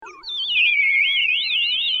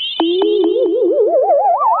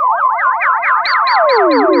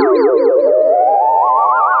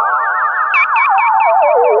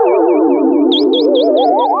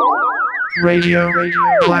Radio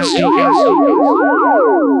Plastic.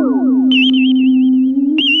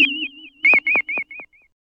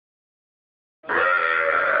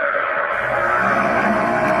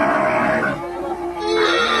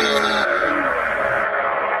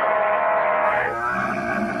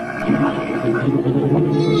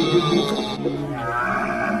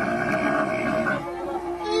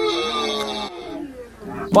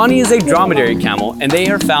 Bonnie is a dromedary camel, and they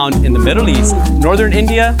are found in the Middle East, northern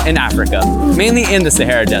India, and Africa, mainly in the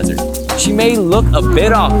Sahara Desert. She may look a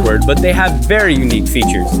bit awkward, but they have very unique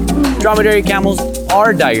features. Dromedary camels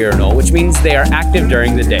are diurnal, which means they are active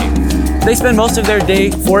during the day. They spend most of their day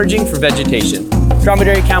foraging for vegetation.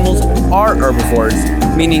 Dromedary camels are herbivores,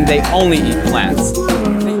 meaning they only eat plants.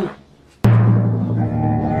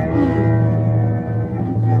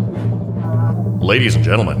 Ladies and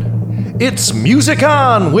gentlemen, it's Music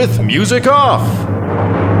On with Music Off.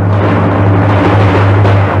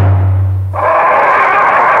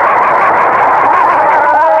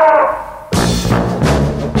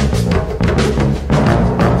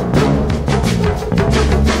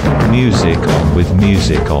 Music On with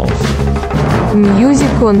Music Off. Music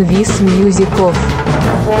On with Music Off.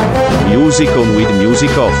 Music On with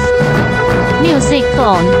Music Off. Music On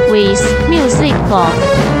with Music Off.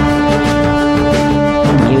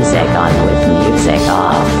 Music On with Music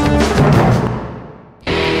Off.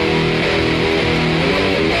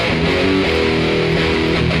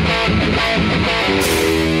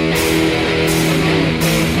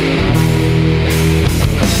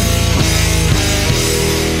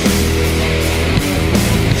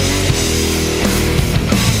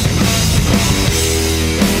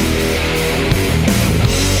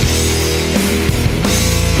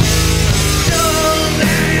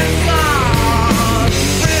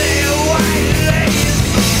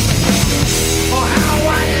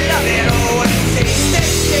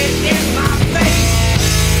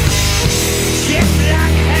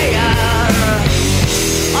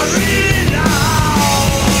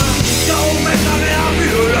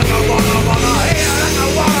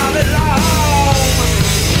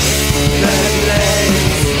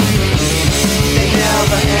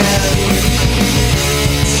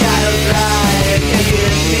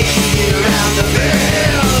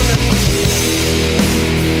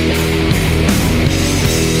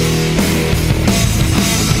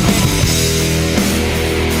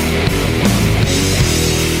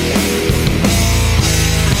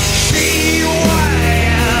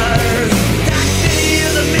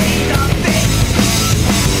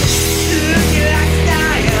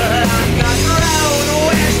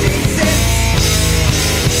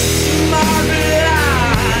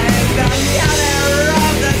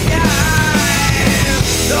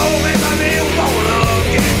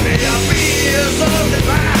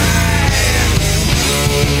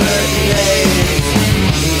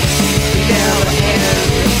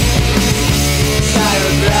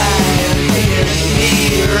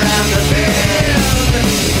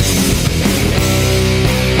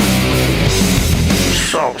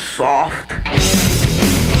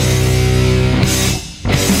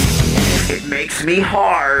 Me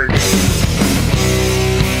hard.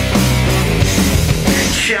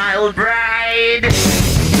 Child bride.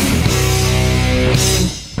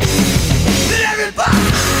 Everybody.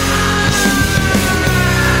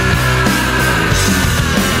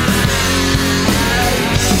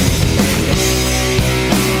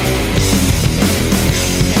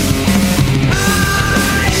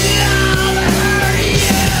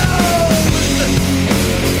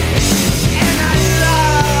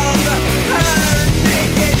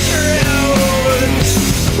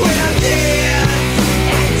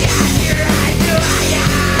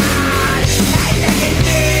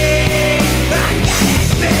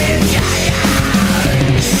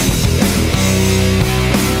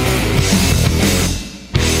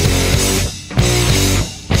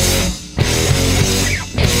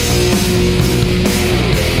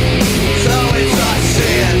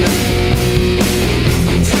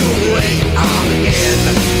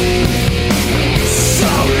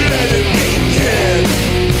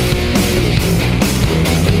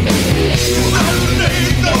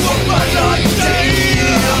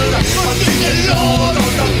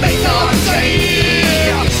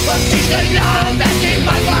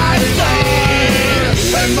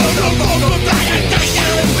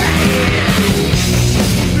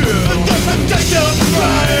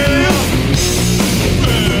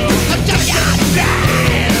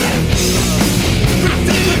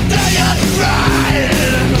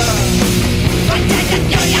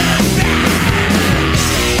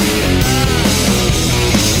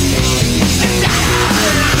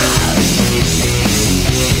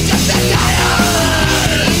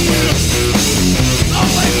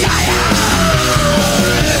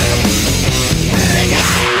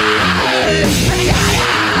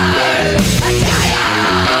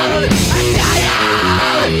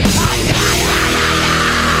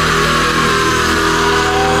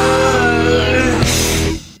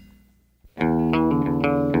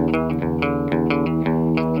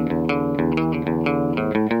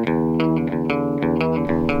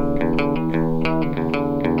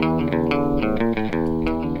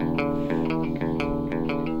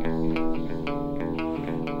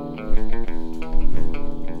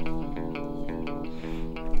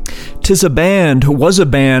 was a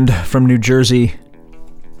band from New Jersey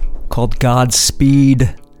called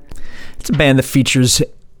Godspeed. It's a band that features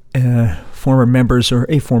former members or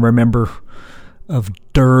a former member of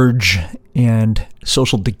Dirge and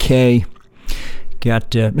Social Decay.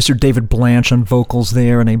 Got Mr. David Blanche on vocals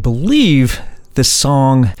there, and I believe this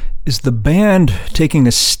song is the band taking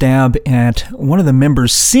a stab at one of the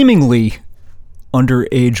members' seemingly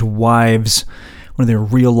underage wives, one of their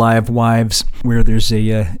real live wives, where there's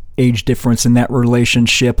a age difference in that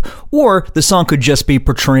relationship, or the song could just be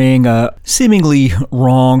portraying a seemingly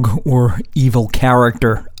wrong or evil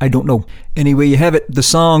character. I don't know. Anyway, you have it. The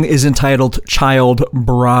song is entitled Child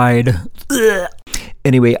Bride. Ugh.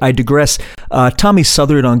 Anyway, I digress. Tommy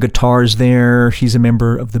Southard on guitars there. He's a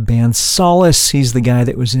member of the band Solace. He's the guy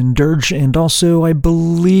that was in Dirge and also, I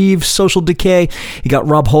believe, Social Decay. You got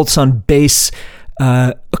Rob Holtz on bass,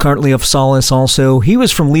 currently of Solace also. He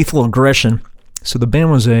was from Lethal Aggression. So the band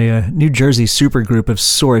was a New Jersey supergroup of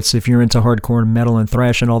sorts, if you're into hardcore metal and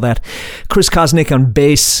thrash and all that. Chris Kosnick on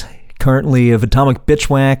bass, currently of Atomic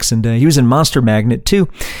Bitchwax, and he was in Monster Magnet too.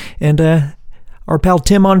 And our pal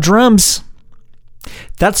Tim on drums.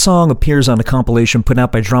 That song appears on a compilation put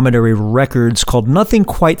out by Dromedary Records called Nothing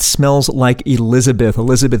Quite Smells Like Elizabeth.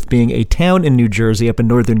 Elizabeth being a town in New Jersey, up in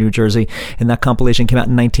northern New Jersey. And that compilation came out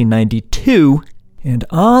in 1992. And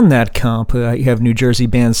on that comp, you have New Jersey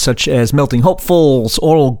bands such as Melting Hopefuls,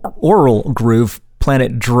 Oral Groove,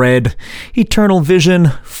 Planet Dread, Eternal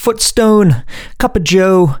Vision, Footstone, Cuppa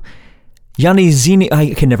Joe, Yanni Zinio,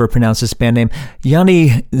 I can never pronounce this band name,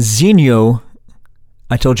 Yanni Zinio,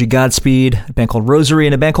 I told you Godspeed, a band called Rosary,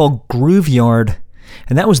 and a band called Grooveyard.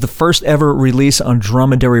 And that was the first ever release on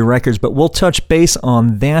Dromedary Records, but we'll touch base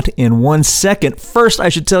on that in 1 second. First, I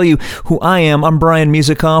should tell you who I am. I'm Brian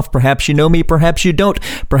Musikoff. Perhaps you know me, perhaps you don't.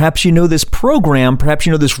 Perhaps you know this program, perhaps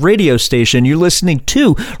you know this radio station. You're listening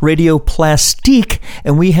to Radio Plastique,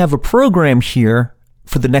 and we have a program here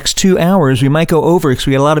for the next 2 hours. We might go over because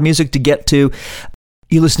we got a lot of music to get to.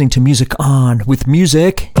 You're listening to Music On with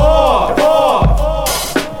Music.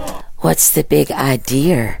 What's the big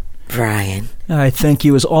idea, Brian? I thank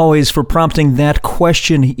you as always for prompting that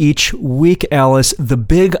question each week, Alice. The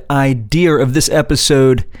big idea of this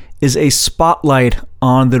episode is a spotlight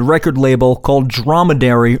on the record label called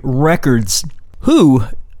Dromedary Records, who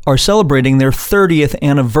are celebrating their 30th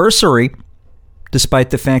anniversary,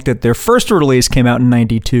 despite the fact that their first release came out in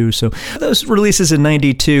 92. So those releases in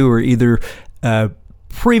 92 are either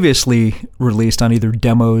previously released on either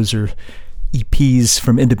demos or EPs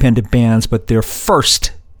from independent bands, but their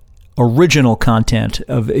first original content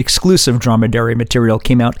of exclusive Dromedary material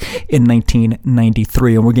came out in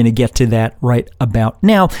 1993, and we're going to get to that right about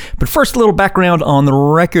now. But first, a little background on the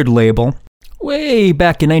record label. Way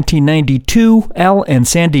back in 1992, Al and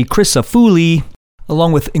Sandy Crisafulli,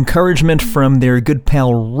 along with encouragement from their good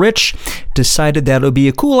pal Rich, decided that it would be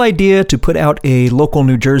a cool idea to put out a local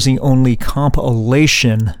New Jersey-only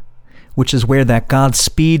compilation, which is where that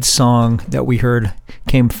Godspeed song that we heard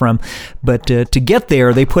came from. But to get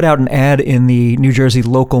there, they put out an ad in the New Jersey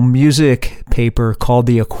local music paper called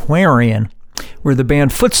The Aquarian, where the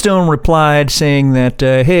band Footstone replied saying that,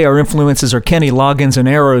 hey, our influences are Kenny Loggins and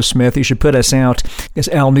Aerosmith. You should put us out. I guess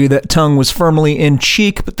Al knew that tongue was firmly in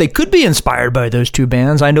cheek, but they could be inspired by those two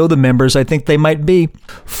bands. I know the members. I think they might be.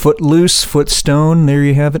 Footloose, Footstone, there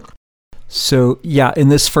you have it. So, yeah, in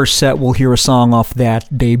this first set, we'll hear a song off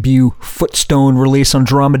that debut Footstone release on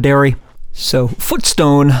Dromedary. So,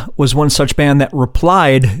 Footstone was one such band that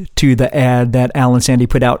replied to the ad that Al and Sandy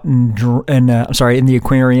put out in The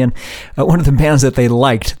Aquarian. One of the bands that they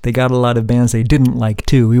liked. They got a lot of bands they didn't like,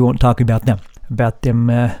 too. We won't talk about them. About them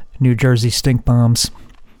New Jersey stink bombs.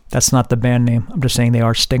 That's not the band name. I'm just saying they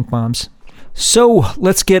are stink bombs. So,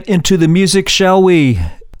 let's get into the music, shall we?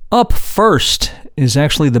 Up first is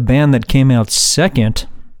actually the band that came out second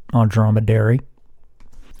on Dromedary.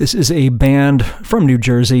 This is a band from New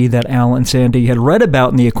Jersey that Al and Sandy had read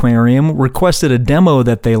about in the Aquarium, requested a demo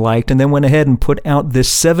that they liked, and then went ahead and put out this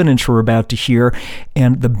 7-inch we're about to hear.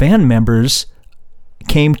 And the band members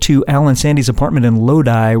came to Al and Sandy's apartment in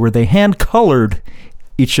Lodi, where they hand-colored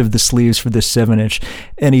each of the sleeves for this 7-inch.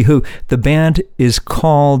 Anywho, the band is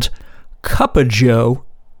called Cuppa Joe,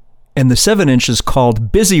 and the 7-inch is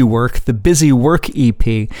called Busy Work, the Busy Work EP.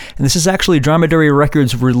 And this is actually Dromedary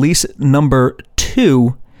Records release number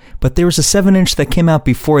 2, but there was a 7-inch that came out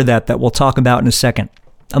before that we'll talk about in a second.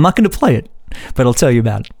 I'm not going to play it, but I'll tell you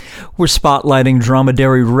about it. We're spotlighting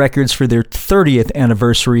Dromedary Records for their 30th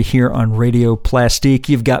anniversary here on Radio Plastique.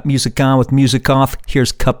 You've got Music On with Music Off.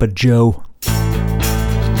 Here's Cuppa Joe.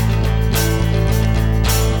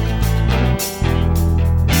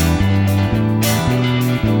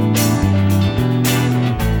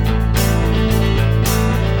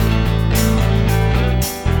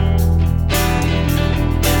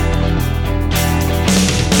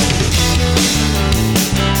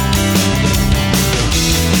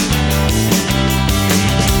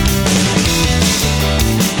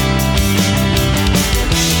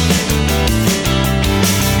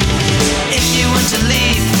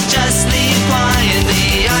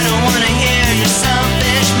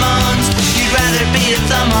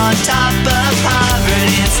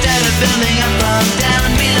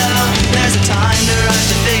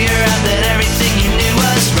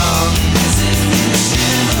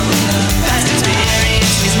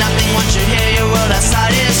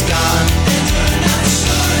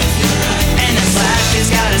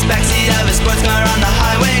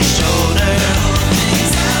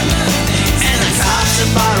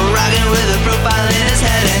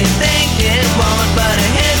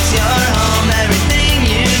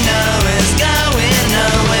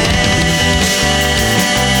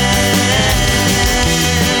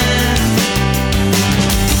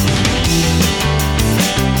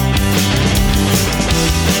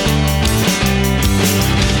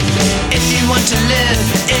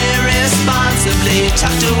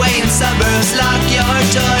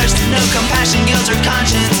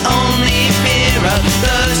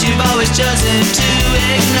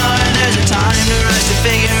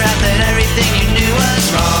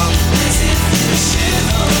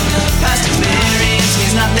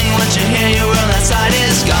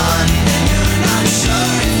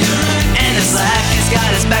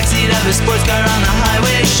 of his sports car on the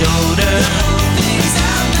highway shoulder.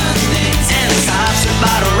 And the cop's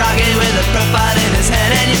about a rocket with a profile in his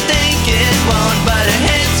head, and you think it won't, but it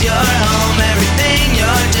hits your home. Everything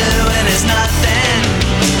you're doing is nothing.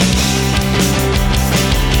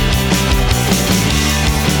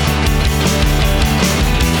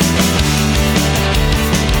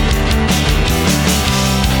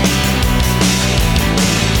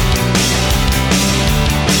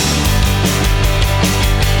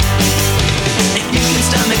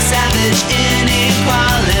 Savage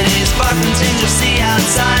inequalities, far from things you see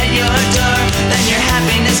outside your door, then your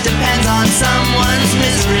happiness depends on someone's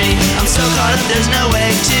misery. I'm so caught up, there's no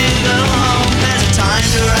way to go home. There's a time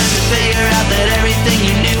to rise to figure out that everything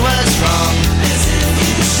you knew was wrong.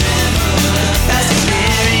 Past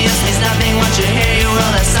experience means nothing once you're here, your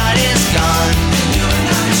world outside is gone.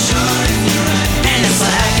 And in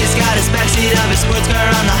black, he's got his backseat of his sports car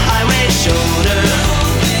on the highway shoulder.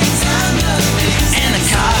 And the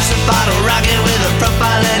cop's a bottle rocket with a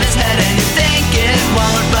profile in his head, and you think it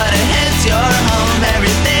won't, but it hits your home.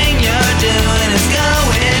 Everything you're doing is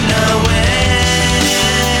going nowhere.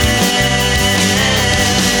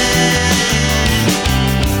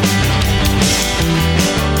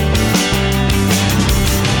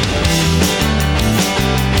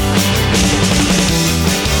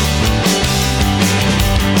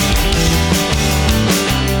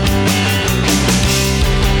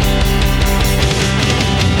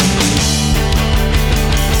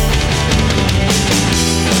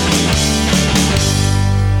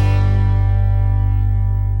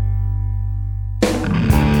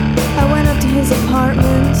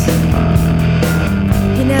 Apartment.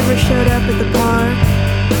 He never showed up at the park.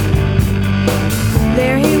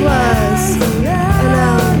 There he was,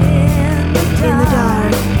 alone in the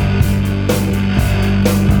dark,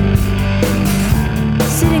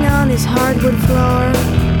 sitting on his hardwood floor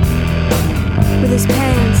with his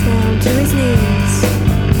pants down to his knees.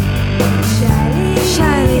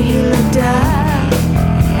 Shyly he looked up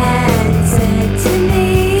and said to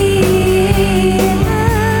me,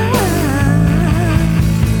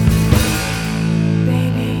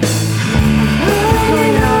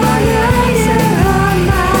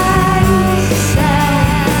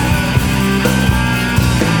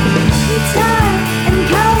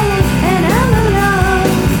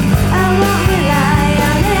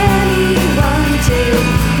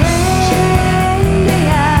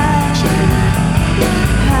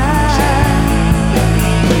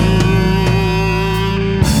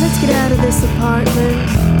 apartment.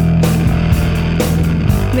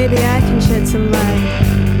 Maybe I can shed some light.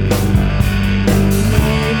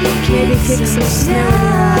 Maybe kick some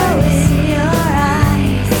snow in your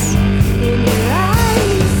eyes.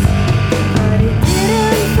 But it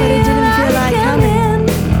didn't feel like coming.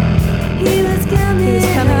 He was coming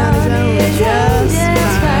on his own,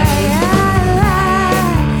 just fine.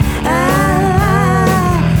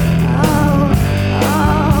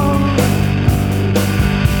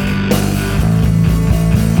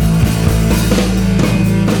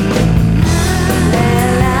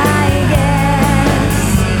 Well, I guess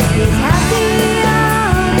he's happy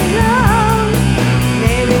on his own.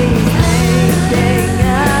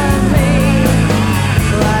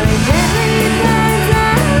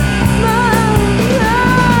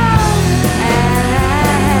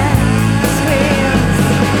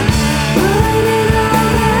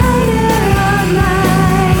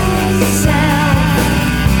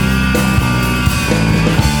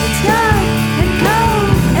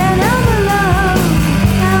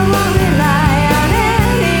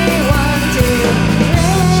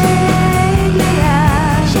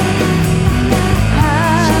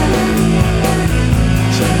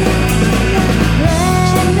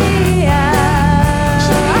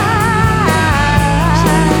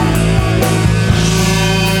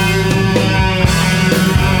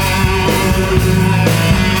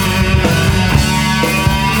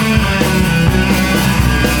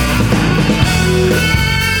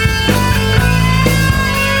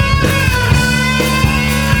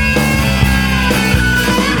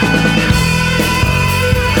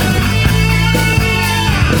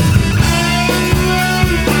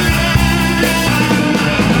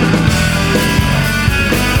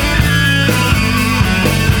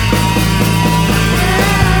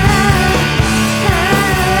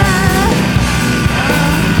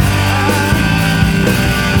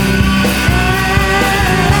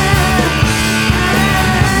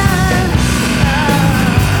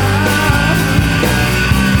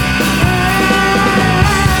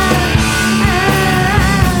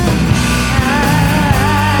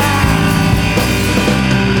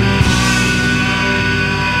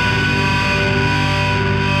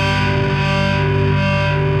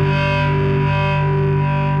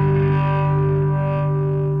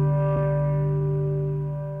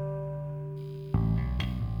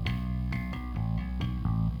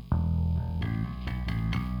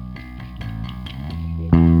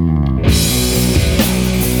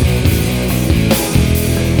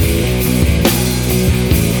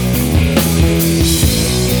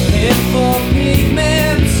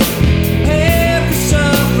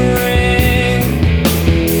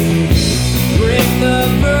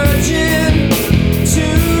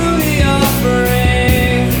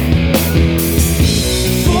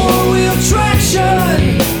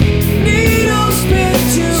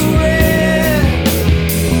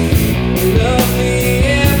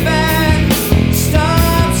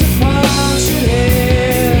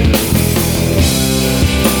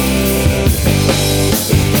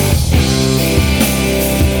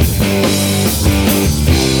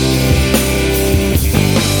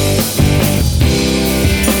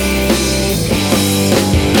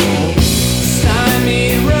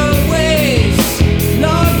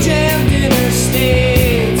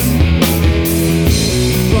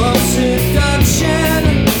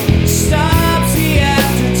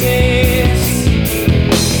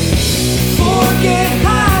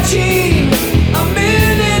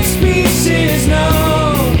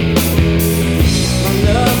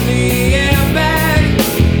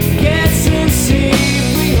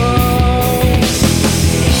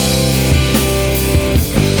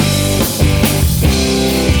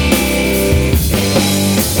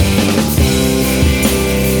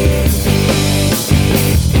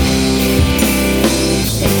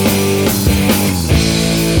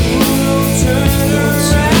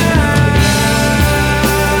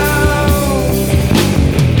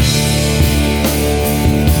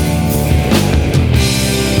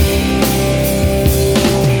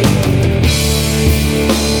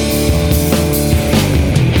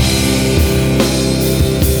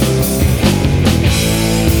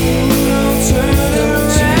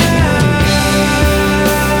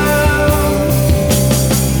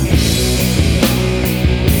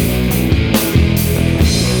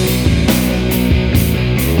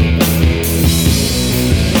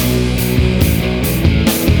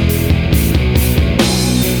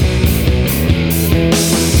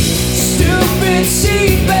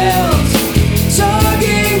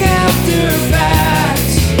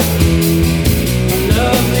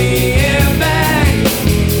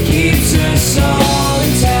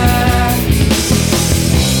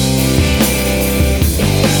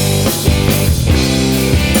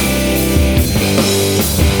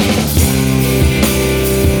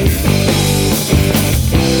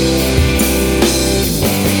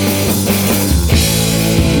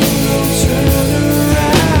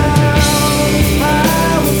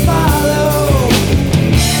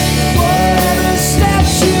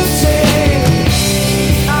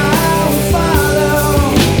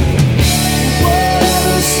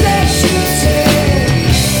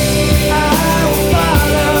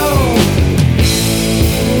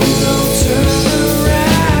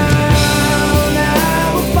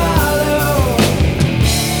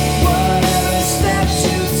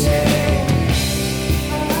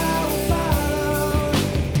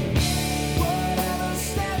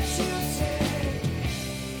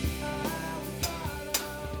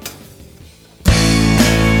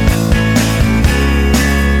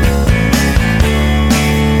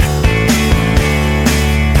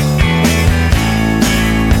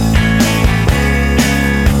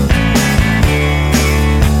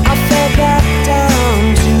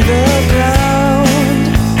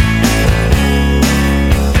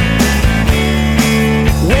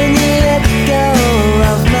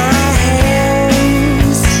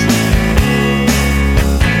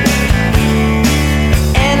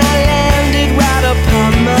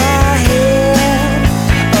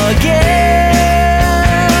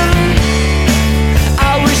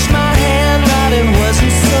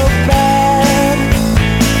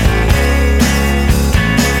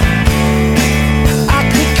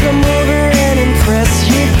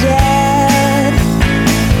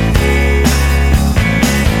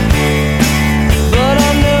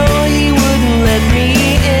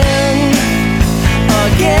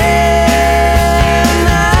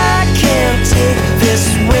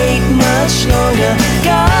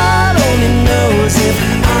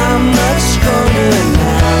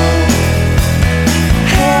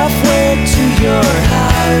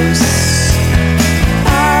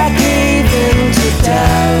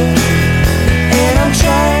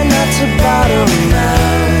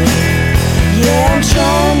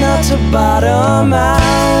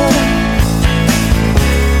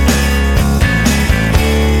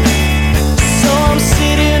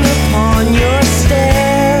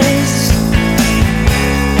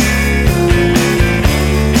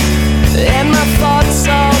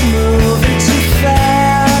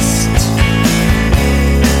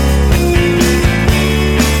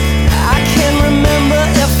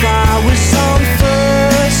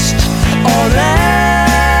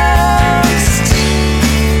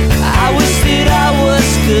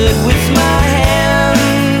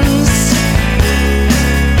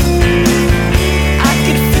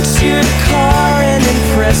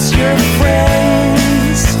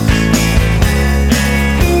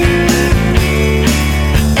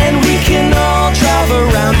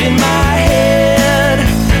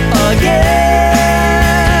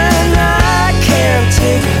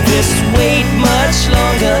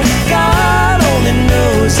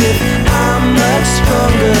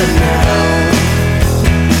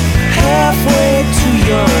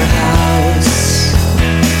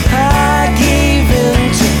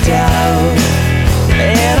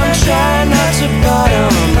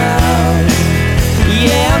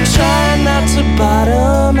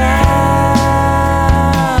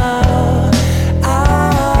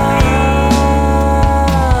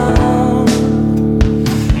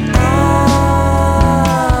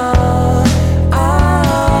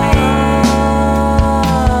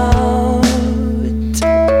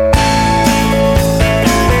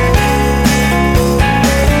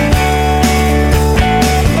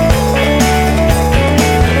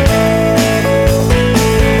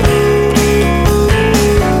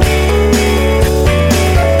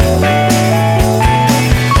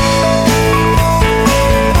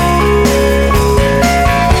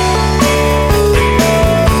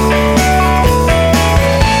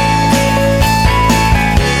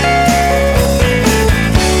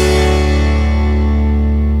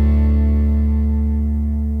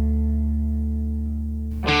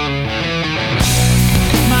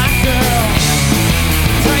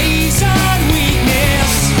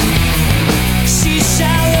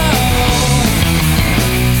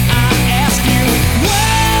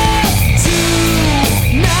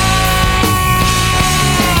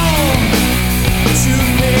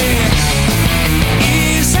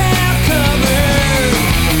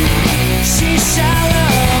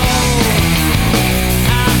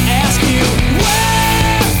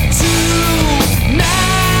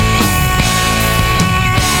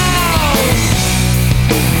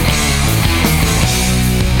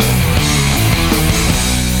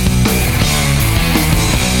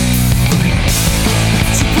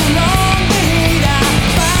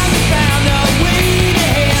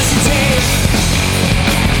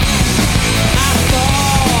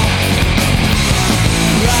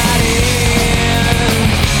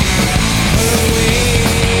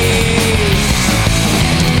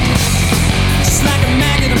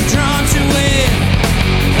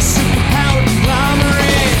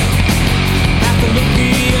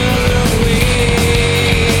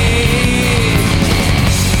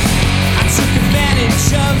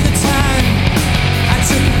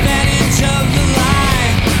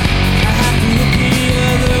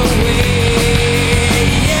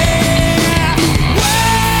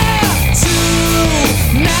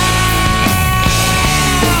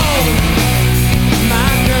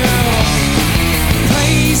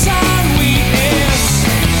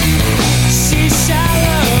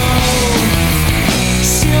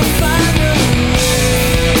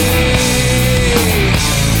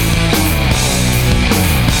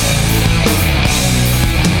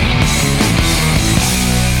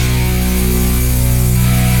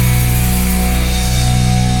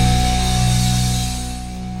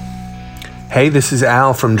 Hey, this is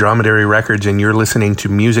Al from Dromedary Records, and you're listening to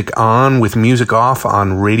Music On with Music Off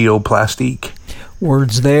on Radio Plastique.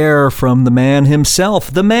 Words there from the man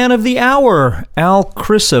himself, the man of the hour, Al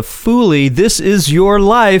Crisafulli. This is your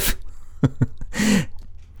life.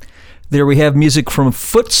 There we have music from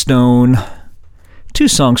Footstone. 2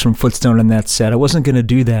 songs from Footstone in that set. I wasn't going to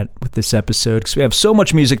do that with this episode because we have so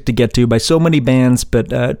much music to get to by so many bands,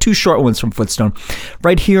 but 2 short ones from Footstone.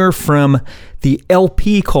 Right here from the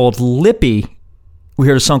LP called Lippy, we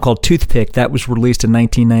heard a song called Toothpick. That was released in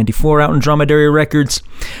 1994 out in Dromedary Records.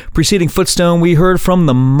 Preceding Footstone, we heard from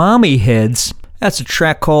the Mommyheads. That's a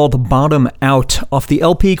track called Bottom Out off the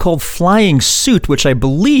LP called Flying Suit, which I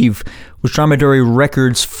believe was Dromedary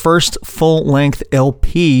Records' first full-length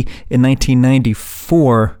LP in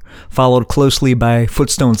 1994, followed closely by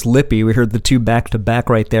Footstone's Lippy. We heard the 2 back-to-back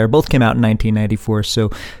right there. Both came out in 1994, so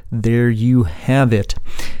there you have it.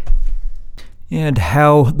 And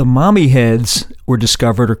how the Mommyheads were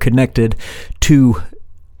discovered or connected to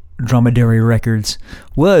Dromedary Records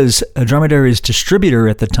was Dromedary's distributor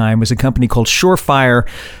at the time was a company called Surefire,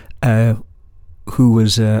 who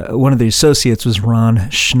was one of the associates was Ron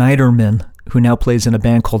Schneiderman, who now plays in a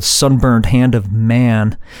band called Sunburned Hand of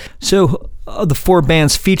Man. So the 4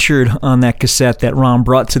 bands featured on that cassette that Ron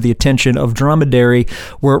brought to the attention of Dromedary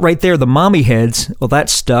were right there, the Mommyheads. Well, that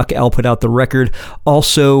stuck. Al put out the record.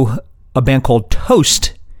 Also, a band called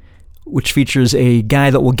Toast, which features a guy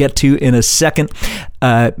that we'll get to in a second.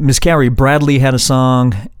 Miss Carrie Bradley had a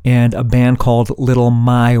song, and a band called Little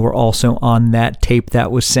My were also on that tape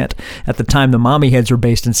that was sent. At the time, the Mommyheads were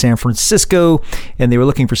based in San Francisco, and they were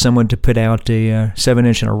looking for someone to put out a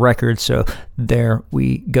 7-inch and a record, so there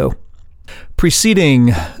we go. Preceding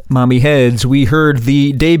Mommyheads, we heard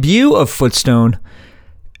the debut of Footstone,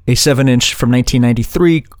 a 7-inch from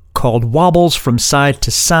 1993 called Wobbles From Side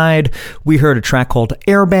to Side. We heard a track called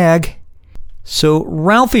Airbag. So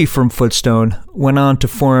Ralphie from Footstone went on to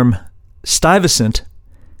form Stuyvesant,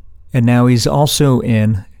 and now he's also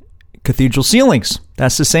in Cathedral Ceilings.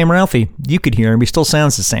 That's the same Ralphie. You could hear him. He still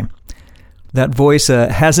sounds the same. That voice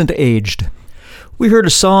hasn't aged. We heard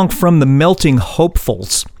a song from the Melting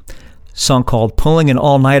Hopefuls, a song called Pulling an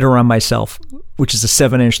All-Nighter on Myself, which is a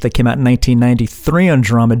 7-inch that came out in 1993 on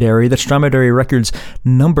Dromedary. That's Dromedary Records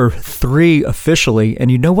number 3 officially.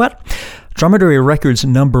 And you know what? Dromedary Records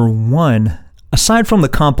number 1, aside from the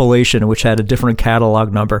compilation, which had a different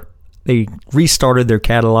catalog number, they restarted their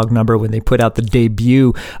catalog number when they put out the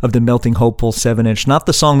debut of the Melting Hopeful 7-inch. Not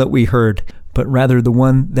the song that we heard, but rather the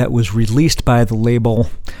one that was released by the label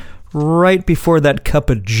right before that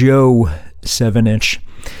Cuppa Joe 7-inch.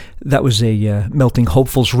 That was a Melting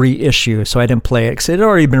Hopefuls reissue, so I didn't play it because it had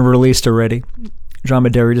already been released already.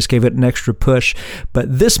 Dromedary just gave it an extra push.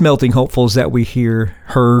 But this Melting Hopefuls that we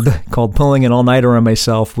heard, called Pulling an All-Nighter on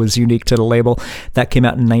Myself, was unique to the label. That came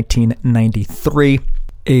out in 1993.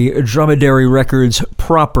 A Dromedary Records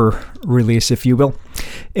proper release, if you will.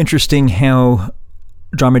 Interesting how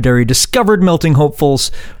Dromedary discovered Melting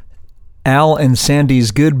Hopefuls. Al and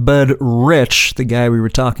Sandy's good bud Rich, the guy we were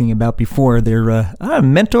talking about before, their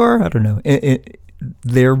mentor, I don't know,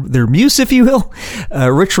 their muse, if you will.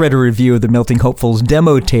 Rich read a review of the Melting Hopefuls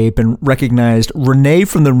demo tape and recognized Renee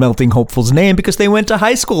from the Melting Hopefuls name because they went to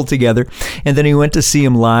high school together. And then he went to see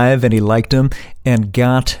him live and he liked him and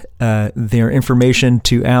got their information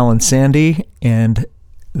to Al and Sandy, and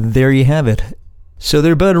there you have it. So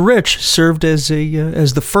their bud Rich served as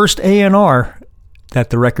the first A&R that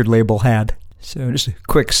the record label had. So just a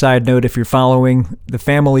quick side note, if you're following the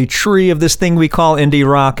family tree of this thing we call indie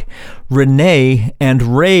rock, Renee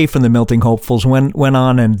and Ray from the Melting Hopefuls went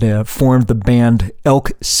on and formed the band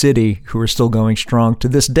Elk City, who are still going strong to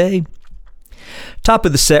this day. Top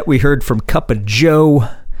of the set, we heard from Cuppa Joe,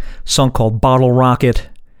 a song called Bottle Rocket.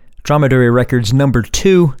 Dromedary Records number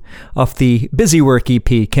 2 off the Busy Work EP,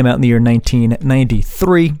 came out in the year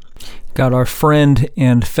 1993. Got our friend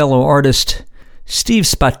and fellow artist Steve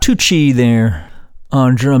Spatucci there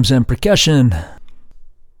on drums and percussion.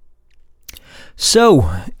 So,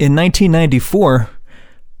 in 1994,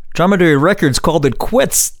 Dromedary Records called it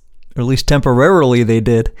quits, or at least temporarily they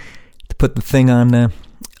did, to put the thing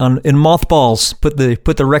in mothballs, put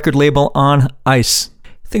the record label on ice.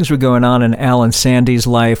 Things were going on in Al and Sandy's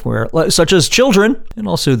life, such as children, and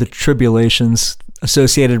also the tribulations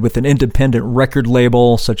associated with an independent record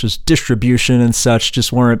label, such as distribution and such,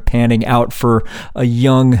 just weren't panning out for a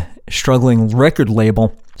young, struggling record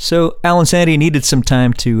label. So Al and Sandy needed some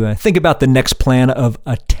time to think about the next plan of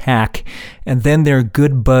attack. And then their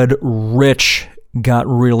good bud Rich got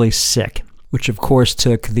really sick, which of course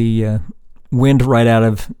took the wind right out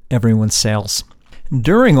of everyone's sails.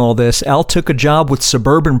 During all this, Al took a job with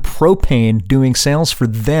Suburban Propane doing sales for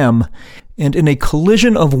them, and in a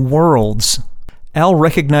collision of worlds, Al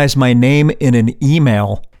recognized my name in an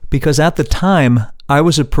email because at the time, I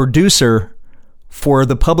was a producer for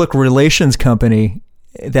the public relations company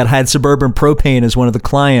that had Suburban Propane as one of the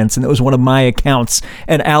clients, and it was one of my accounts,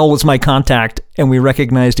 and Al was my contact, and we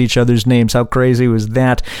recognized each other's names. How crazy was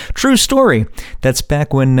that? True story. That's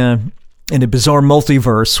back when, in a bizarre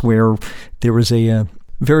multiverse where there was a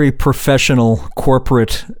very professional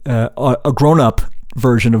corporate, a grown-up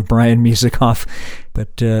version of Brian Musicoff,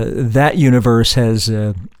 but that universe has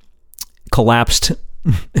collapsed,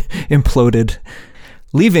 imploded,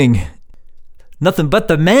 leaving nothing but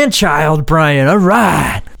the man-child, Brian. All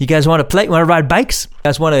right. You guys want to play? Want to ride bikes? You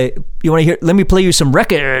guys want to hear? Let me play you some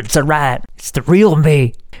records. All right. It's the real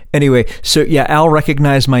me. Anyway, so yeah, Al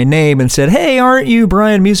recognized my name and said, "Hey, aren't you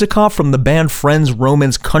Brian Musicoff from the band Friends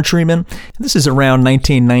Romans Countrymen?" This is around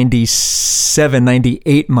 1997,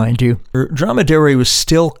 98, mind you. Dromedary was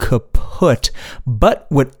still kaput, but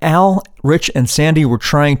what Al, Rich, and Sandy were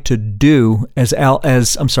trying to do, as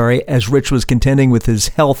Rich was contending with his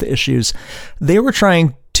health issues, they were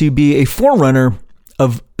trying to be a forerunner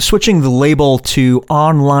of switching the label to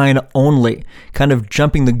online only, kind of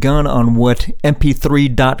jumping the gun on what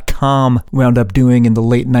MP3.com wound up doing in the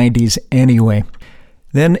late 90s anyway.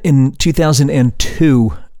 Then in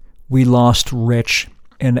 2002, we lost Rich,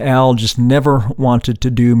 and Al just never wanted to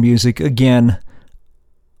do music again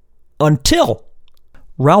until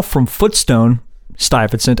Ralph from Footstone,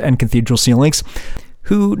 Stuyvesant, and Cathedral Ceilings,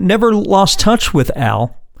 who never lost touch with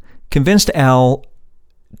Al, convinced Al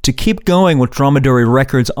to keep going with Dromedary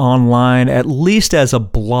Records online, at least as a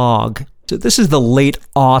blog. So this is the late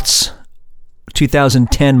aughts,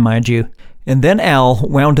 2010, mind you. And then Al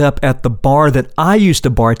wound up at the bar that I used to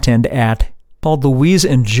bartend at, called Louise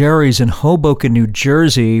and Jerry's in Hoboken, New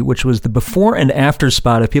Jersey, which was the before and after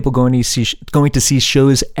spot of people going to see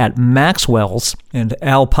shows at Maxwell's. And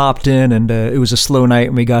Al popped in, and it was a slow night,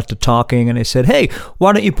 and we got to talking, and I said, "Hey,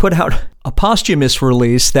 why don't you put out a posthumous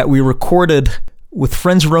release that we recorded with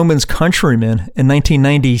Friends Romans Countrymen in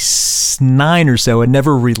 1999 or so and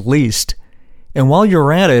never released. And while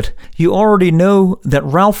you're at it, you already know that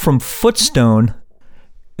Ralph from Footstone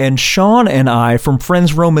and Sean and I from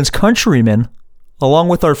Friends Romans Countrymen, along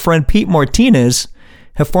with our friend Pete Martinez,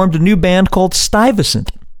 have formed a new band called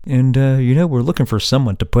Stuyvesant. And, we're looking for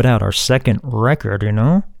someone to put out our second record,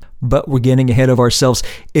 But we're getting ahead of ourselves.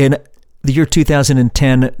 In the year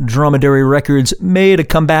 2010, Dromedary Records made a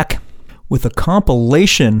comeback with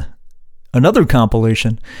another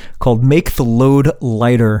compilation called Make the Load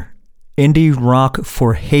Lighter, Indie Rock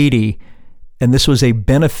for Haiti. And this was a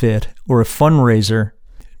benefit or a fundraiser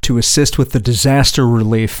to assist with the disaster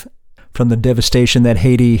relief from the devastation that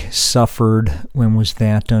Haiti suffered. When was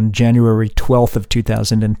that? On January 12th of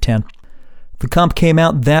 2010. The comp came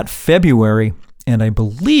out that February, and I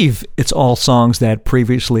believe it's all songs that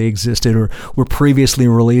previously existed or were previously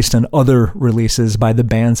released on other releases by the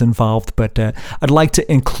bands involved, but I'd like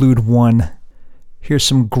to include one. Here's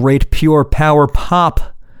some great pure power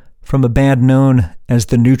pop from a band known as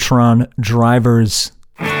the Neutron Drivers.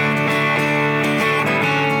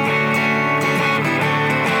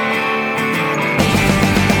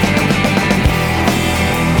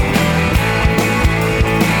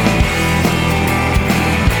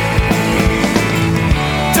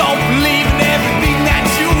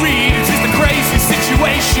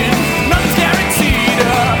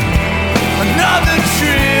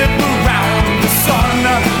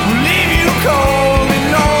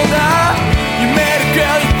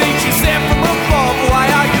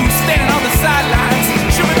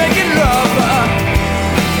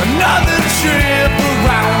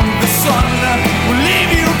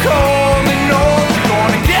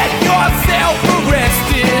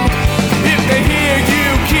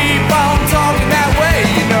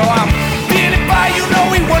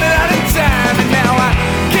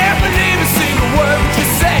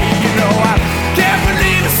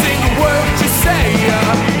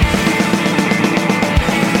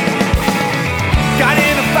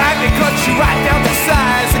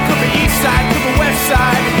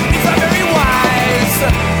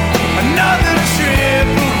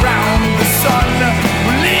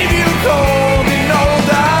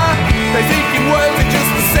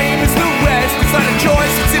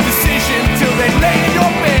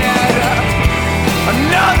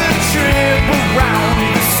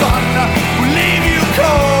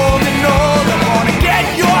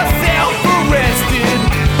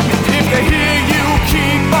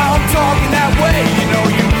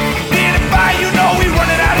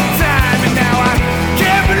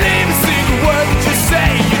 Say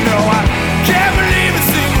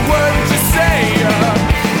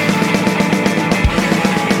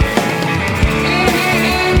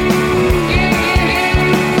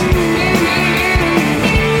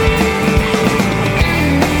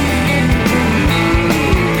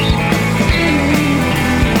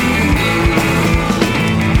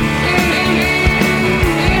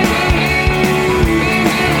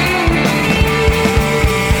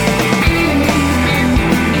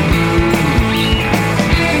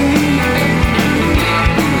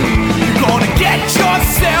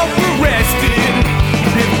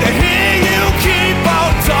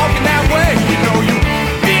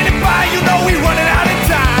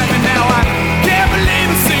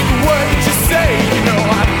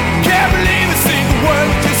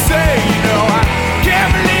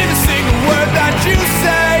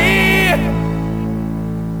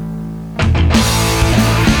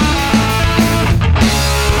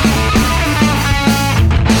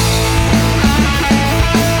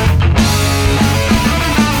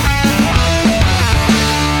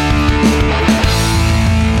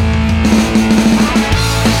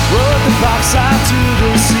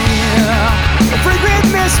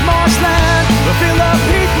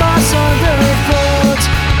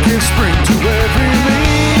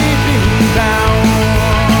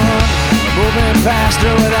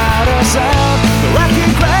faster without a sound. The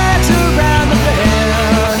rocket cracks around the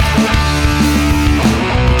bend.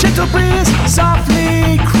 Gentle breeze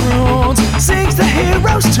softly croons, sings the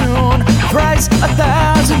hero's tune. Thrice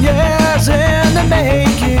 1,000 years in the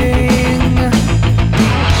making.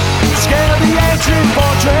 Scale the ancient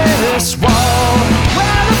fortress wall,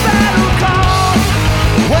 where the battle call,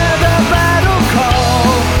 where the battle call,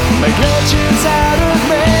 make legends out of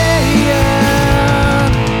man.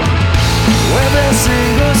 Where their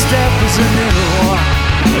single step is a new,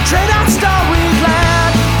 trade on starry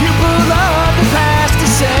land, people of the past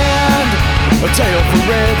descend, a tale for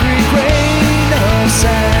every grain of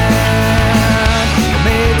sand.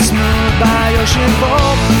 Made smooth by ocean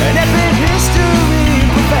foam, an epic history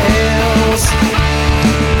prevails.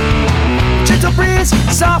 Gentle breeze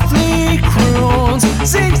softly croons,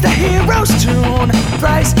 sings the hero's tune.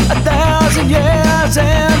 Thrice 1,000 years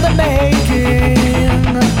in the making.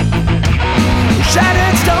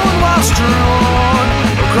 Shattered stone walls strewn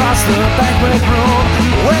across the banquet room,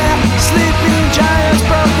 where sleeping giants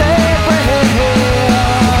broke their bread.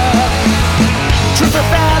 Truth or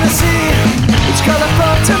fantasy, it's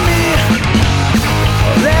colorful to me.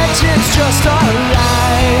 Legends just a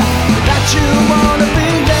lie that you wanna believe.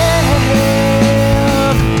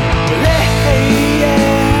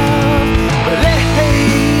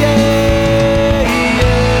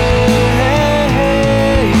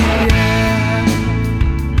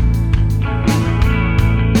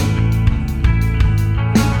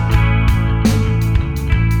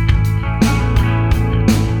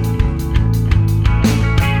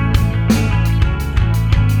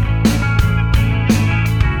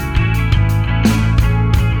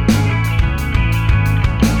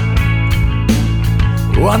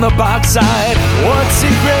 On the Bogside, what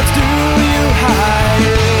secrets do you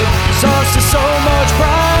hide? Source to so much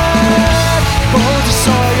pride. Bold to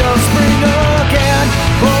soil spring again.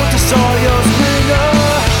 Bold to soil spring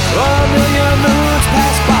again. 1,000,000 moons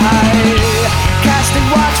pass by, casting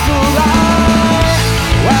watchful eye.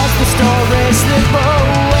 As the stars slip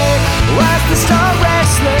away, as the stars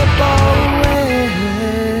slip away.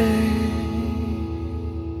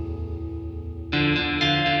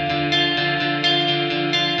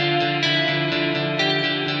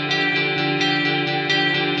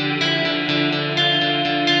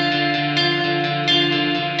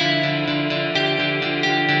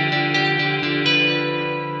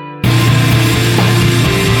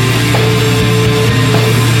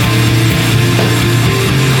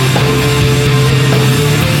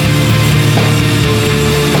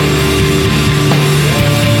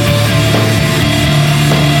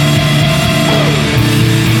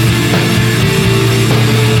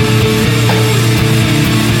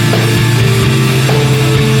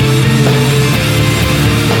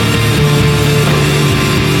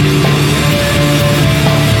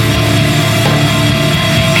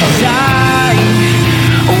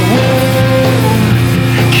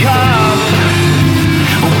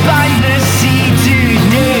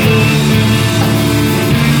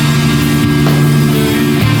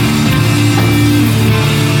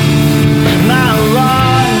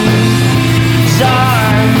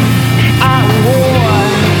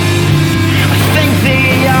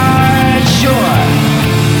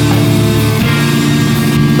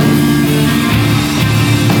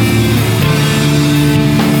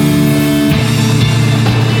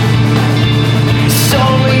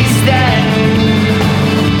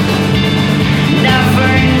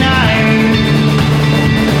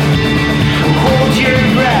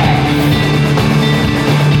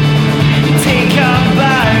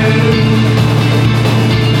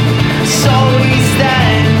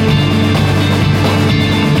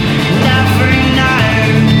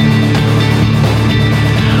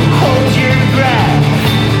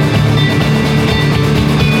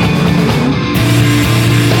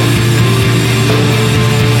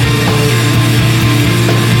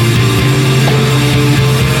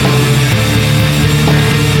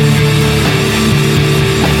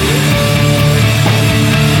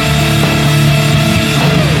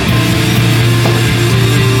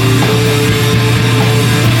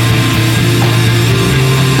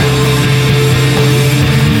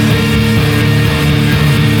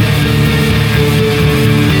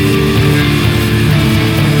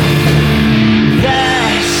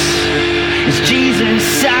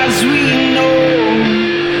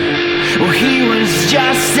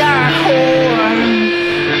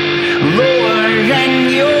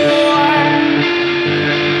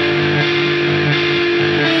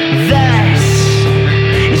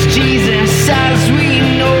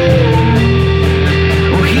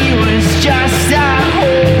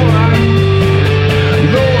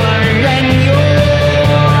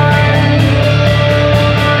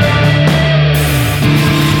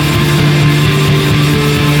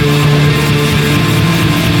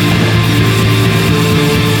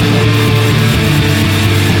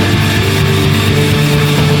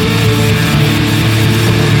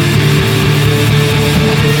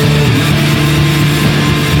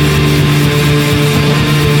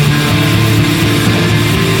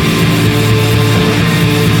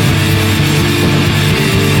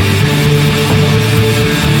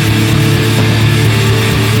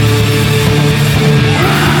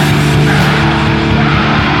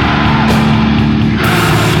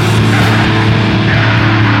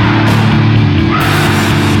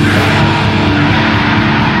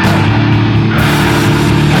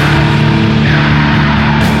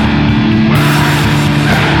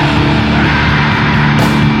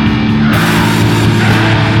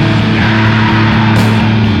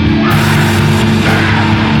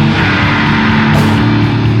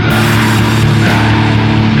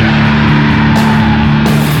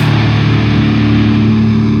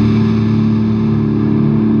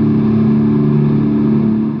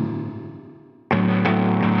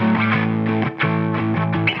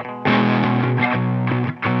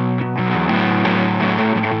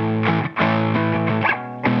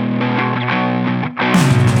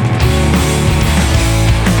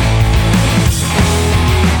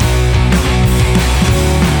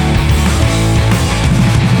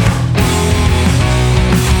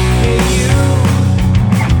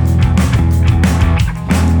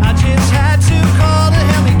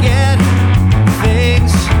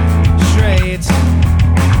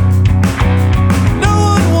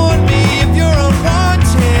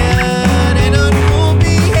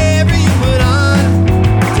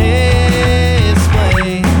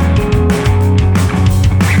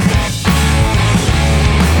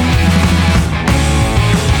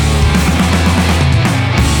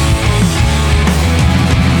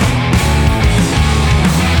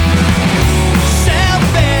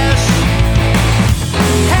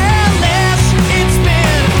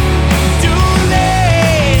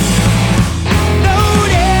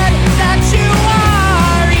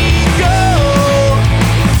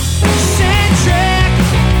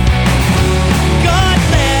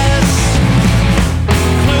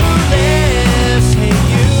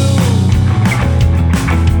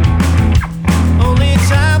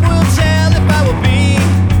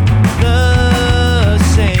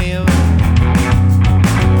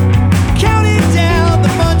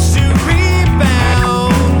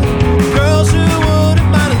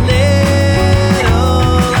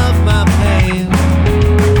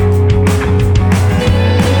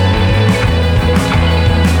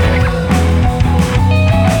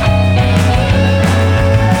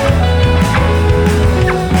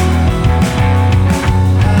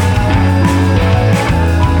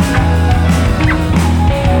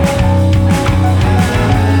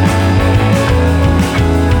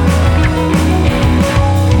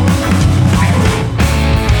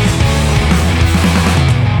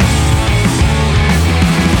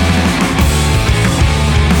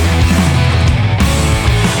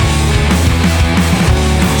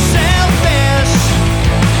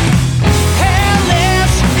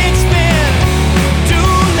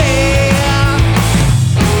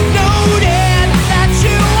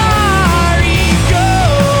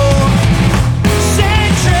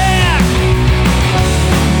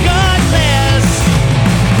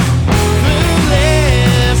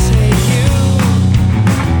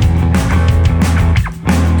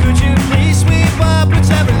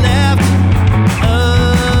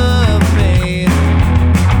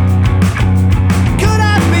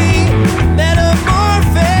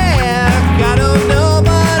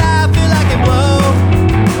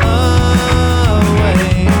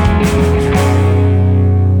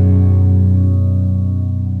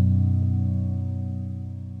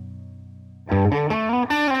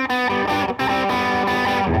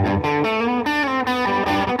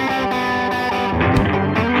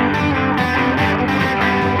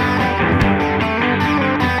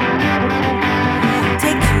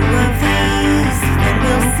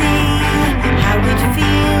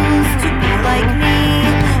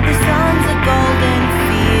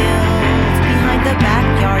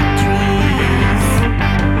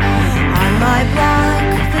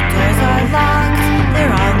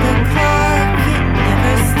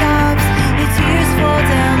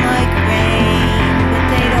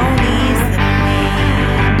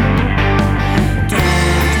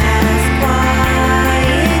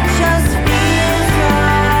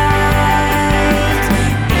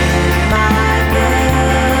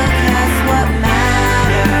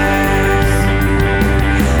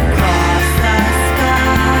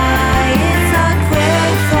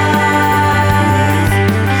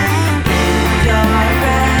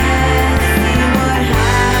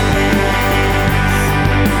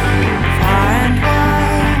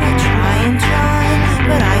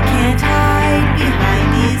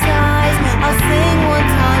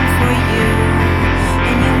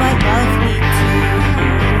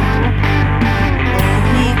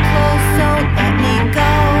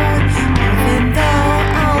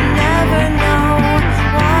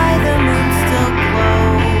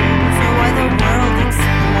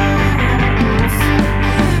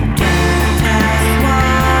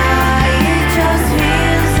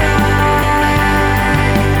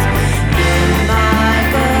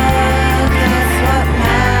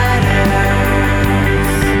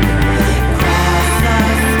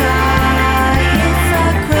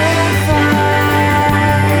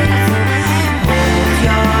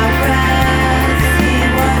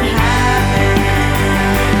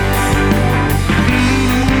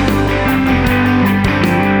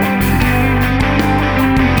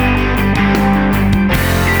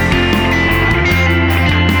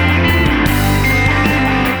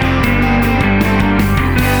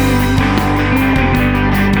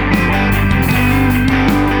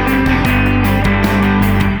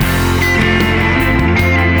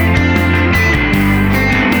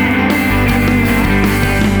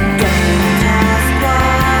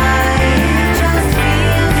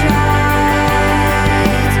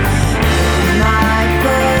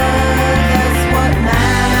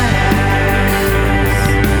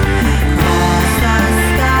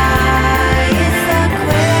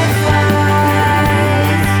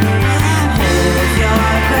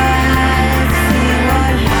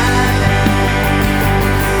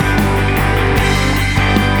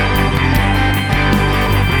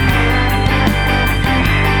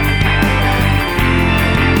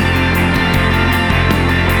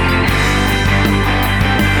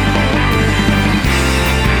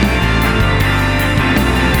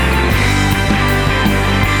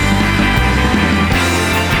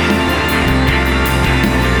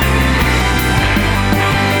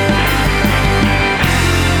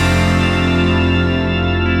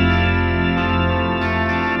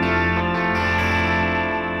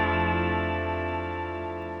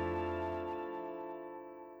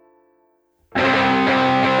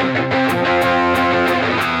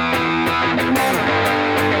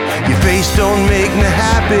 face don't make me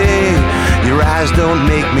happy, your eyes don't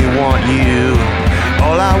make me want you.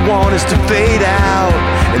 All I want is to fade out,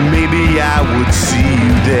 and maybe I would see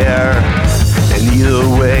you there. And either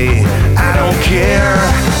way, I don't care.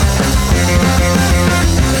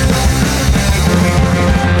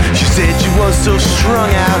 She said you was so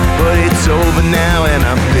strung out, but it's over now, and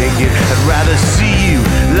I'm thinking I'd rather see you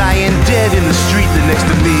lying dead in the street than next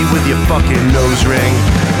to me with your fucking nose ring.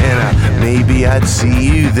 And maybe I'd see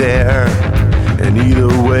you there. And either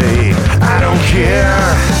way, I don't care.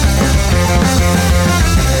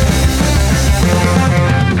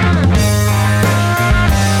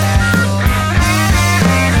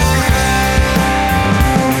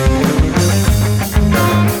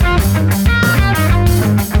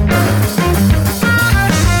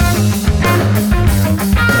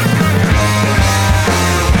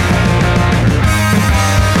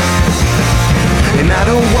 I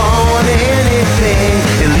don't want anything,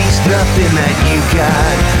 at least nothing that you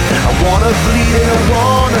got. I wanna bleed and I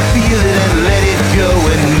wanna feel it and let it go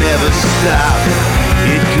and never stop.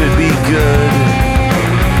 It could be good,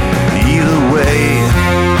 either way.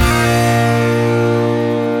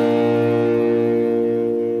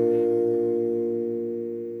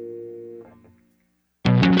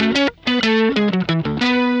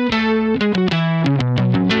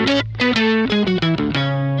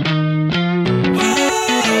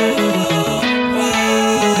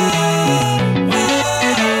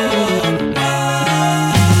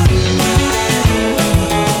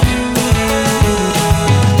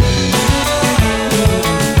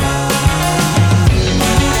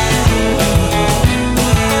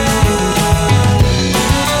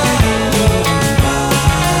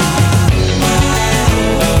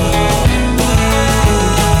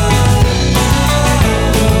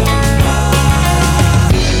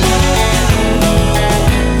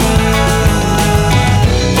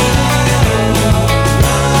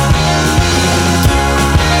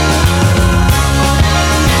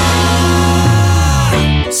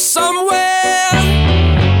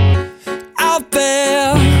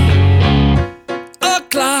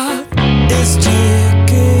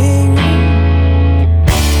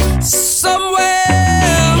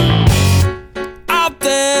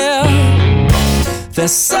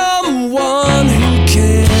 There's someone who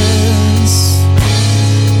cares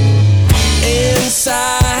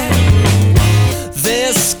inside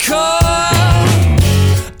this car.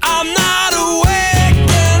 I'm not awake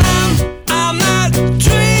and I'm not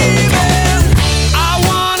dreaming. I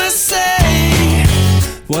wanna say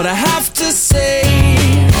what I have to say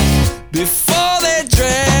before they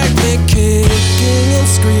drag me kicking and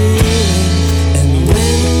screaming. And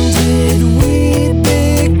when did we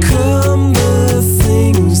become the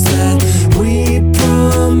things that we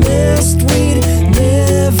promised we'd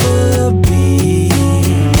never be?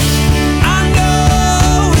 I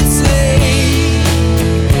know it's late,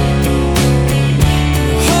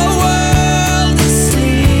 the whole world is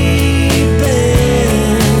sleeping.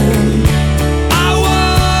 I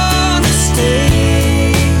wanna stay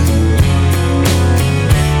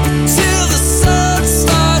till the sun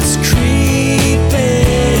starts creeping.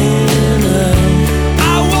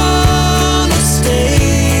 I wanna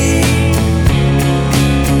stay.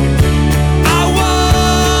 I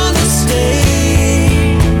wanna stay.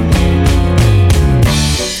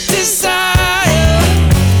 Desire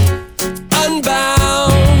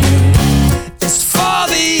unbound is for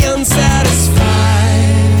the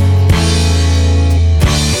unsatisfied,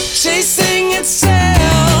 chasing its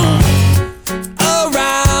tail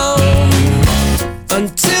around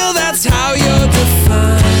until that's how you're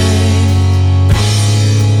defined.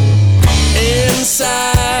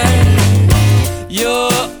 Inside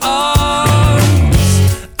your arms,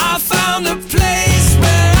 I found a place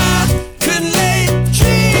where I could lay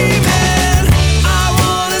dreaming. I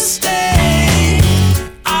wanna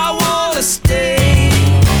stay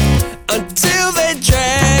until they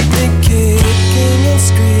drag me kicking and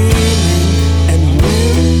screaming.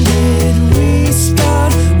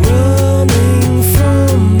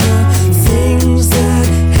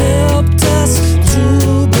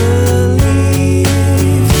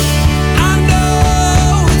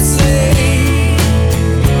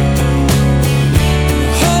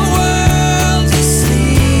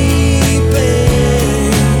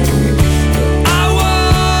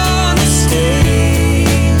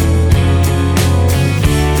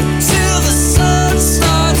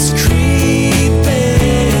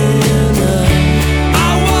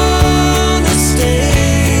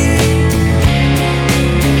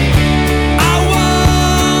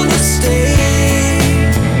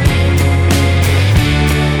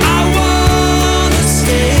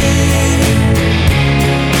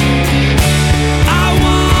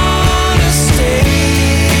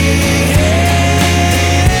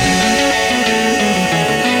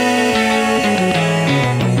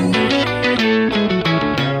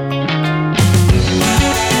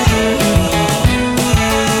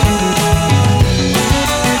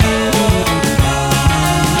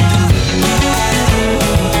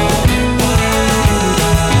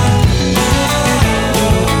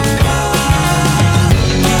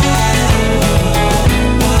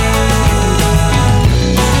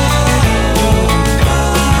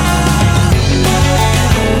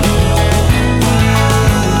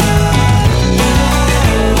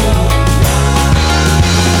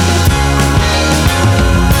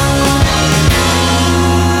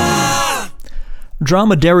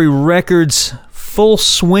 Dromedary Records, full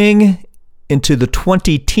swing into the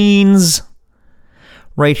 20-teens.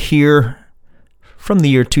 Right here from the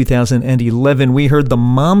year 2011, we heard the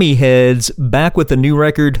Mommyheads back with a new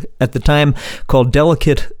record at the time called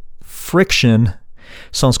Delicate Friction.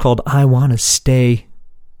 Song's called I Wanna Stay.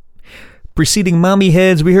 Preceding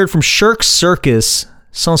Mommyheads, we heard from Shirk Circus.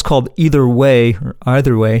 Song's called Either Way, or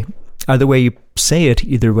Either Way. Either way you say it,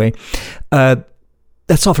 either way.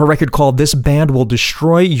 That's off a record called This Band Will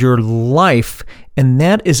Destroy Your Life. And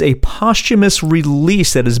that is a posthumous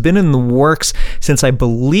release that has been in the works since, I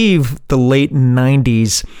believe, the late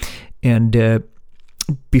 90s. And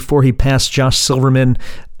before he passed, Josh Silverman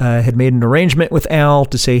had made an arrangement with Al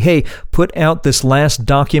to say, hey, put out this last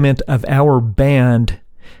document of our band,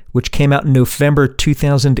 which came out in November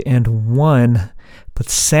 2001. But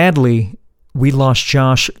sadly, we lost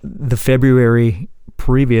Josh the February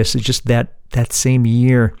previous. It's just that same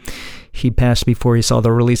year he passed before he saw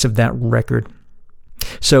the release of that record.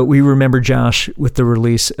 So we remember Josh with the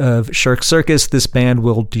release of Shirk Circus, This Band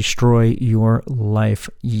Will Destroy Your Life.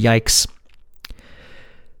 Yikes.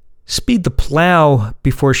 Speed the Plough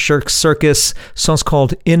before Shirk Circus. Song's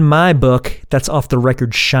called In My Book. That's off the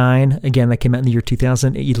record Shine. Again, that came out in the year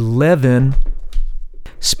 2011.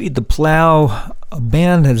 Speed the Plough, a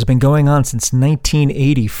band that has been going on since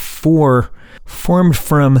 1984, formed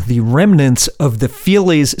from the remnants of the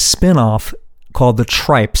Feelies spinoff called the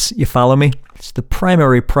Tripes. You follow me? It's the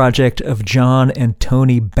primary project of John and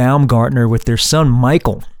Tony Baumgartner with their son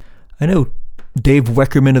Michael. I know Dave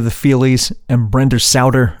Weckerman of the Feelies and Brenda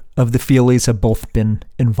Sauter of the Feelies have both been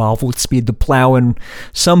involved with Speed the Plough in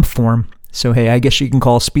some form. So hey, I guess you can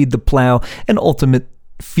call Speed the Plough an ultimate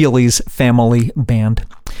Feelies family band.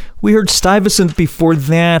 We heard Stuyvesant before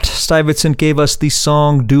that. Stuyvesant gave us the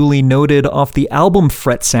song Duly Noted off the album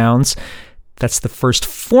Fret Sounds. That's the first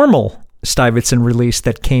formal Stuyvesant release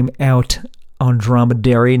that came out on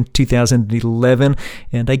Dromedary in 2011.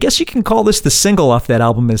 And I guess you can call this the single off that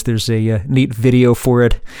album, as there's a neat video for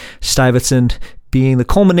it. Stuyvesant being the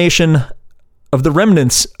culmination of the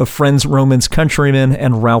remnants of Friends, Romans, Countrymen,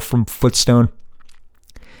 and Ralph from Footstone.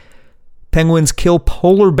 Penguins Kill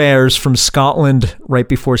Polarbears from Scotland right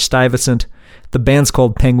before Stuyvesant. The band's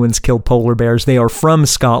called Penguins Kill Polarbears. They are from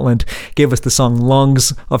Scotland. Gave us the song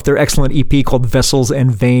Lungs off their excellent EP called Vessels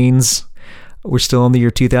and Veins. We're still in the year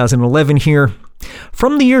 2011 here.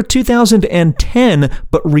 From the year 2010,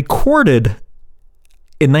 but recorded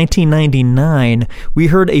in 1999, we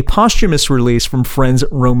heard a posthumous release from Friends,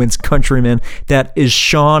 Romans, Countrymen. That is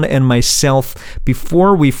Sean and myself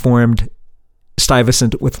before we formed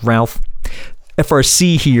Stuyvesant with Ralph.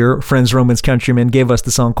 FRC here, Friends, Romans, Countrymen, gave us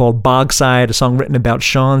the song called Bogside, a song written about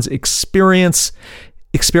Sean's experiences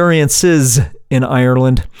in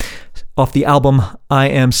Ireland, off the album I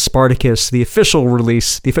Am Spartacus, the official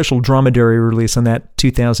release, the official Dromedary release on that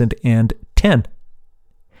 2010.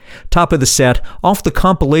 Top of the set, off the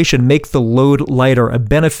compilation Make the Load Lighter, a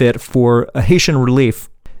benefit for Haitian relief,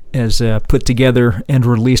 as put together and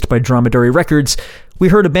released by Dromedary Records. We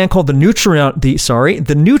heard a band called the Neutron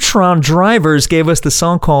Drivers gave us the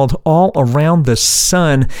song called All Around the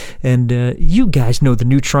Sun. And you guys know the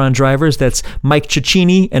Neutron Drivers. That's Mike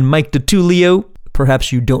Cecchini and Mike DiTullio.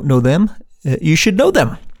 Perhaps you don't know them. You should know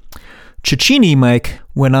them. Cecchini Mike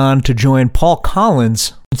went on to join Paul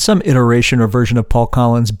Collins in some iteration or version of Paul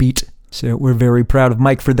Collins' Beat. So we're very proud of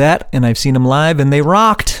Mike for that. And I've seen them live and they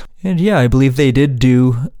rocked. And yeah, I believe they did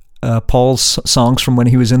do Paul's songs from when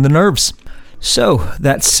he was in the Nerves. So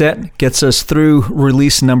that set gets us through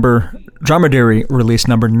Dromedary release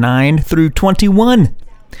number 9 through 21.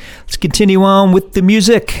 Let's continue on with the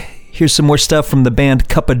music. Here's some more stuff from the band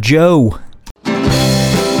Cuppa Joe.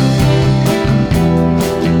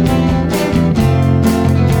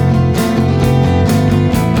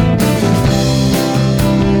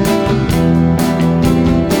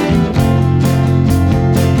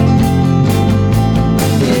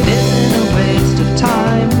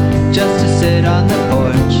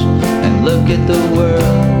 At the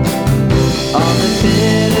world, all the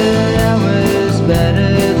bitter hours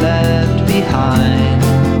better left behind.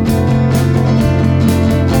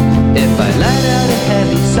 If I let out a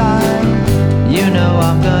heavy sigh, you know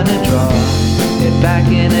I'm gonna draw it back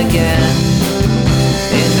in again.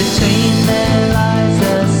 In between there lies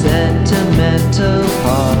a sentimental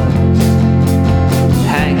heart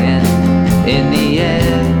hanging in the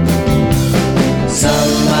air.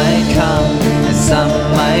 Some might come and some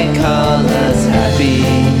might call us happy.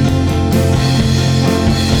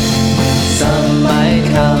 Some might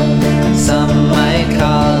come and some might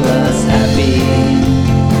call us happy.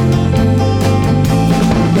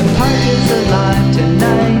 The park is alive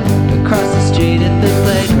tonight across the street at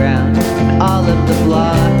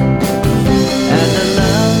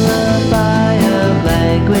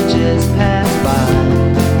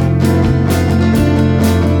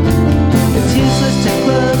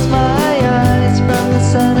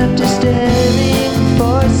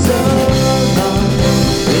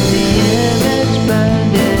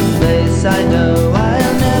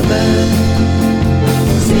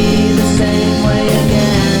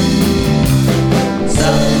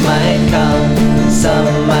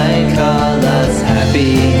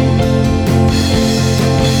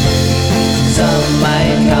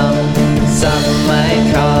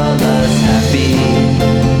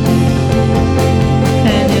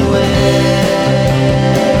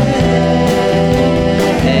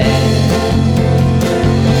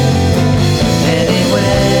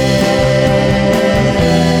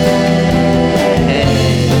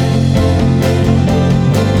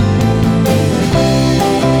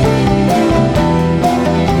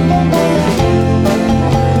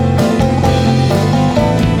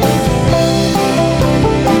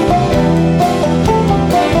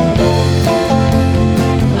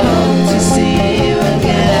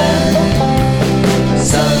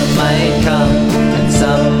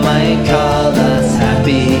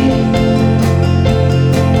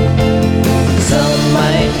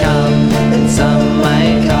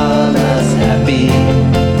might call us happy.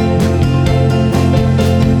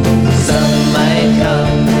 Some might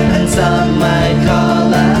come and some might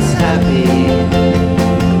call us happy.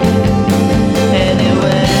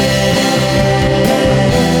 Anyway,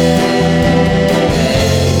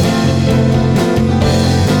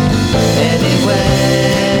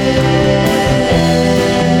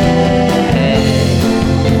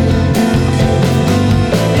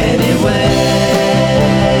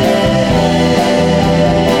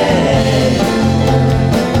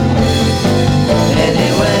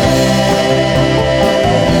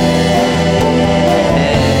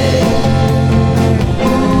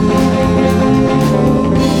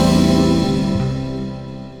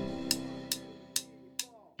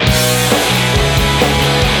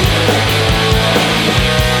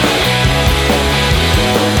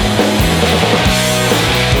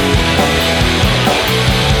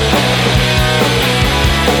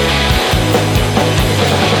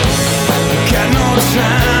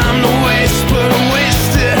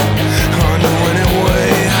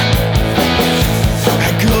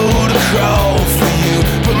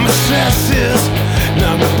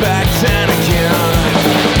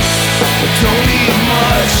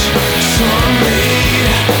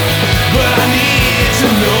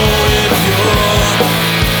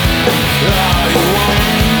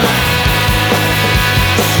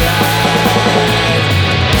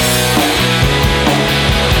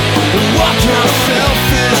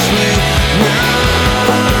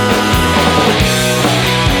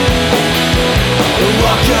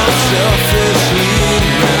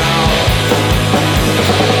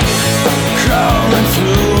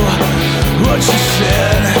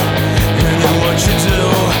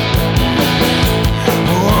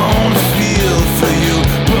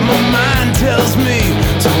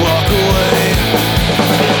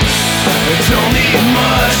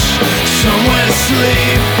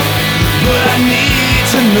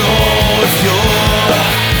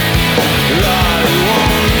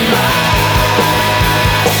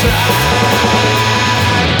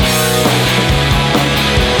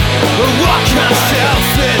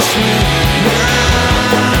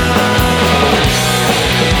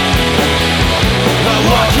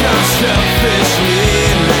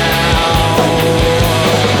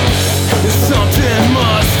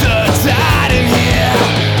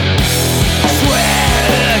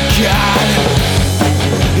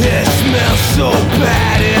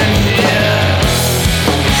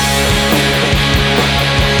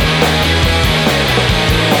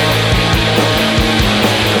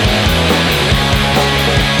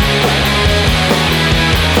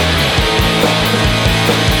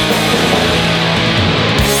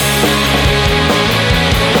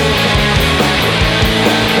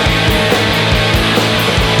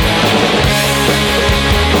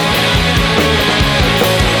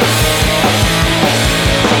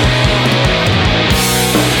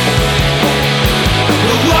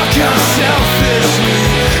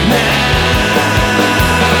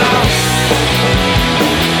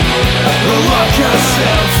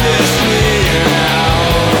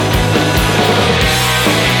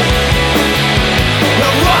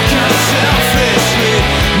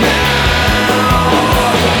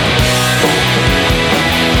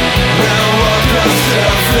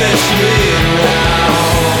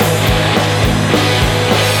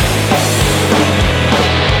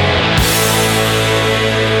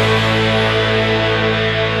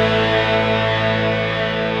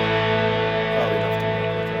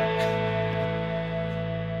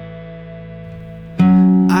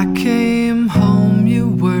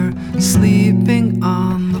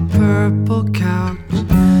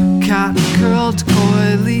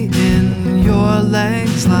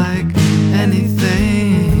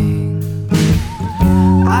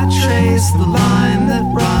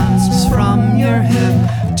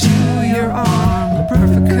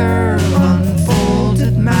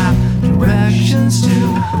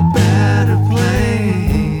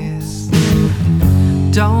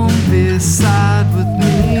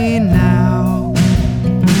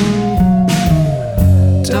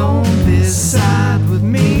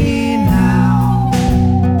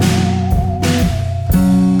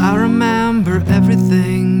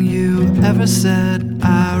 said,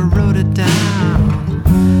 I wrote it down.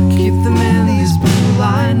 Keep them in these blue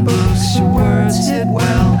lights.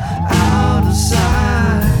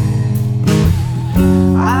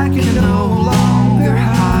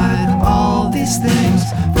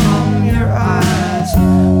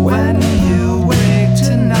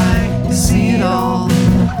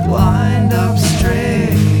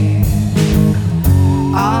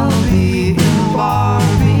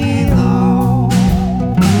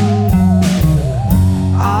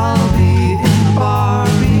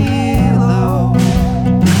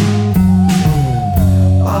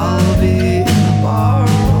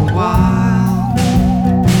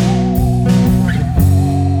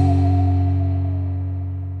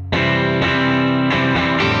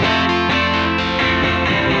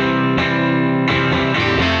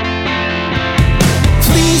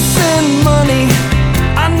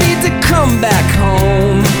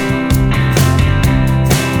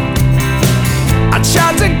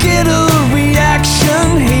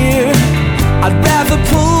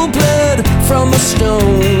 from a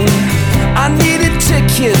stone. I need a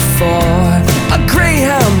ticket for a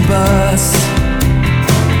Greyhound bus.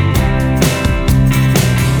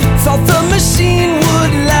 Thought the machine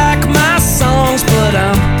would like my songs, but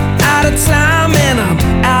I'm out of time and I'm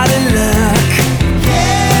out of luck.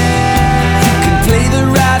 You can play the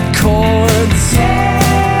right chords,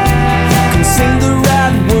 you can sing the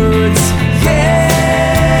right words,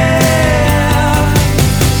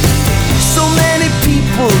 so many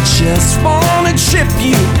people just wanna trip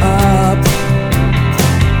you up.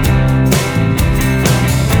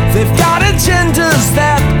 They've got agendas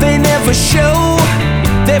that they never show.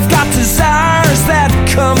 They've got desires that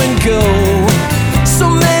come and go. So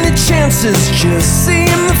many chances just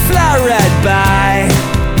seem to fly right by.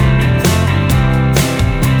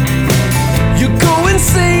 You go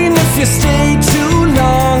insane if you stay too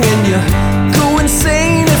long, and you go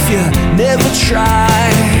insane if you never try.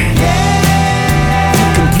 You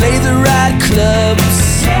can play the right clubs,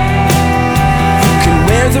 you can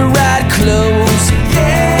wear the right clothes,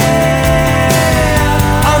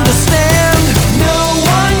 understand, no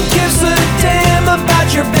one gives a damn about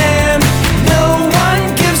your band. No one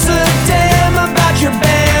gives a damn about your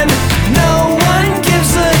band. No one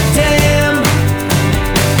gives a damn.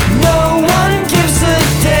 No one gives a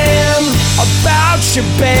damn about your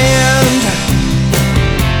band.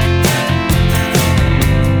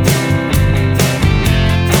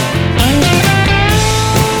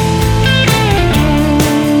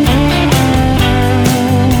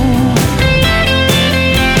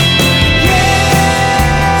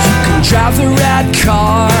 Drive the right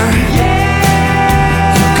car,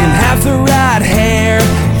 you can have the right hair,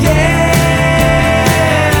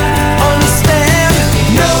 understand,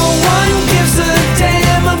 no one gives a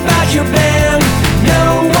damn about your band.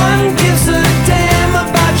 No one gives a damn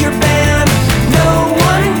about your band. No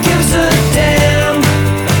one gives a damn.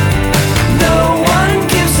 No one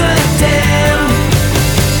gives a damn.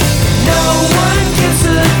 No one gives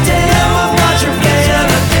a damn about your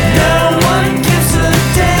band. No one gives a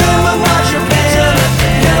damn about your band.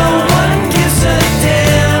 No one gives a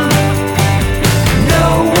damn. No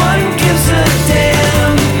one gives a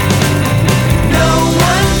damn. No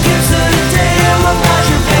one gives a damn about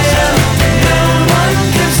your band.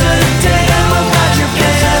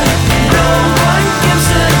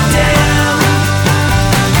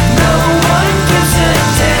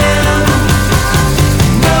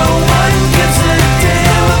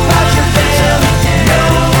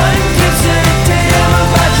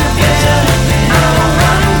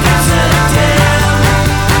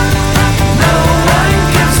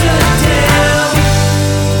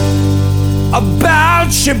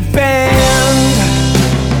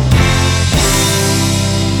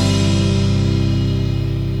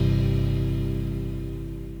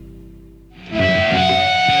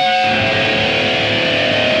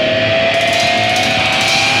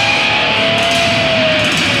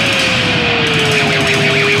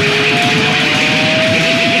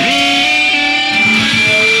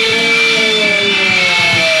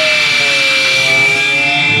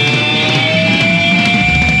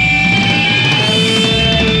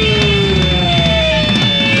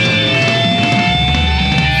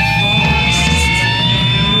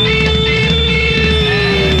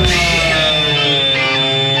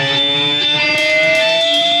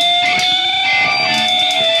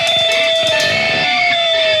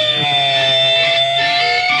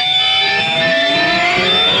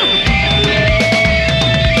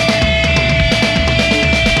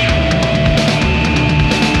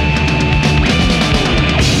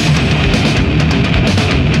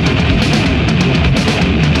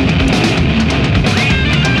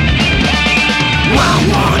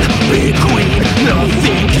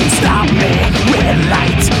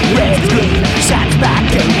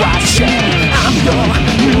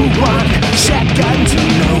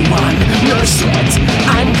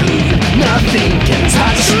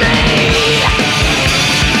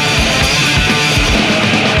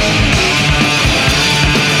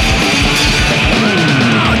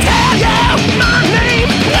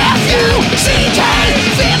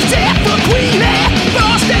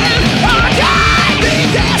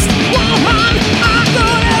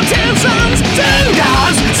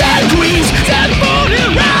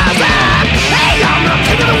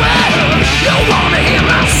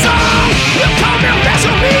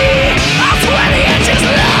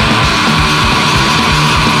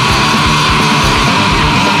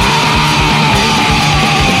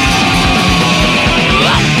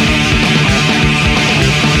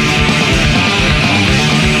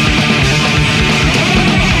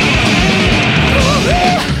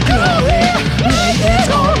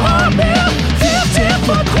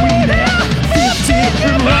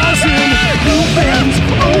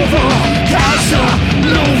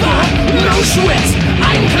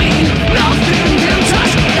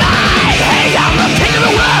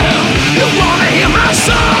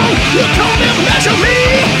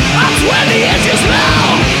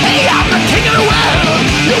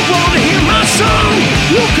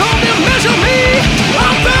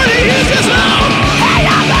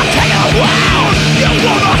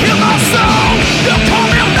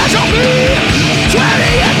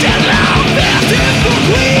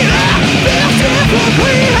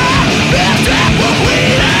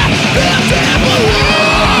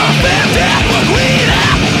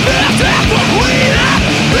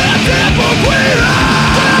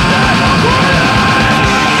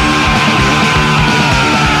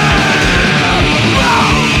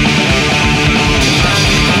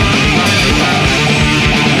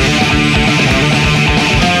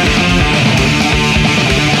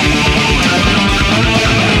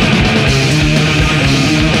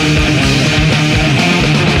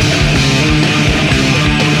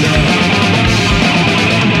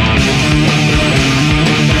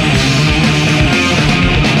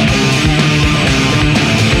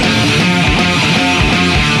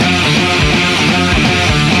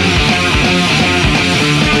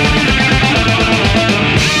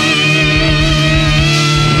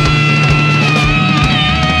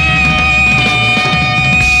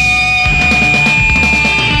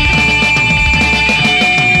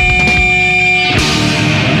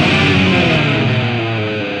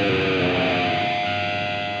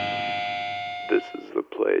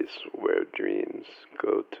 where dreams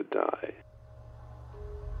go to die.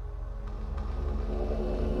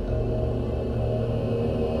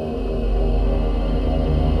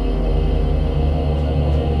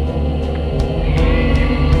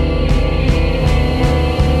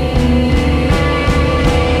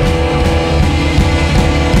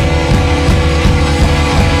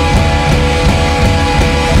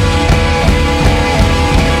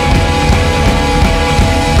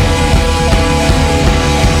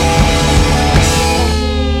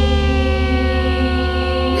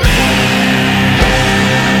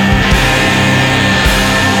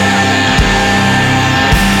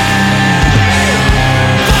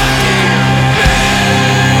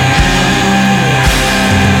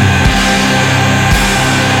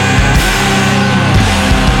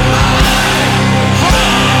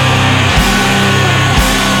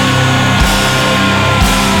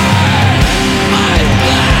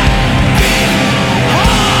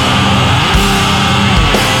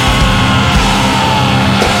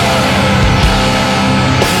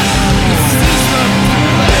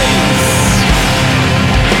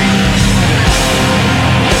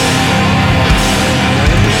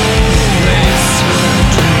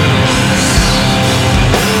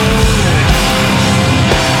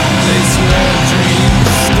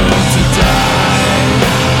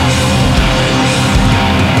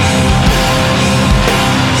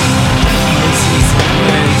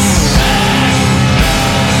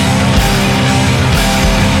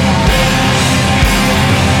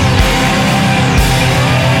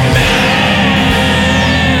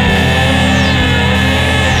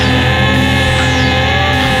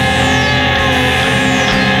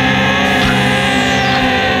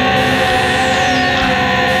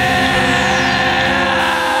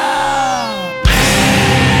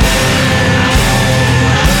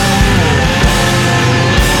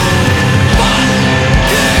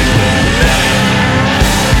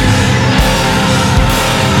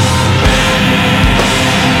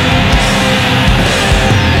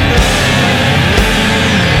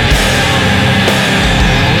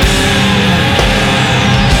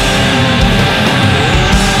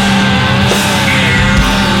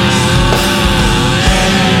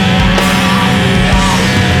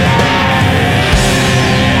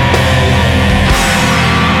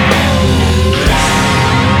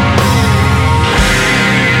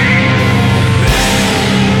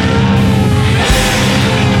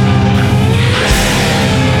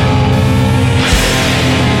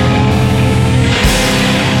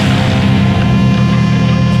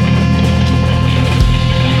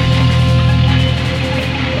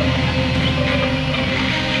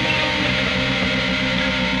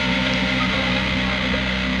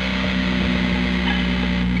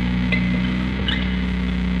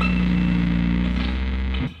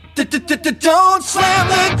 Don't slam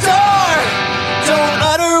the door. Don't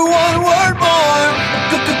utter one word more.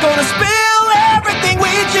 Gonna spill everything we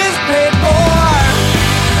just paid for.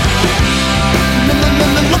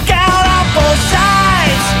 Look out on both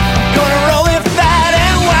sides. Gonna roll it fat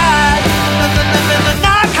and wide.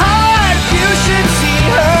 Knock hard, you should see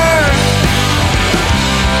her.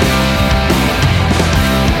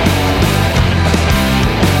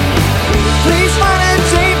 Please find a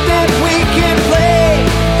tape that we can play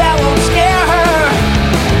that won't scare her.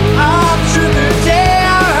 All truth or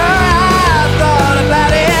dare her, I've thought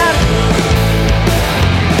about it.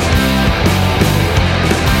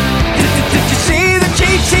 Did you see the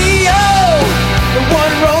GTO? The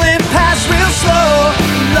one rolling past real slow.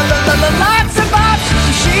 Lots of options,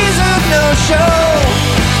 so she's a no-show.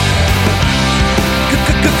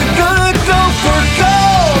 Gonna go for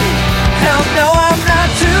gold. Hell no, I'm not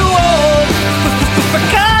too old. For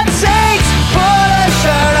God's sakes, put a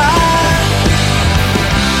shirt on.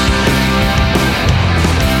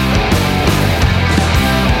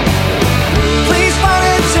 Please find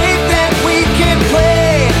a tape that we can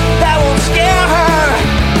play that won't scare her.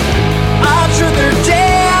 All truth or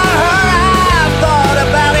dare her, I've thought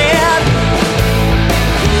about it.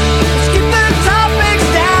 Let's keep the top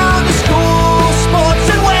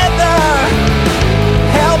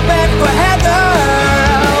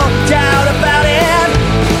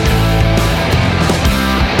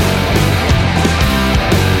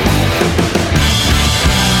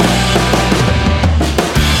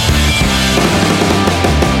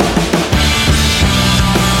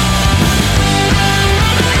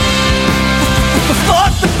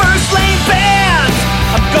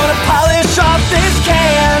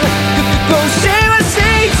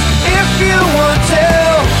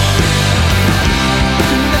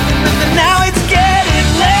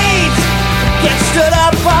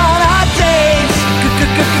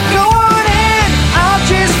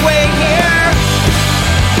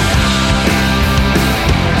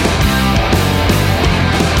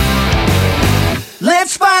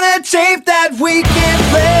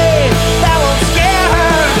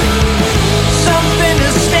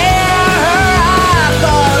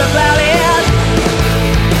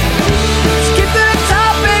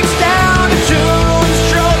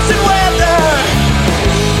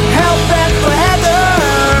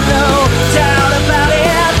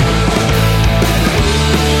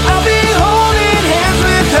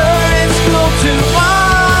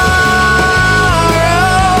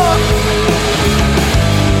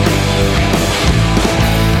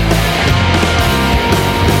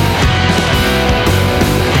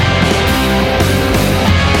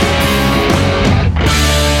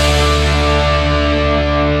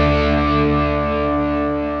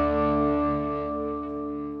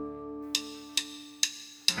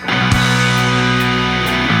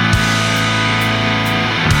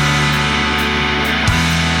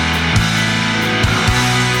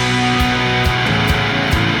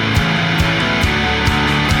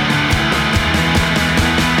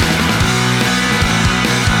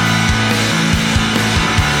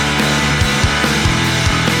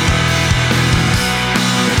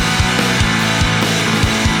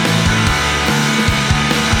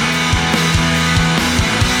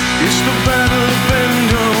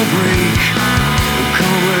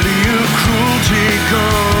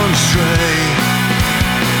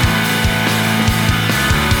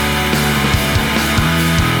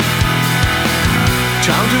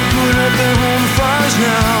put out their home fires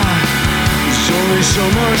now. There's only so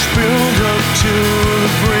much build up to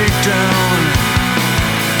the breakdown.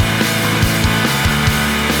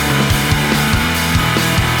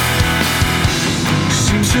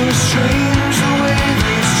 Seems so strange the way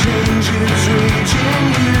these changes rage in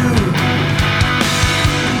you.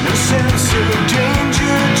 No sense of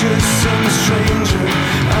danger, just some stranger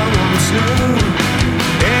I once knew.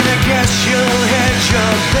 And I guess you'll hedge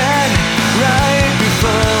your bet right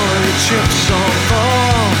before the chips all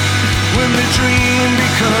fall. When the dream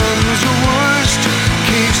becomes a worst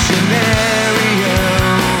case scenario.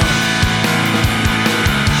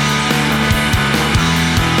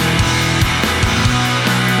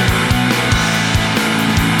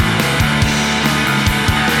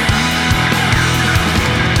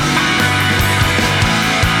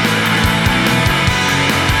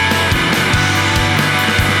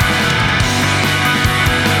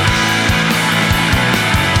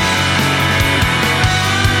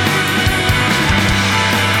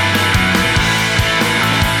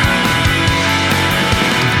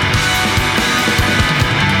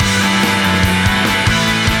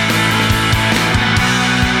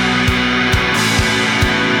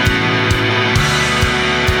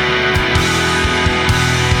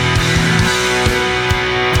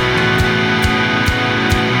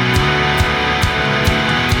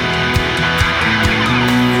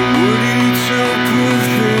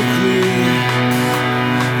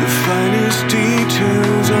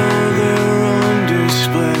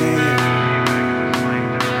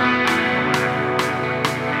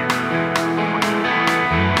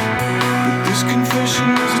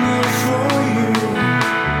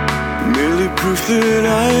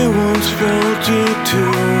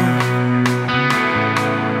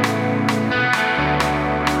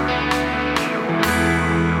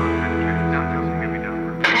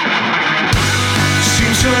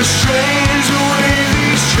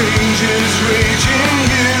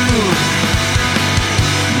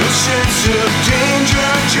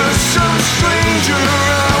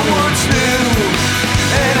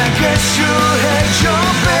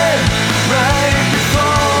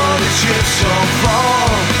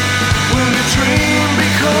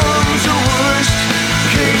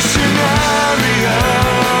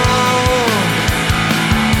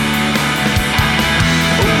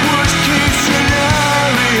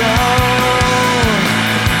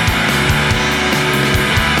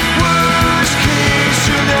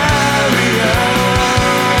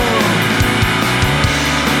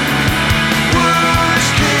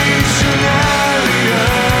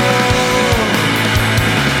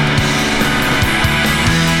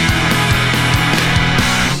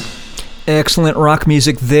 Excellent rock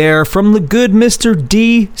music there from the good Mr.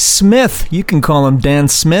 D. Smith. You can call him Dan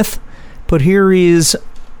Smith, but here he is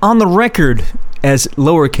on the record as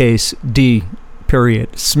lowercase d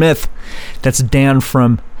period Smith. That's Dan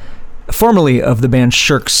from formerly of the band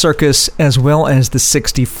Shirk Circus as well as the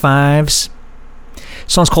 65s. The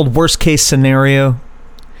song's called Worst Case Scenario.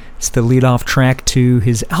 It's the lead-off track to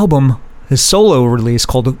his album, his solo release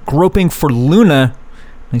called Groping for Luna.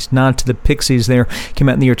 Nice nod to the Pixies there. Came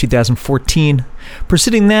out in the year 2014.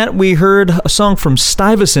 Preceding that, we heard a song from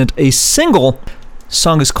Stuyvesant, a single. The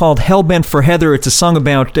song is called Hellbent for Heather. It's a song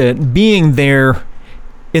about being there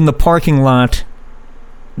in the parking lot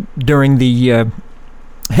during the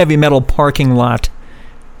heavy metal parking lot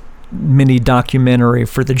mini documentary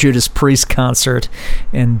for the Judas Priest concert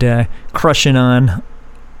and crushing on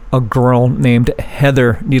a girl named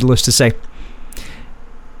Heather, needless to say.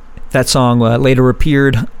 That song later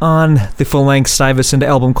appeared on the full-length Stuyvesant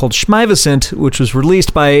album called Schmivesant, which was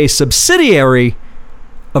released by a subsidiary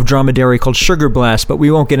of Dromedary called Sugar Blast, but we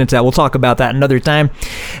won't get into that. We'll talk about that another time.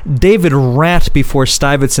 David Rat before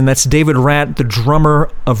Stuyvesant. That's David Rat, the drummer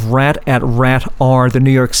of Rat at Rat R, the New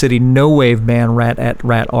York City no-wave band Rat at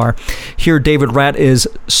Rat R. Here, David Rat is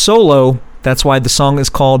solo. That's why the song is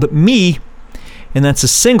called Me, and that's a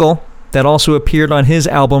single that also appeared on his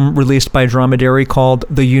album released by Dromedary called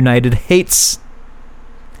The United Hates.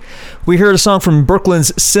 We heard a song from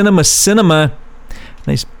Brooklyn's Cinema.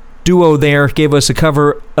 Nice duo there. Gave us a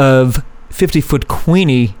cover of 50 Foot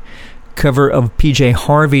Queenie, cover of PJ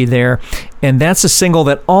Harvey there. And that's a single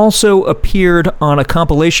that also appeared on a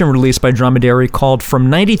compilation released by Dromedary called From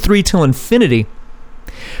 93 Til Infinity,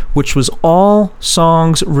 which was all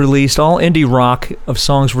songs released, all indie rock of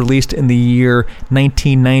songs released in the year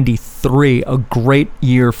 1993. A great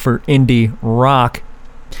year for indie rock.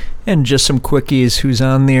 And just some quickies, who's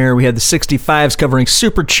on there. We had the 65s covering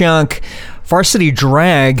Superchunk, Varsity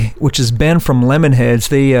Drag, which is Ben from Lemonheads.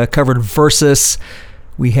 They covered Versus.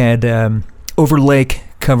 We had Overlake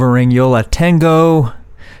covering Yola Tango.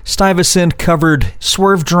 Stuyvesant covered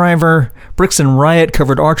Swerve Driver. Bricks and Riot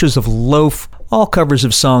covered Archers of Loaf. All covers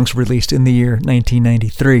of songs released in the year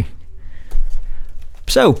 1993.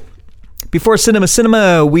 So, before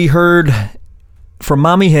Cinema, we heard from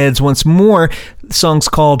Mommyheads once more, songs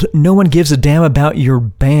called No One Gives a Damn About Your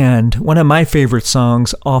Band, one of my favorite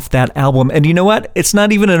songs off that album. And you know what? It's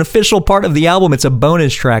not even an official part of the album. It's a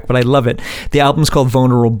bonus track, but I love it. The album's called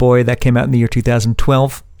Vulnerable Boy. That came out in the year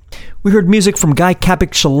 2012. We heard music from Guy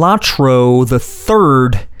Capecelatro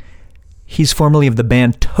III. He's formerly of the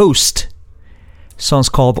band Toast. Song's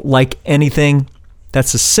called Like Anything.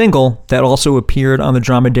 That's a single that also appeared on the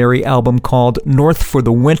Dromedary album called North for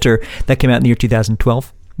the Winter. That came out in the year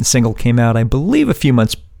 2012. The single came out, I believe, a few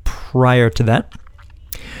months prior to that.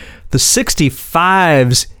 The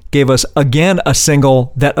 65s gave us, again, a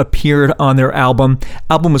single that appeared on their album.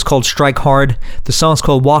 Album was called Strike Hard. The song's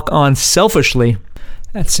called Walk On Selfishly.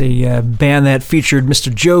 That's a band that featured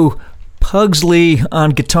Mr. Joe Pugsley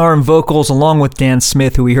on guitar and vocals, along with Dan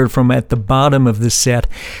Smith, who we heard from at the bottom of this set.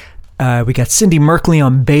 We got Cindy Merkley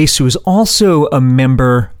on bass, who was also a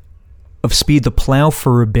member of Speed the Plough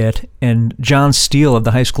for a bit, and John Steele of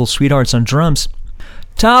the High School Sweethearts on drums.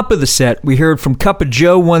 Top of the set, we heard from Cuppa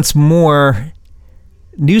Joe once more.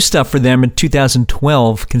 New stuff for them in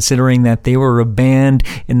 2012, considering that they were a band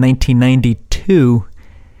in 1992.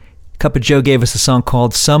 Cuppa Joe gave us a song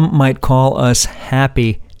called Some Might Call Us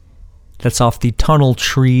Happy. That's off the Tunnel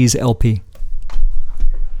Trees LP.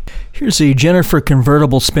 Here's a Jennifer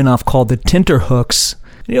Convertible spinoff called the Tenterhooks.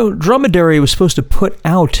 You know, Dromedary was supposed to put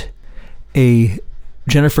out a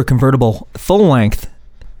Jennifer Convertible full-length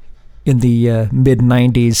in the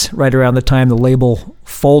mid-90s, right around the time the label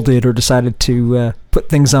folded or decided to put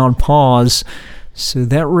things on pause. So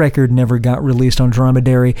that record never got released on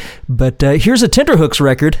Dromedary. But here's a Tenterhooks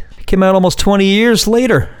record. It came out almost 20 years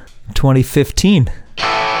later, 2015.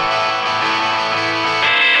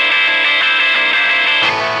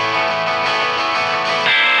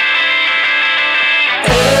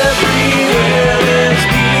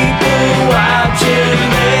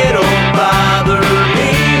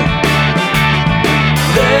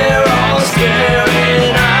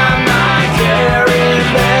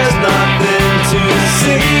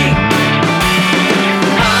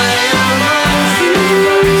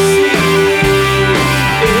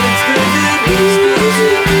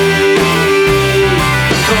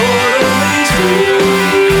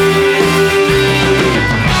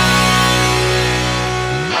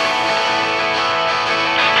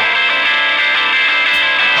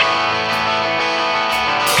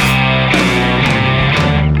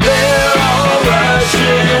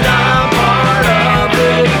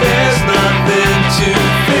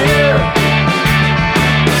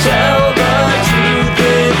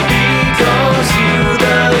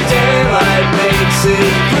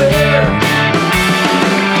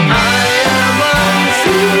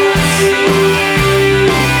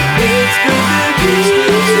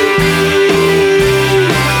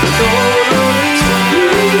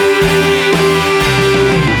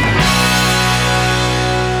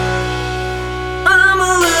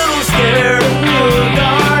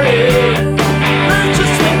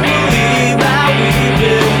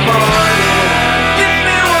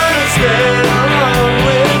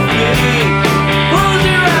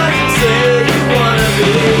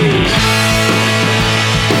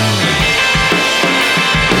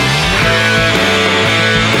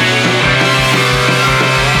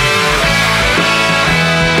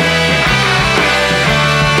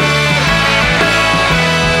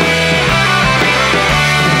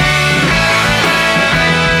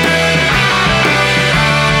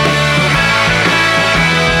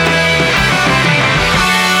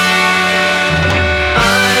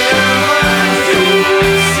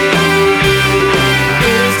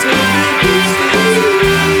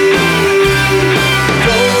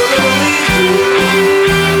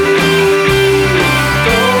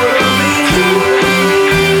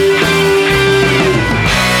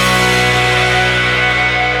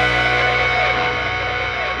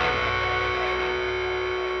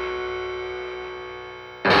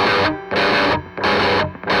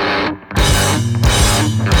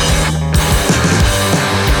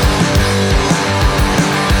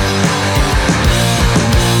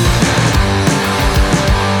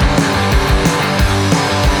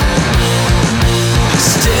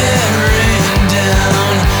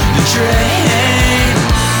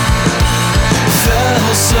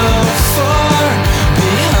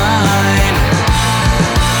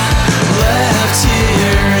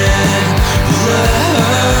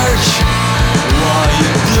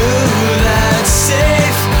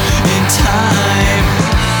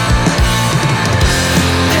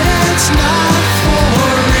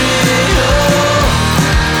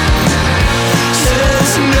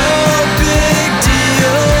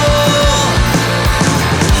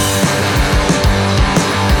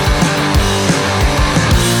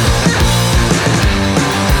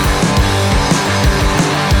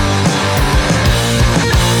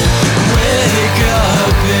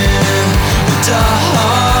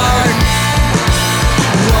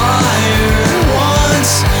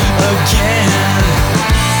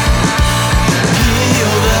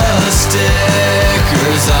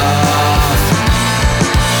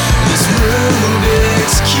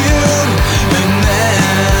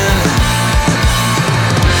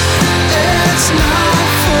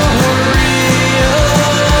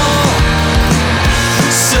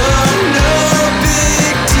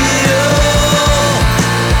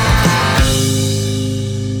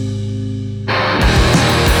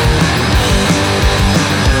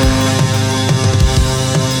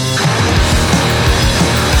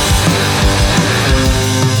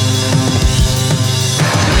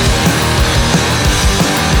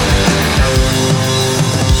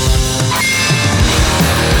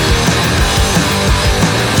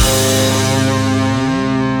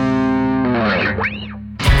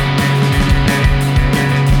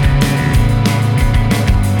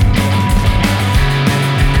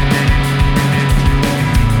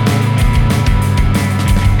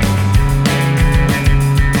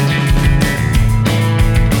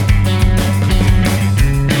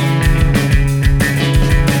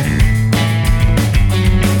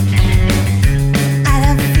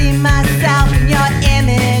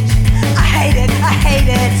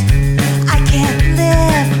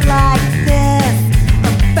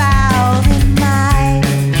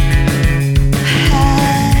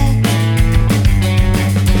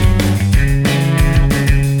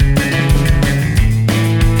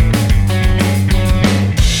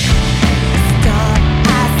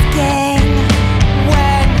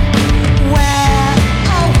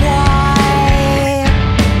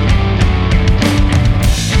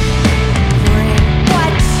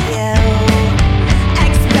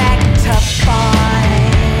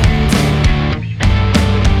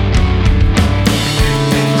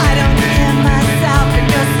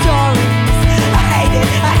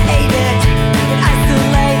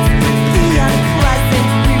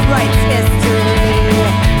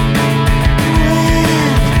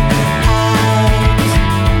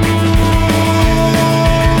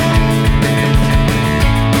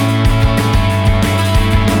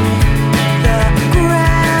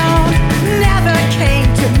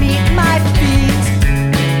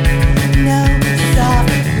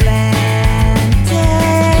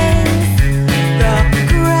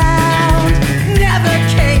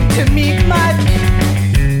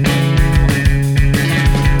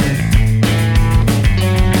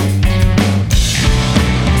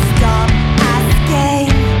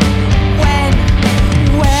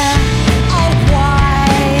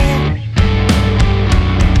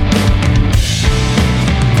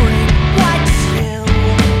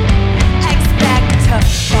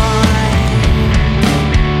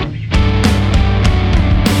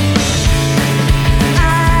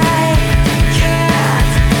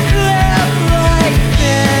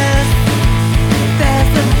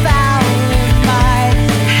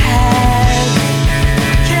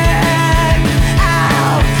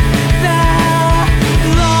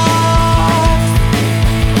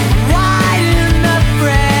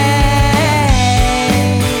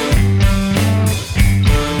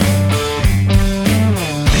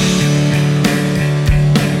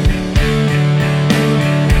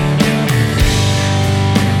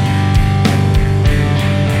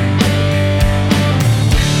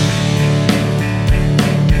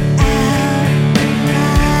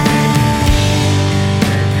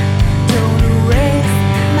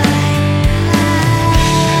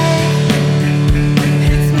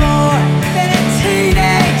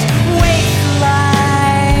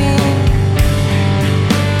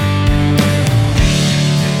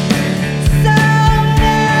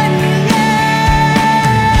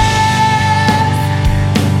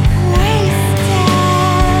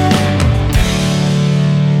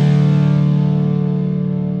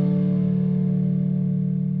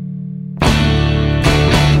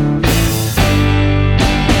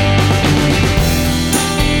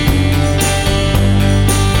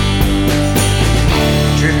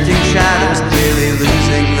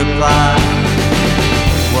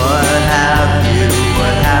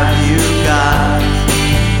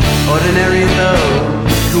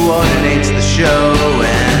 coordinates the show,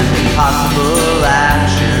 and impossible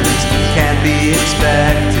actions can't be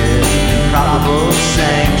expected. Improbable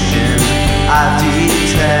sanction I've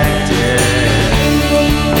detected.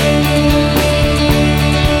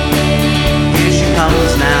 Here she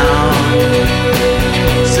comes now.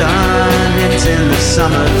 Sun hits in the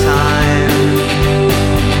summertime,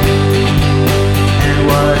 and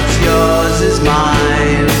what's yours is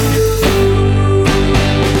mine.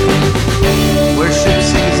 Worship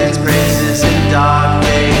sings its praises in dark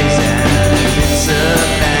days, and it's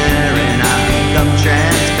apparent I've become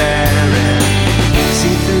transparent.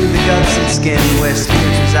 See through the guts and skin where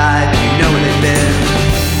spirits reside. You know where they've been.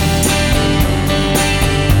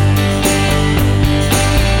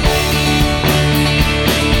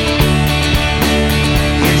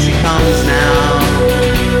 Here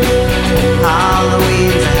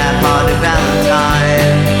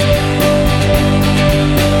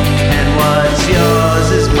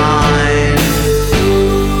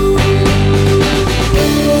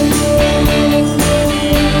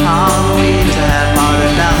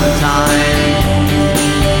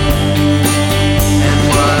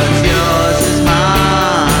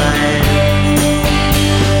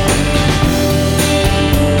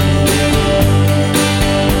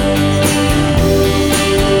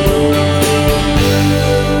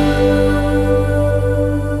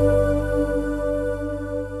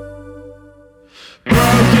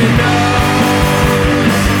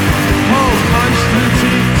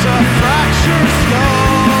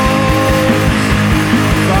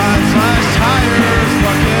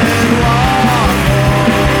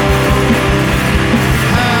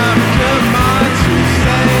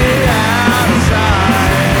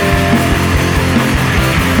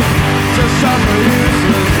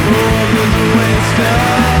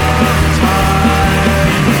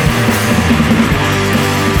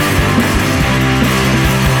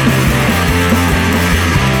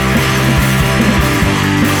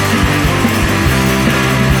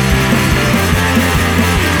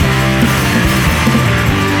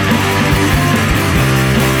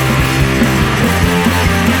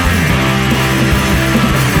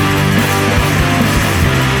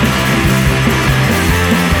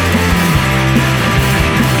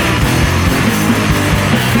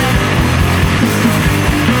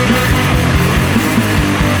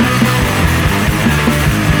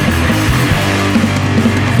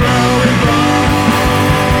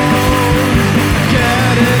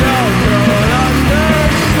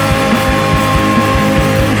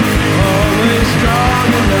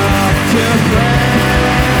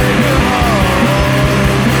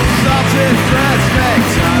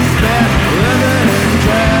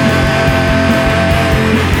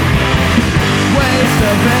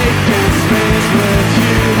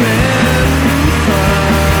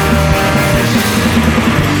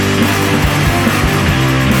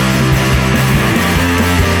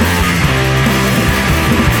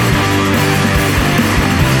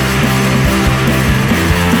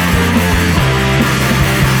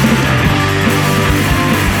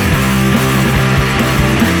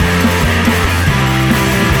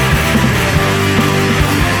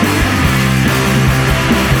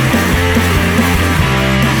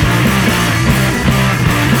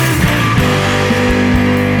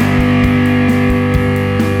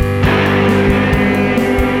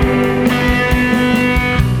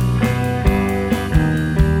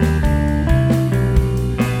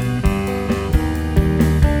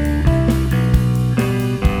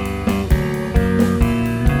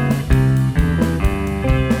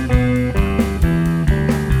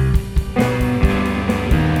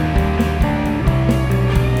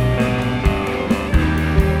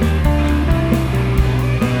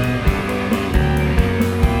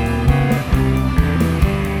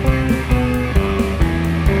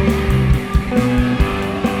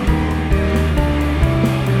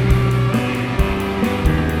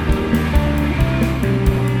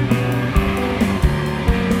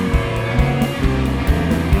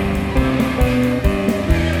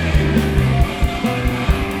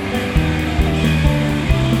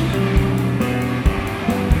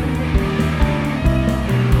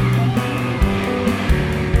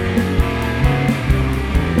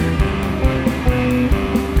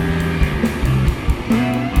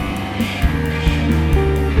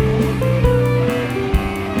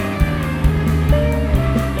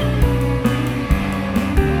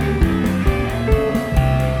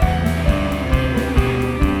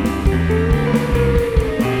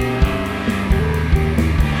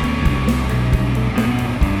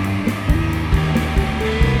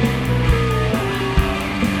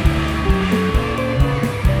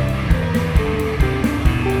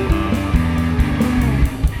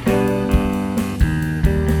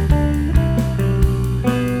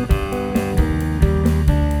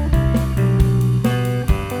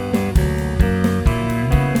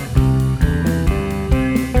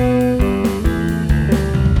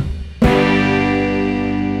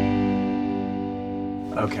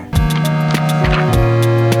Okay.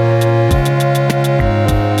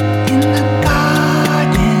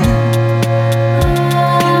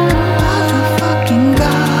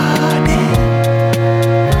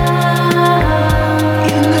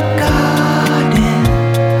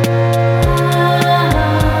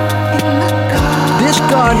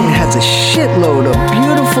 Has a shitload of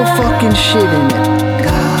beautiful fucking shit in it.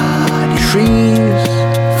 Trees,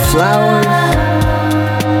 flowers,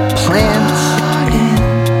 plants,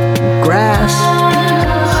 grass.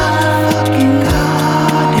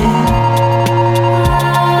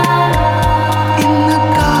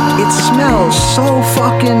 It smells so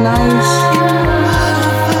fucking nice.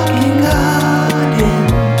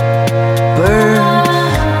 Birds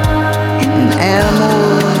and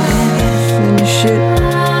animals and shit.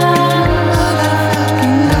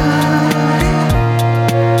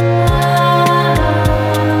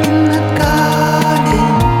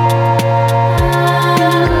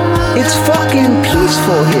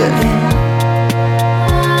 Peaceful here.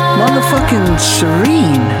 Motherfucking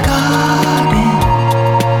serene.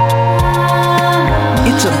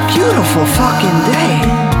 It's a beautiful fucking day.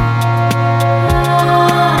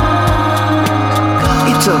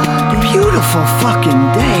 It's a beautiful fucking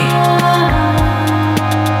day.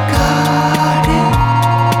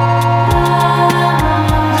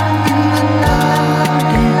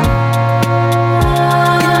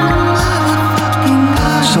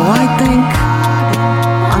 So I think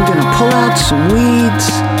pull out some weeds,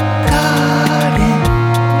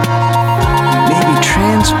 maybe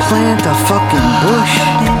transplant a fucking bush,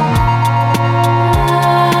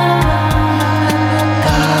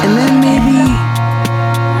 and then maybe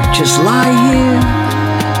just lie here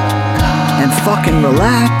and fucking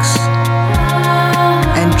relax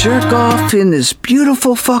and jerk off in this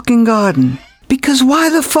beautiful fucking garden. Because why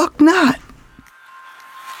the fuck not?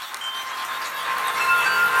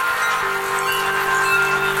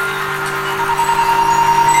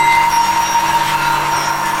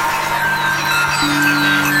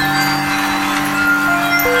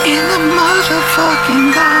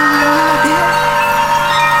 Fucking garden,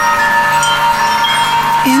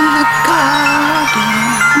 in the garden,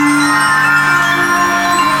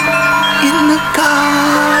 in the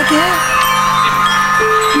garden,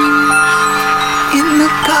 in the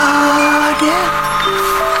garden.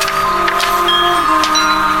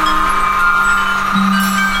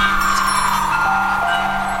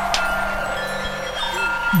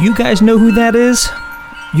 You guys know who that is?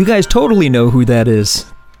 You guys totally know who that is.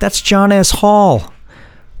 That's John S. Hall,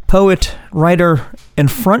 poet, writer, and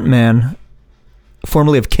frontman,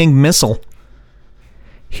 formerly of King Missile.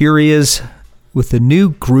 Here he is with a new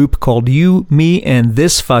group called You, Me, and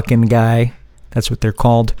This Fucking Guy. That's what they're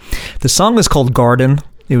called. The song is called Garden.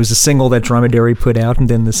 It was a single that Dromedary put out, and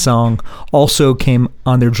then the song also came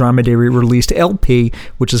on their Dromedary released LP,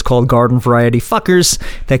 which is called Garden Variety Fuckers.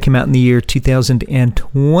 That came out in the year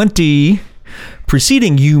 2020.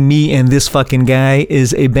 Preceding You, Me, and This Fucking Guy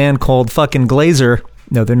is a band called Fucking Glazer.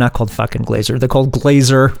 No, they're not called Fucking Glazer. They're called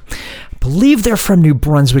Glazer. I believe they're from New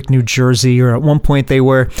Brunswick, New Jersey, or at one point they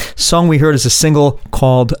were. Song we heard is a single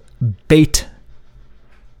called Bait.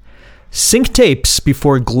 Sync Tapes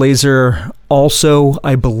before Glazer, also,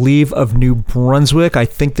 I believe, of New Brunswick. I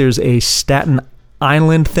think there's a Staten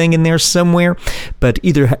Island thing in there somewhere, but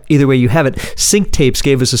either way you have it. Sync Tapes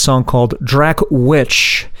gave us a song called Drac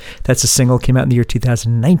Witch. That's a single, came out in the year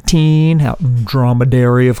 2019, out in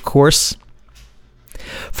Dromedary, of course.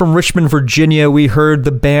 From Richmond, Virginia, we heard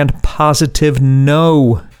the band Positive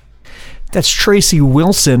No. That's Tracy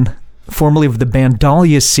Wilson, formerly of the band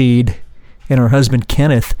Dahlia Seed, and her husband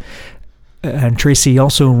Kenneth. And Tracy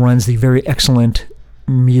also runs the very excellent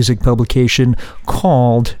music publication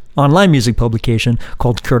called online music publication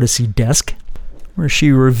called Courtesy Desk, where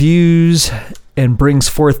she reviews and brings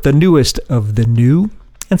forth the newest of the new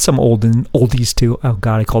and some oldies too. Oh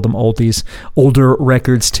God, I called them oldies. Older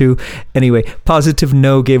records too. Anyway, Positive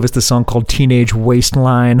No gave us the song called Teenage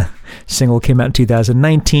Waistline. Single came out in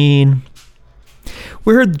 2019.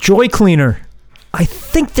 We heard Joy Cleaner. I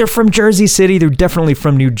think they're from Jersey City. They're definitely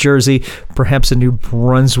from New Jersey. Perhaps a New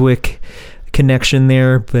Brunswick connection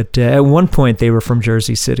there, but at one point they were from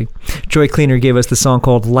Jersey City. Joy Cleaner gave us the song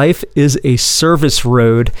called Life is a Service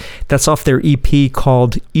Road. That's off their EP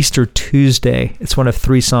called Easter Tuesday. It's one of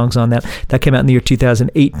 3 songs on that. That came out in the year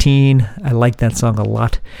 2018. I like that song a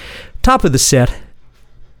lot. Top of the set,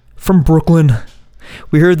 from Brooklyn,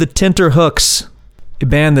 we heard the Tenterhooks, a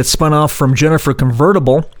band that spun off from Jennifer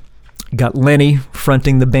Convertible. Got Lenny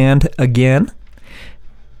fronting the band again.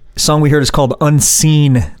 song we heard is called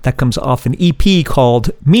Unseen. That comes off an EP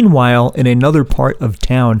called Meanwhile in Another Part of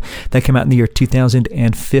Town. That came out in the year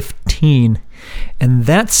 2015. And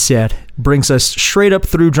that set brings us straight up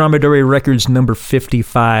through Dromedary Records number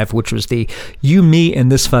 55, which was the You, Me,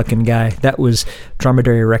 and This Fucking Guy. That was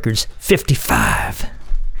Dromedary Records 55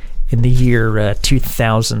 in the year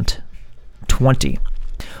 2020.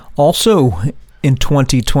 Also in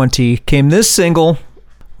 2020 came this single,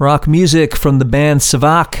 rock music from the band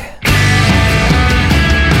Civic.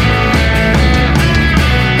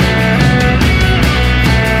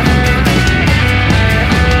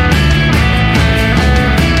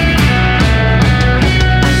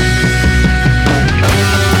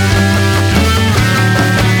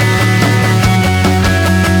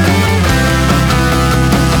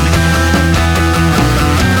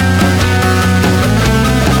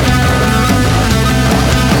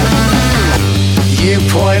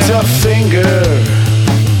 Point a finger,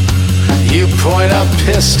 you point a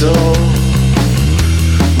pistol.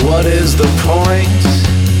 What is the point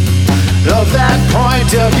of that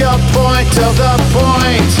point of your point of the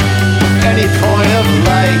point? Any point of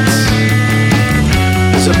light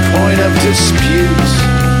is a point of dispute,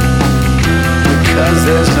 because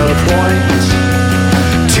there's no point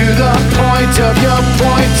to the point of your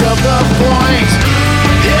point of the point.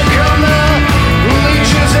 Here come the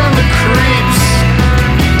leeches and the creeps.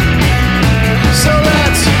 So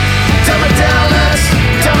let's dumb it down, let's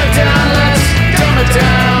dumb it down, let's dumb it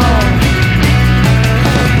down.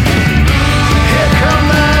 Here come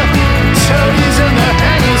the toadies and the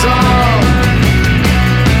hangers on.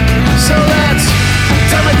 So let's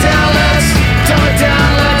dumb it down, let's dumb it down,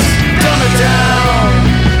 let's dumb it down.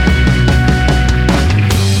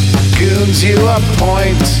 Goons you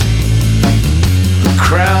appoint,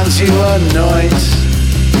 crowns you anoint,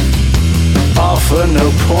 offer no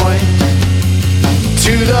point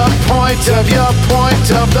to the point of your point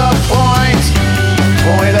of the point.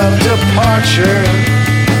 Point of departure,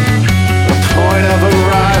 a point of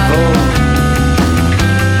arrival.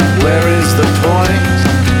 Where is the point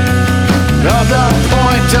of the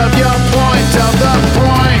point of your point of the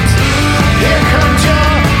point? Here comes your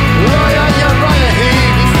lawyer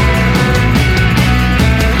heath.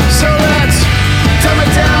 So let's dumb it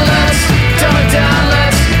down, let's dumb it down,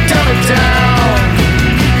 let's dumb it down.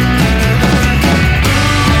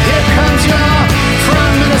 Comes your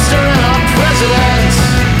Prime Minister and our President.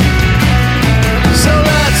 So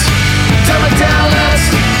let's dumb it down, let's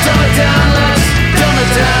dumb it down, let's dumb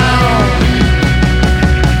it down.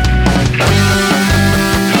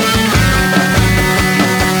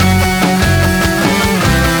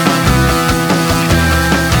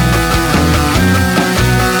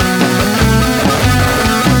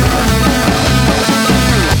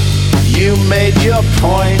 You made your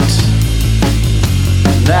point.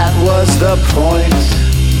 That was the point,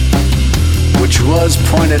 which was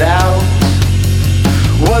pointed out,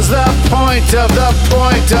 was the point of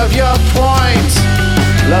your point.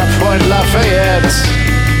 La Pointe Lafayette,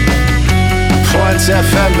 point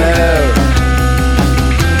éphémère,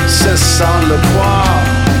 c'est sans le point.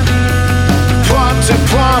 Point to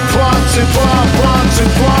point, point to point, point to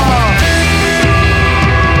point.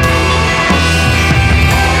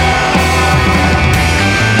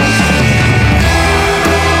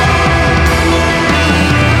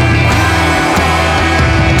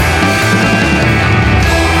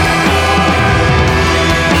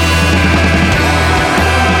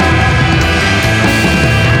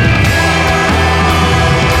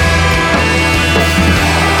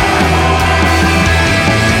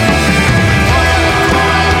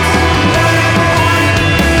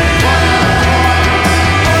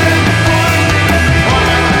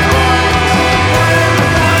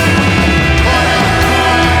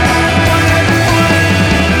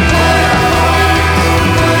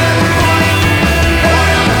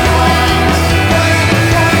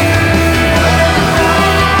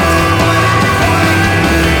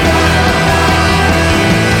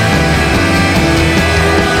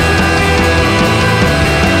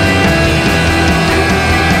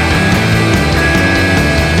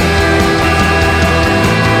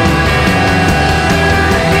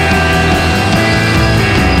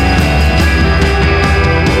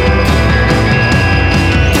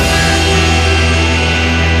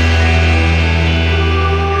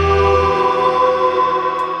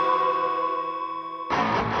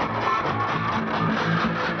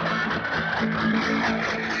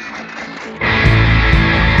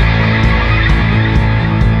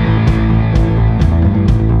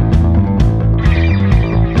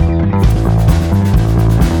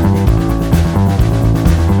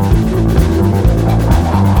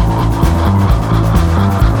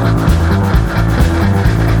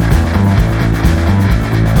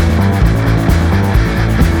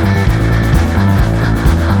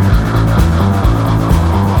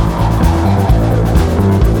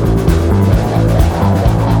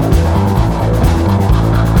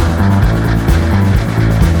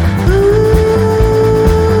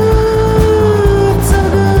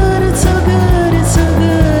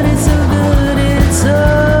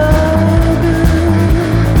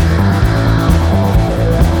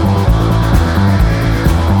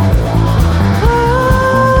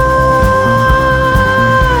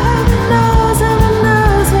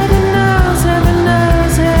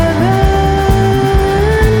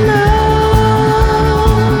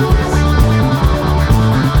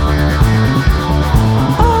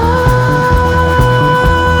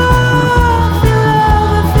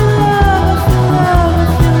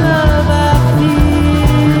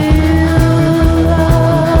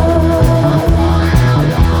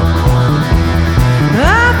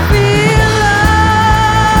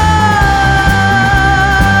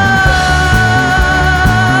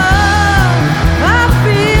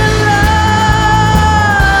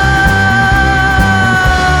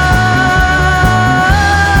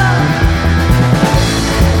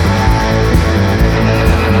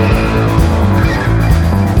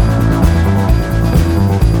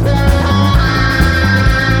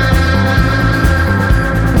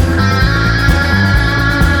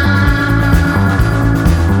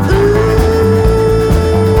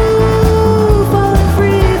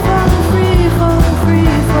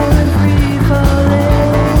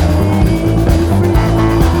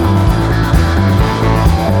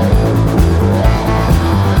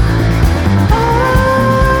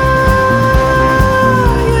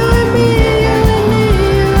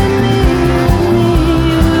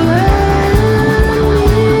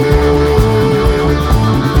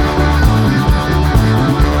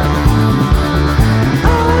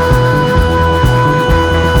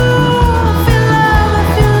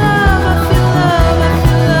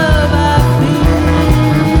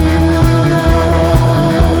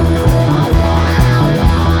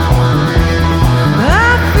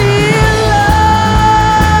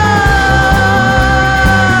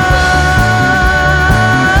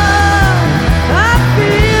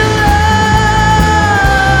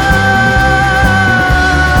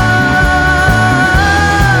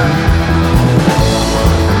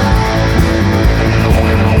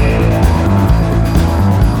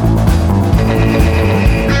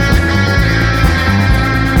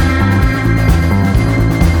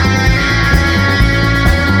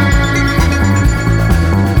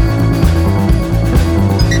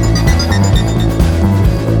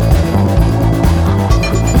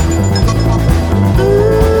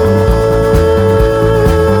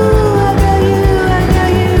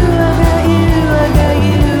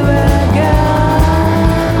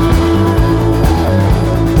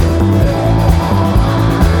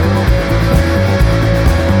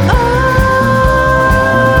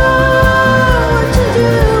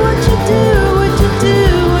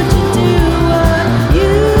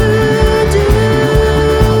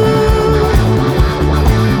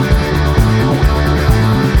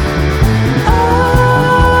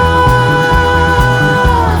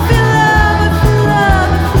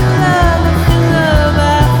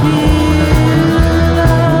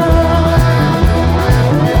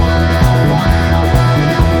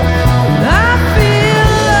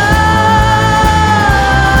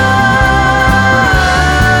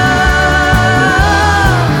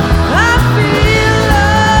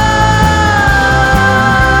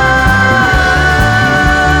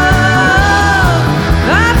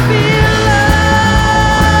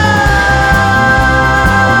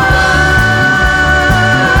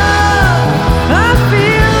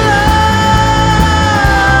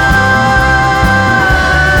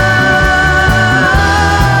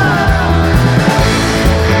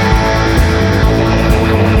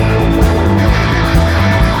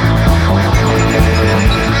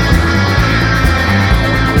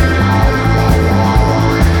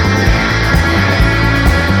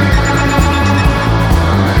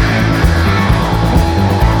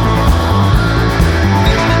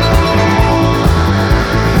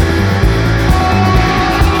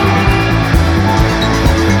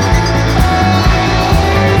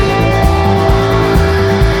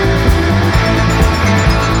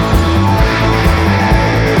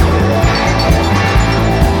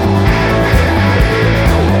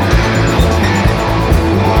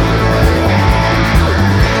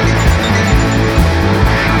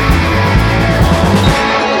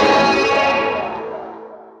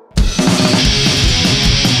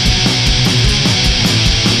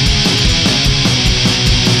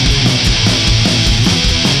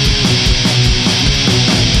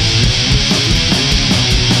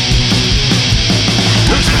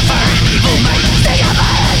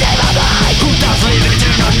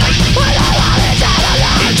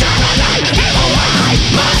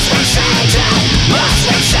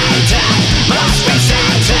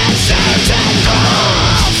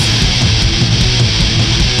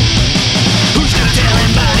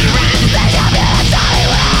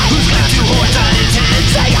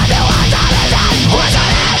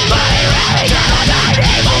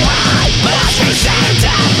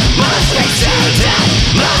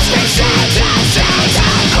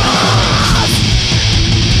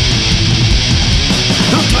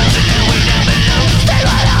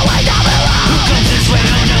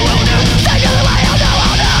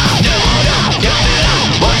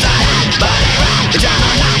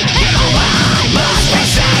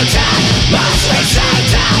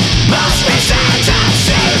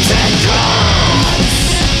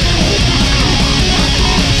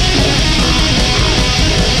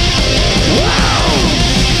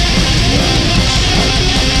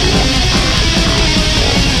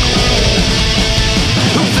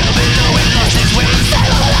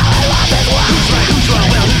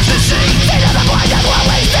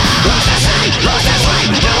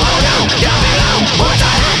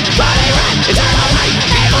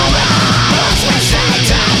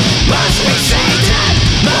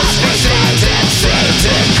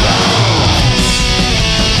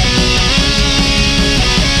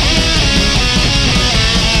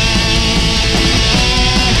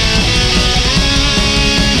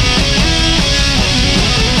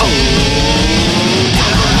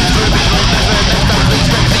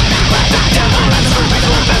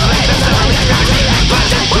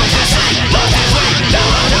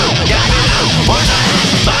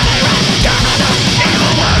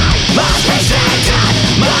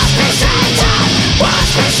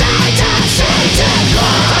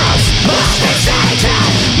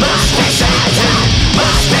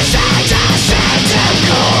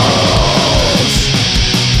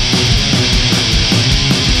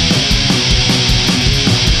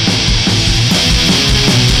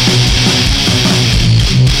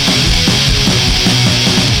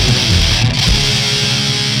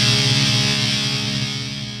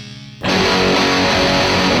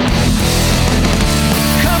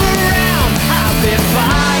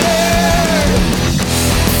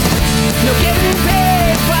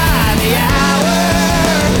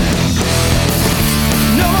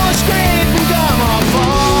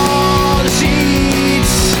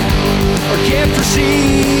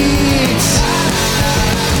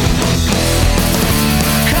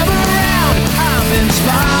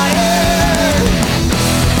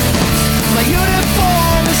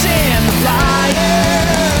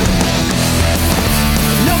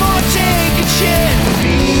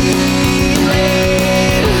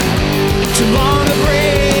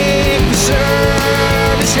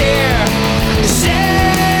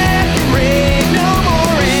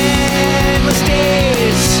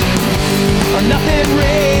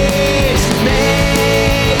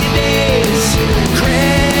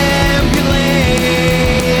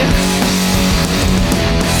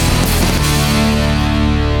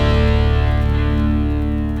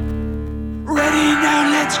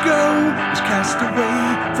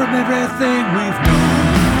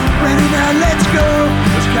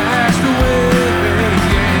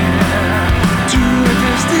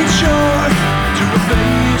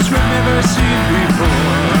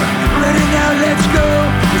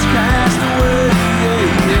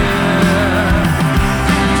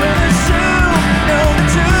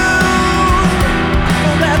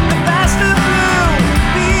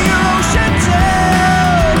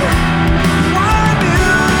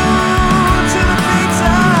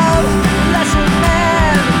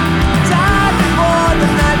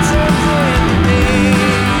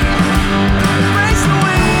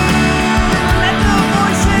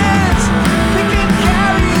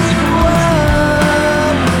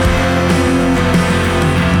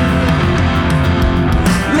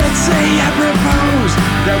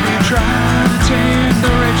 try to tame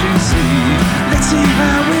the raging sea. Let's see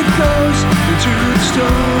how it goes into the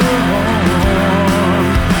storm.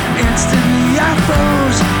 Instantly I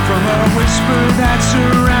froze from a whisper that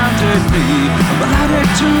surrounded me. A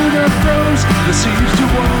latitude of prose that seems to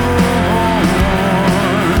warn.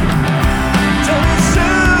 So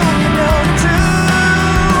soon you know too.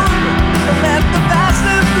 Let the past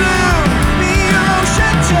and blue be your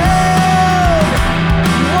ocean too.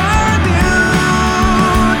 You are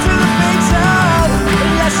immune to the fates of a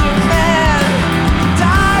lesser man.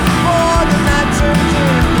 Died more than that turns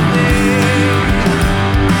into me.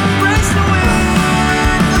 Embrace the wind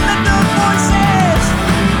and let the voices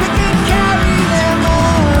pick and carry them on.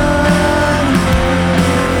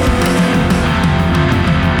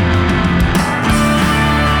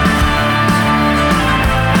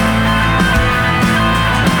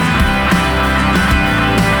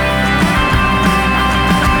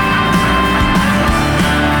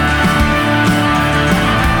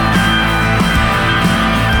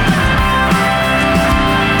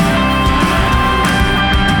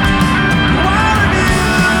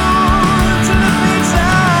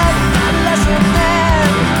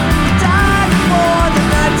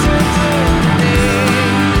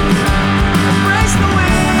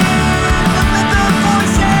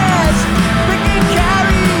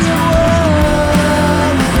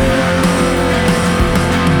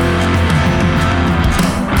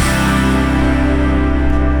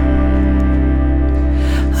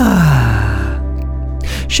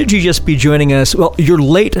 Should you just be joining us, well, you're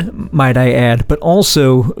late, might I add, but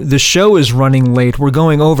also the show is running late. We're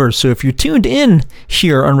going over, so if you're tuned in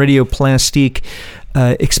here on Radio Plastique,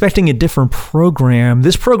 expecting a different program,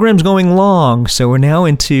 this program's going long, so we're now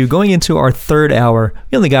going into our third hour.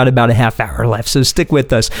 We only got about a half hour left, so stick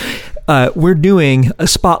with us. We're doing a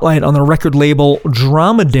spotlight on the record label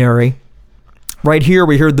Dromedary. Right here,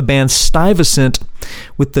 we heard the band Stuyvesant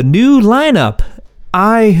with the new lineup.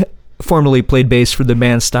 I formerly played bass for the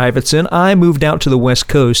band Stuyvesant. I moved out to the West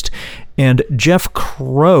Coast, and Jeff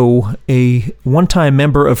Crow, a one-time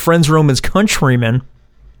member of Friends Romans Countrymen,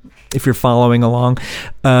 if you're following along,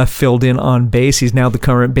 filled in on bass. He's now the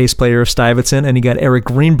current bass player of Stuyvesant, and he got Eric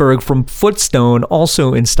Greenberg from Footstone,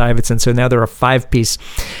 also in Stuyvesant, so now they're a five-piece.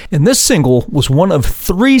 And this single was one of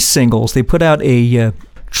 3 singles. They put out a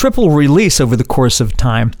triple release over the course of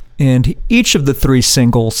time, and each of the 3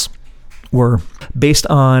 singles were based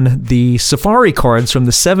on the Safari cards from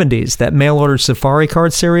the 70s, that mail-order Safari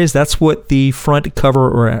card series. That's what the front cover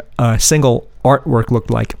or single artwork looked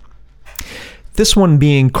like. This one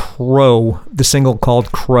being Crow, the single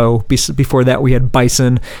called Crow. Before that, we had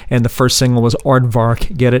Bison, and the first single was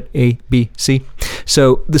Aardvark. Get it? A, B, C.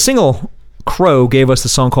 So the single Crow gave us the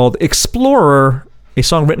song called Explorer, a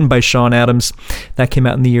song written by Sean Adams. That came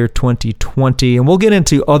out in the year 2020. And we'll get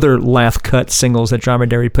into other Lath Cut singles that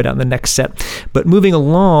Dromedary put out in the next set. But moving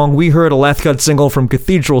along, we heard a Lath Cut single from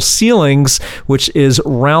Cathedral Ceilings, which is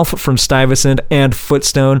Ralph from Stuyvesant and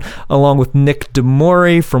Footstone, along with Nick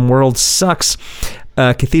DeMori from World Sucks.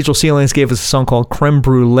 Cathedral Ceilings gave us a song called Creme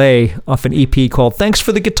Brûlée off an EP called Thanks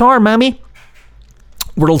for the Guitar, Mommy.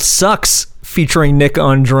 World Sucks, featuring Nick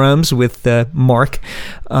on drums with Mark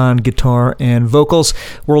on guitar and vocals.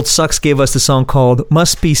 World Sucks gave us the song called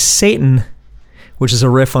Must Be Satan, which is a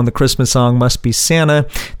riff on the Christmas song Must Be Santa.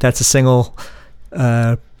 That's a single,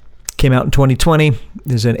 came out in 2020.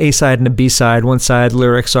 There's an A-side and a B-side. One side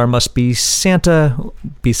lyrics are Must Be Santa,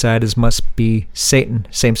 B-side is Must Be Satan.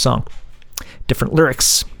 Same song, different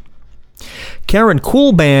lyrics. Karyn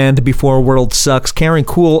Kuhl Band before World Sucks. Karyn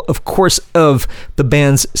Kuhl, of course, of the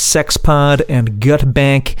bands Sex Pod and Gut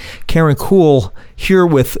Bank. Karyn Kuhl here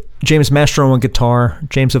with James Mastro on guitar,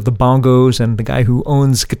 James of the Bongos, and the guy who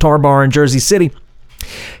owns Guitar Bar in Jersey City.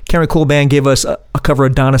 Karyn Kuhl Band gave us a cover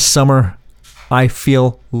of Donna Summer, I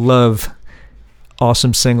Feel Love.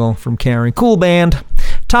 Awesome single from Karyn Kuhl Band.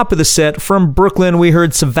 Top of the set, from Brooklyn, we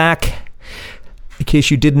heard Civic. In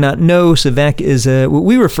case you did not know, Civic is what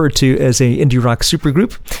we refer to as a indie rock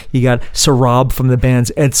supergroup. You got Sarab from the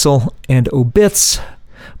bands Edsel and Obits,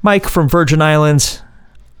 Mike from Virgin Islands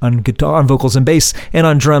on guitar, on vocals and bass, and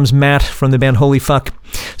on drums, Matt from the band Holy Fuck.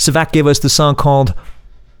 Civic gave us the song called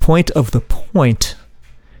Point of the Point,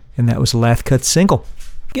 and that was a Lath Cut single.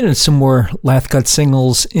 Get into some more Lath Cut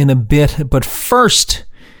singles in a bit, but first,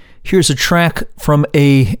 here's a track from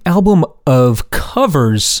a album of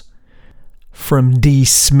covers from D.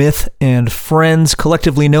 Smith and Friends,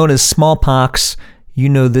 collectively known as Smallpox. You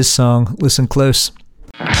know this song. Listen close.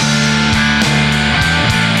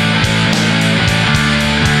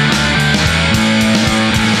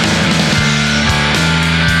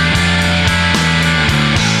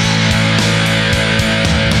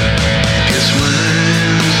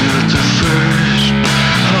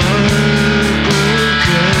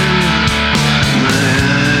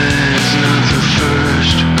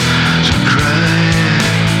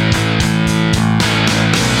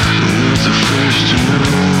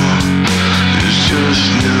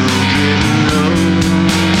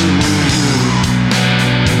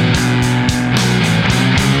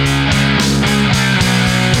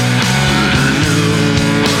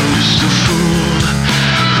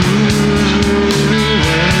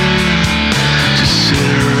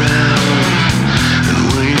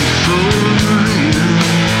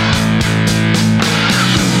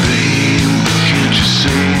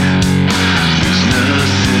 There's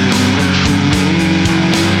nothing left for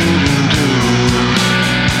me.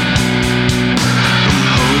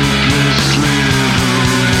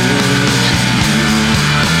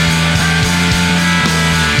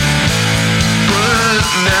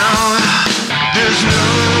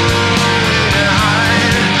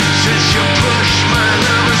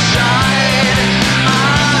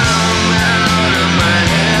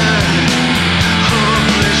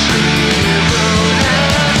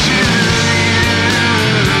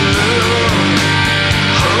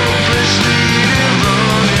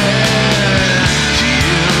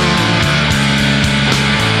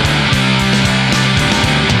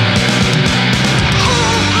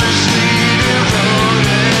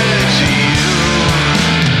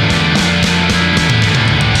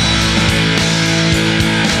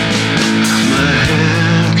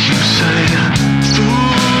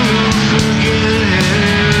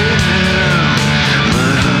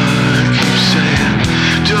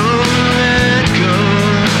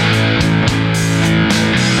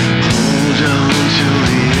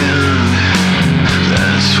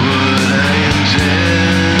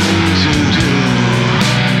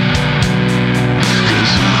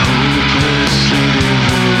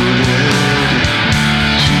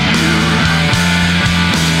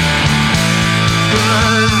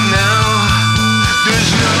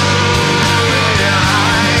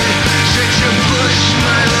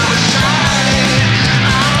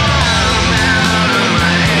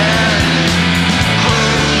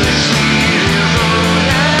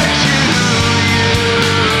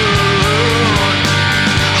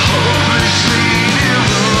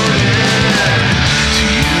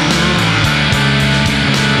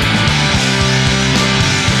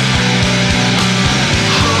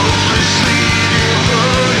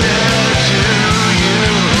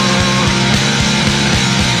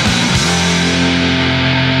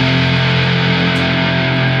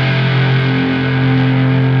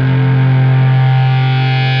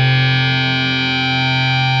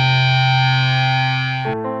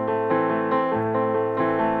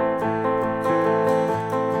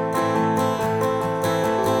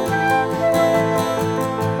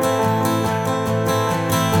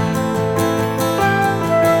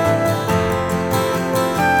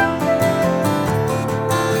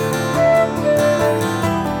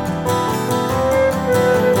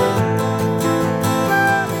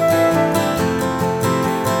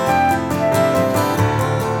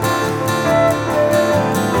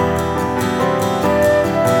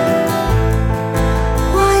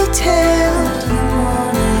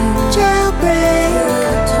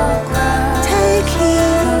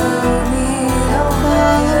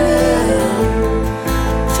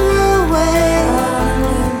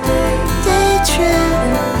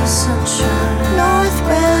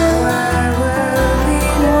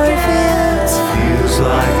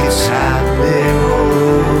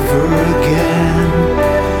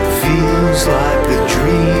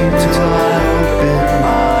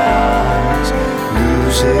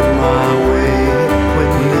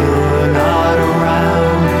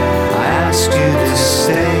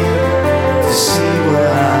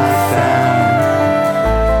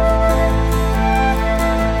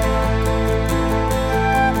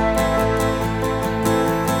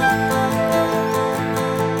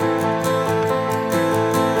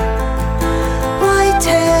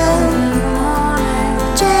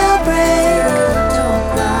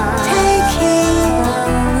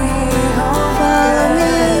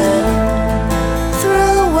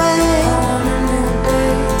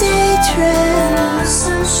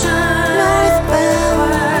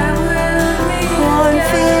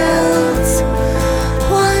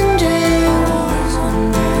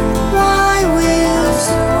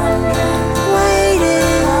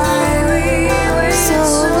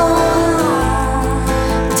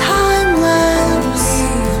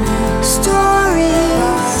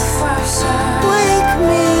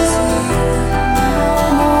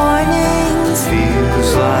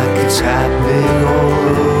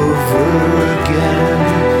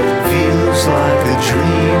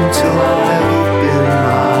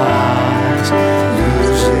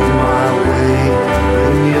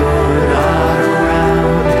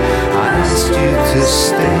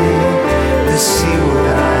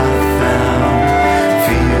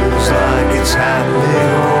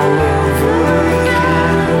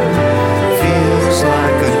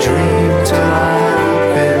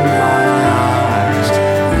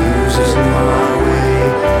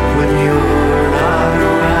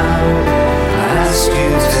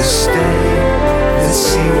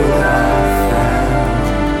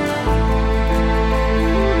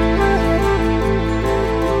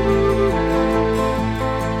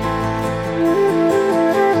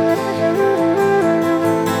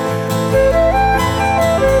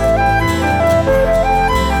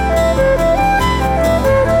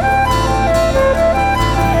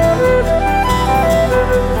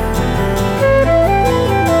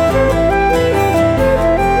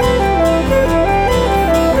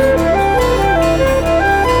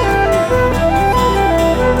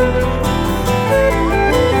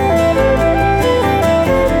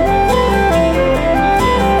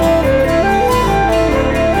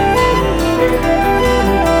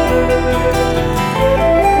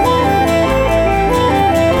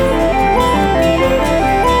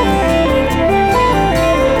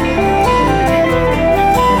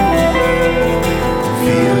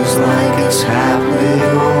 like it's happening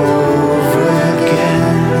all over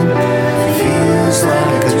again. Feels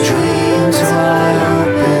like a dream till I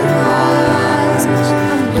open my eyes.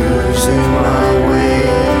 Losing my way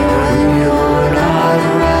when you're not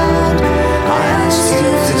around. I asked you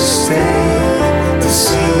to stay to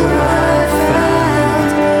see what I found.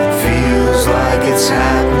 Feels like it's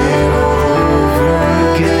happening all over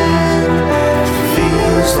again.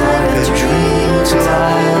 Feels like a dream till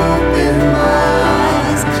I open my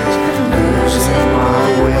eyes. Losing my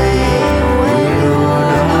way when you're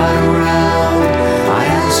not around. I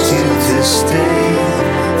asked you to stay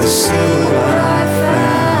to see what I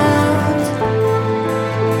found.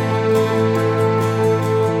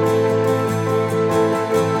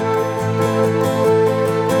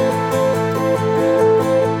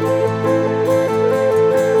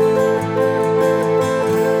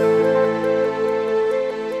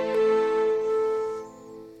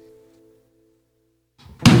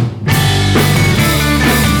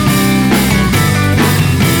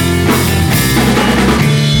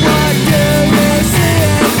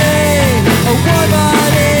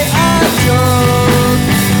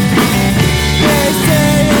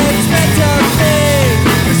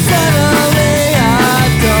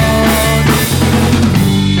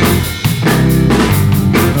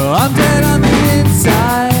 I'm dead on the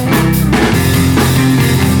inside,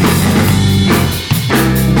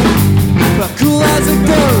 but cool as a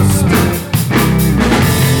ghost.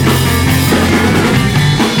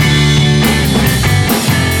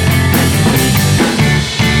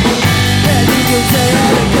 And you can say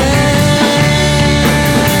that again.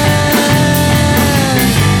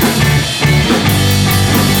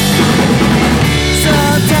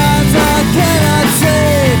 Sometimes I cannot say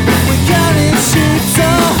we counted shoots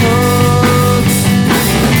or hooks.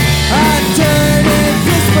 I turn and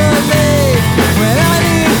disbelieve when I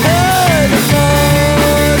need her the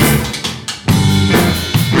most.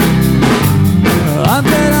 I'm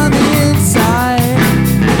dead on the inside,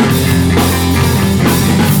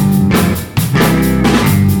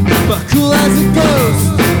 but cool as a ghost.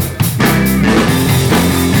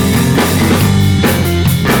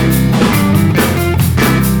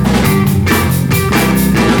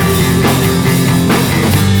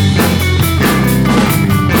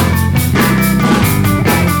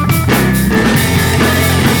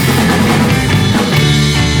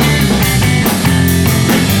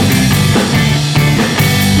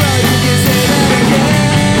 Well, you can say that again.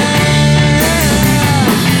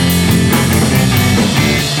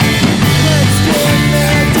 Let's get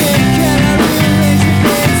melted, can I rearrange your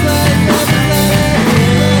face like never let it be?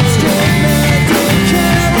 Let's get melted,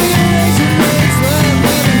 can I rearrange your face like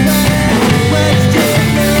never let it be? Let's get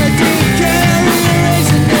melted, can I rearrange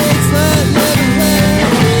your face like never let it be?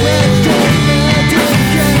 Let's get melted,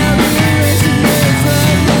 can I rearrange your face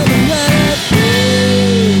like never let it be?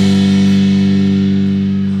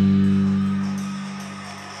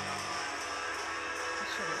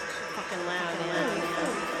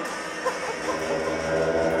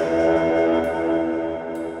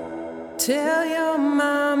 Tell your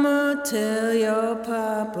mama, tell your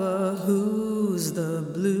papa, who's the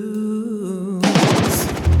blues?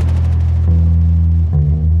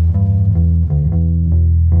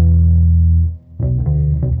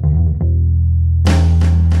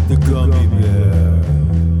 The Gummy Bear.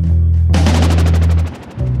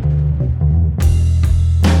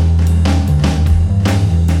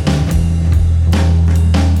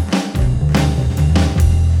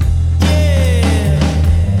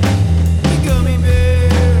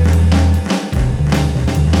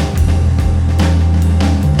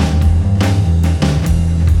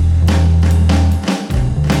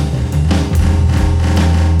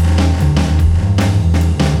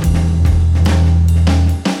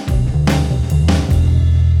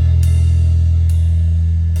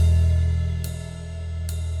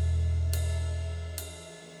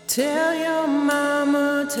 Tell your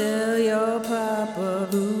mama, tell your papa,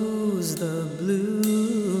 who's the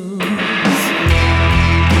blues?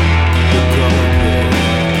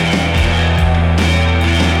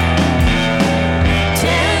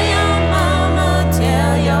 Tell your mama,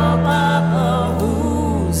 tell your papa,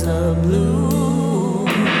 who's the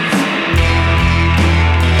blues?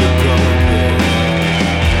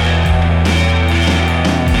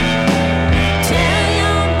 Tell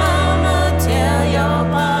your mama, tell your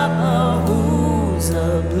papa, who's the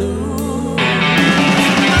blues?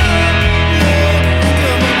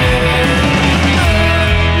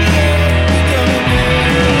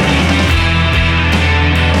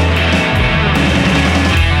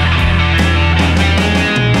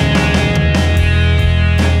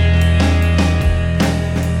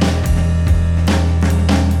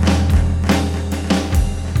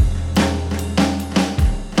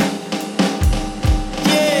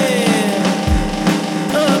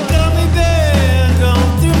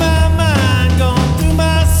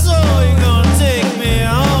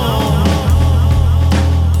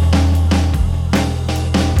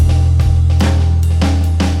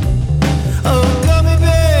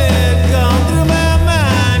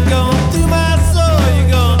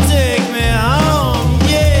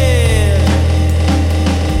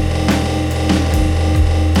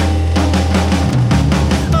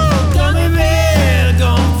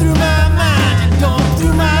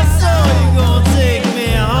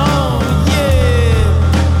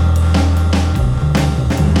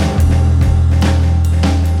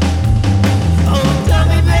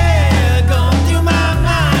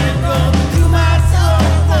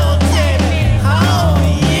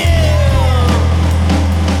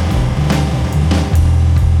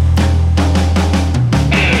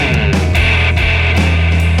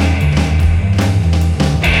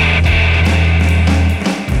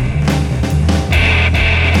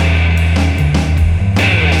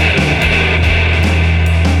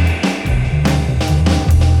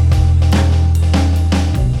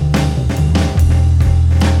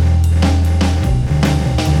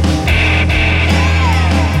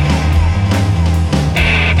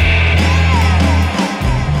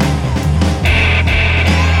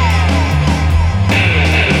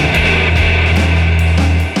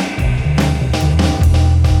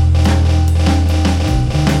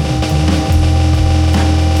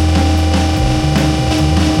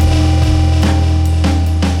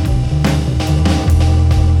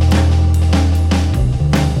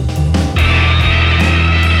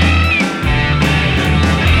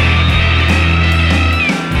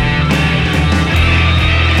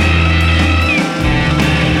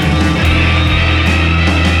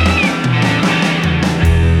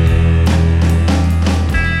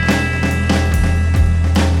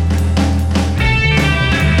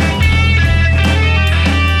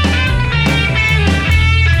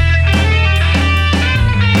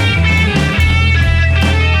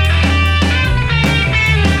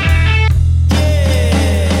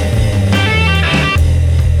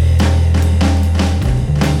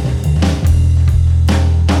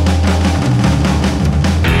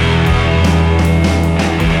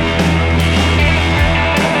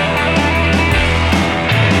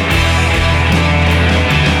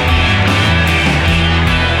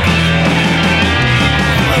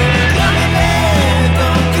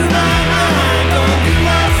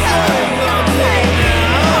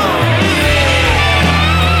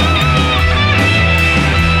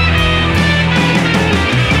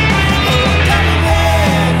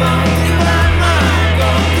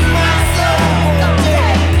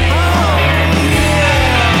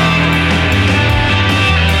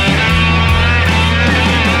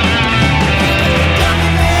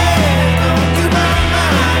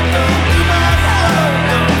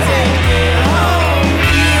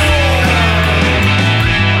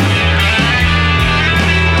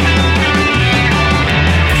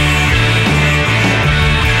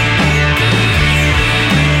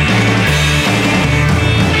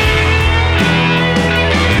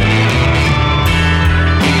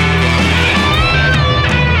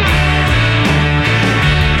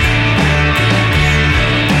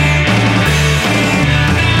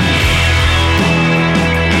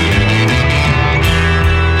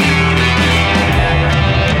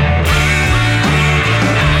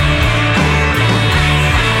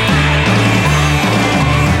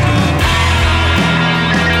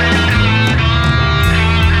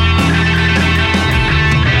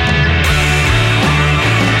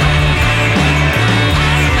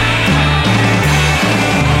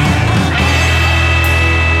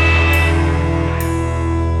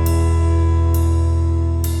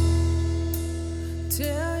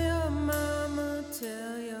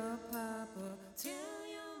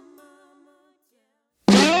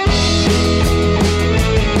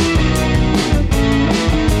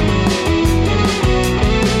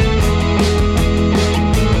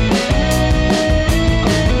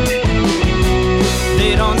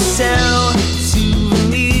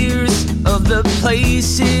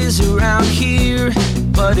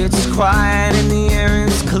 it's quiet and the air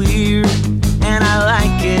is clear, and I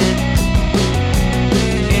like it.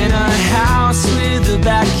 In a house with a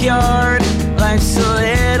backyard, life's a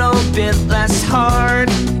little bit less hard,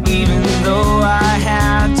 even though I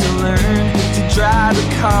had to learn to drive a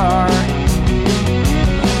car.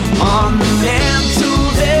 On the mantle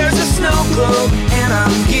there's a snow globe, and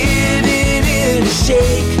I'm giving it a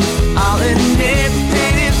shake. I'll admit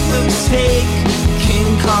that it looks fake, King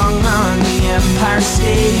Kong on the Empire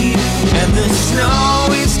State. And the snow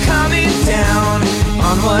is coming down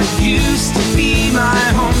on what used to be my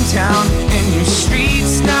hometown. And your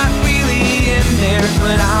street's not really in there,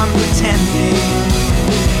 but I'm pretending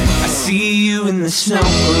I see you in the snow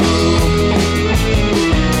globe.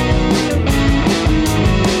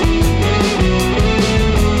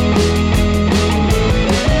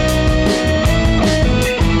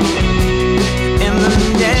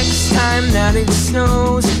 That it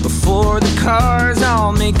snows, before the cars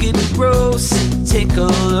all make it gross, take a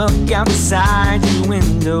look outside your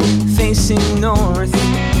window facing north.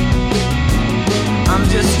 I'm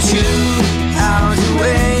just 2 hours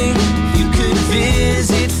away, you could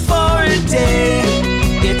visit for a day.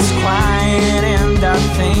 It's quiet and I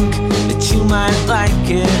think that you might like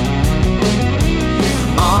it.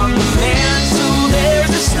 On the mantle there's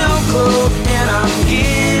a snow globe, and I'm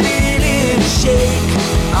giving it a shake.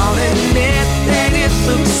 I'll admit that it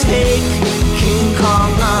looks fake, King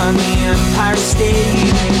Kong on the Empire State.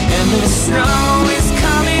 And the snow is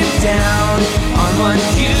coming down on what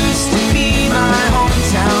used to be my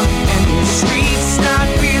hometown. And your street's not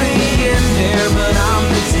really in there, but I'm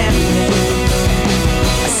pretending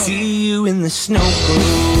I see you in the snow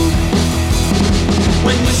globe.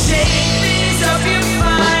 When you shake things up you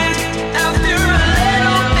find, after a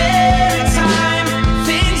little bit of time,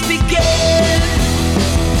 things begin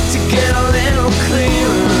to get a little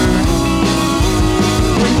clearer.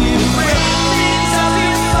 When you break things up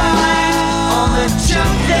you find, all the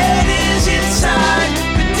junk that is inside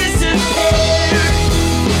could disappear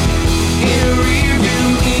in a rearview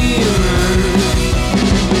mirror.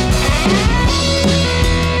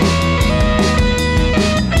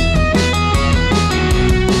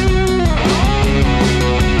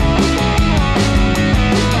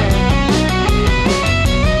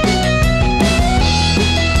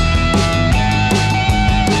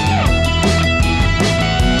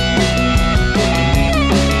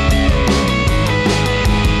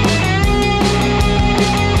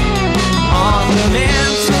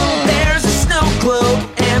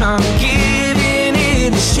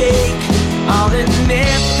 I'll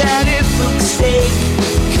admit that it looks fake,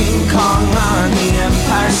 King Kong on the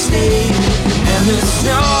Empire State. And the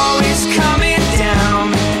snow is coming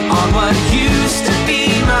down on what used to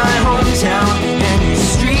be my hometown. And your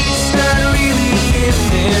street's not really in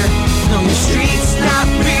there, no, your street's not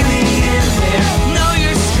really in there, no,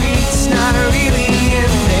 your street's not really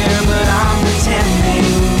in there, but I'm pretending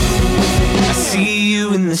I see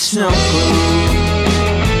you in the snow globe.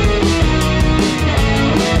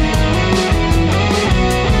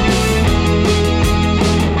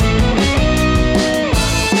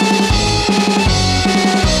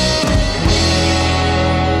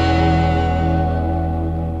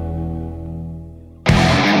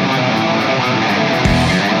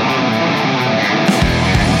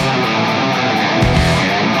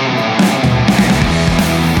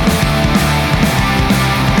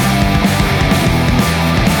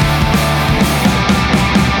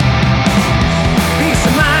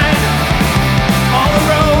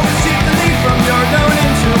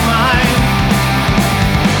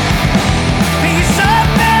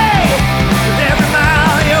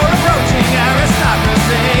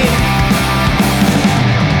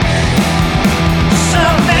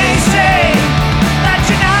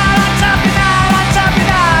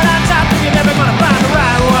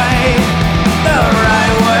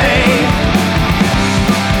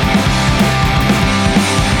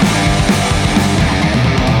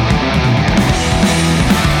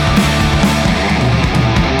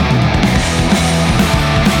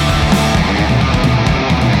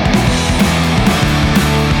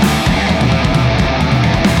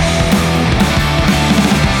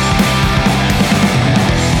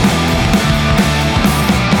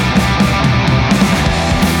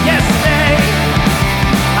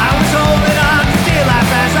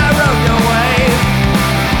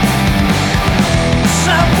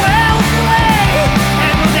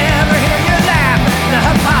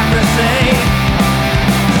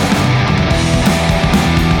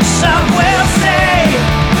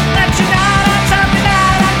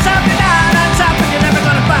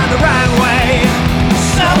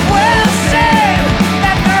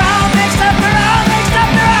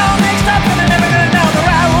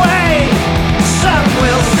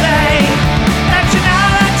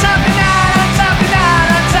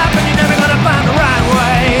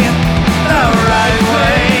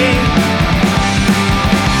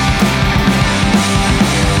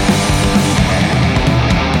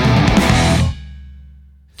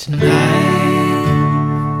 Tonight,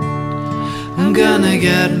 I'm gonna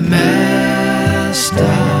get messed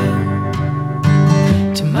up.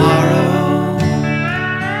 Tomorrow,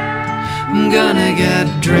 I'm gonna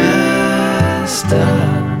get dressed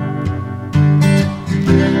up.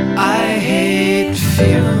 I hate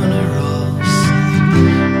funerals.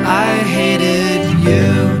 I hated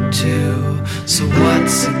you too. So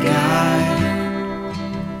what's a guy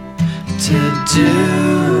to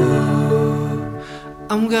do?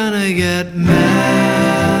 I'm gonna get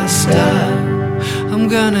messed up. I'm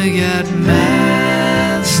gonna get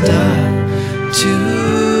messed up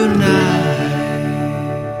tonight.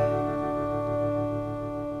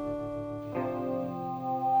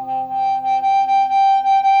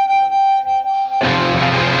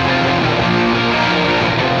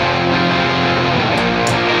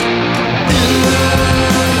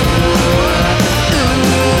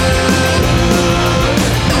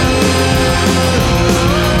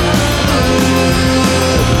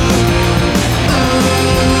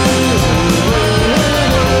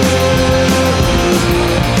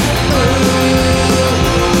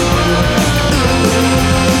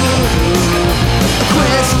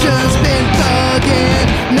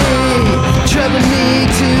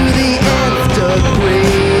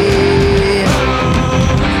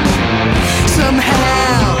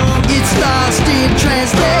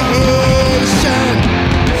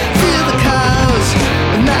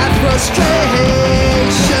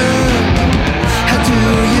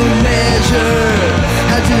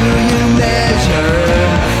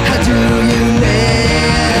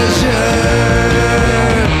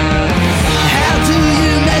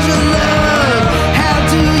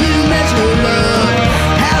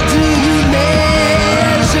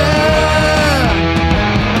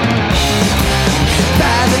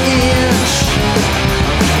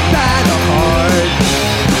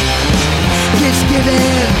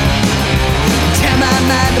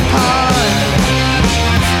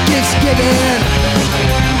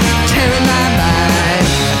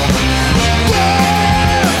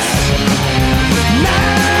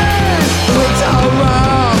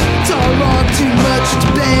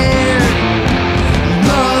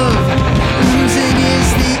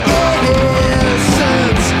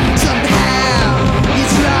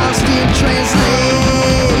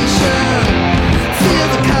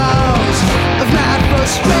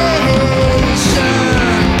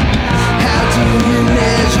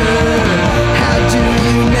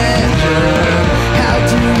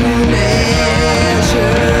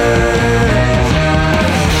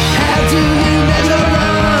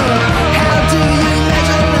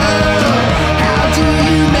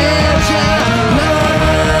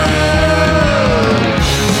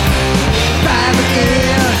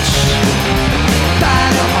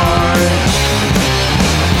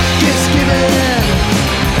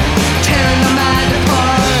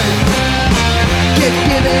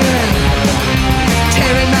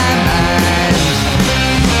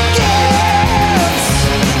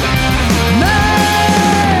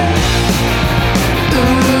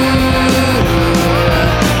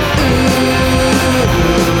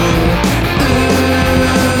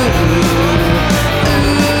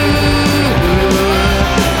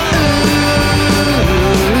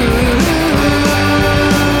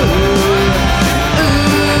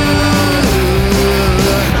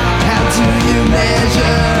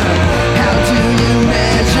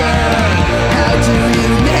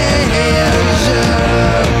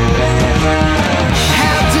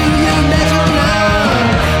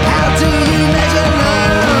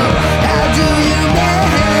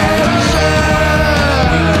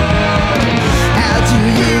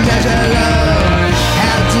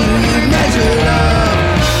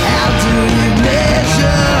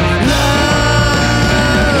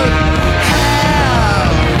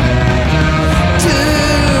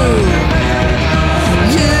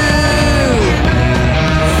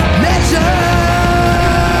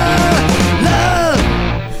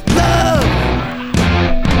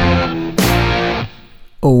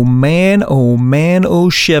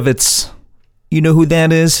 Shevitz. You know who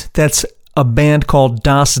that is? That's a band called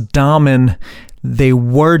Das Damen. They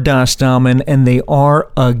were Das Damen, and they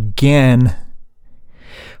are again.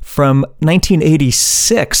 From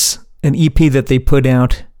 1986, an EP that they put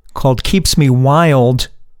out called Keeps Me Wild,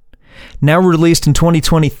 now released in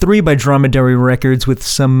 2023 by Dromedary Records with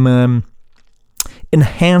some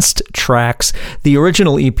enhanced tracks. The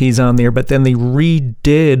original EP's on there, but then they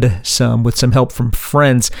redid some with some help from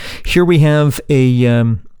friends. Here we have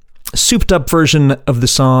a souped up version of the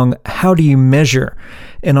song How Do You Measure?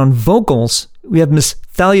 And on vocals, we have Miss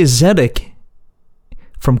Thalia Zedek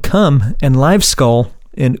from Cum and Live Skull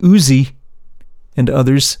and Uzi. and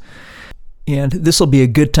others. And this will be a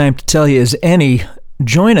good time to tell you as any,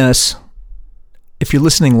 join us if you're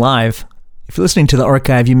listening live. If you're listening to the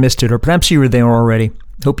archive, you missed it, or perhaps you were there already.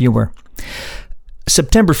 Hope you were.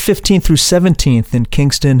 September 15th through 17th in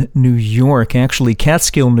Kingston, New York, actually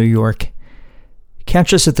Catskill, New York.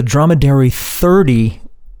 Catch us at the Dromedary 30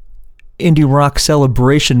 Indie Rock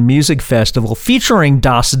Celebration Music Festival featuring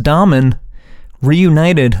Das Damen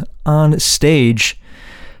reunited on stage.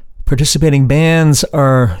 Participating bands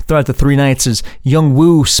are throughout the 3 nights is Young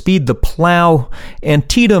Woo, Speed the Plough,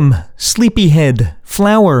 Antietam, Sleepyhead,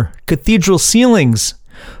 Flower, Cathedral Ceilings,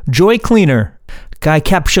 Joy Cleaner, Guy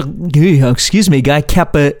Capecelatro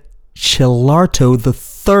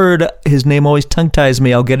III. His name always tongue-ties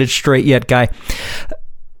me. I'll get it straight yet, Guy.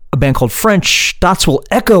 A band called French, Dots Will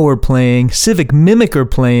Echo are playing, Civic Mimic are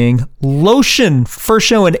playing, Lotion, first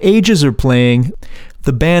show in ages are playing,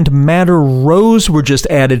 the band Matter Rose were just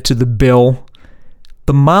added to the bill,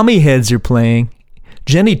 the Mommyheads are playing,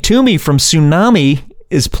 Jenny Toomey from Tsunami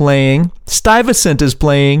is playing, Stuyvesant is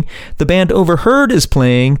playing, the band Overheard is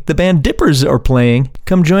playing, the band Dippers are playing.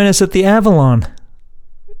 Come join us at the Avalon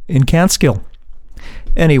in Catskill.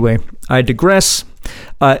 Anyway, I digress.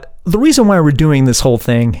 The reason why we're doing this whole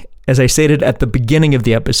thing, as I stated at the beginning of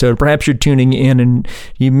the episode, perhaps you're tuning in and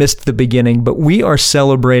you missed the beginning, but we are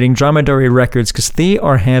celebrating Dromedary Records because the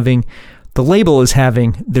label is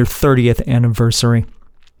having their 30th anniversary.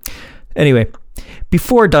 Anyway,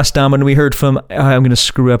 before Das Damen, we heard from, I'm going to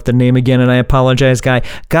screw up the name again, and I apologize, Guy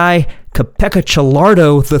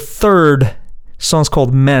Capecelatro III. Song's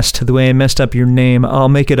called Messed. The way I messed up your name, I'll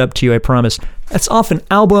make it up to you, I promise. That's off an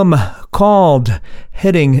album called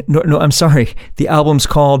The album's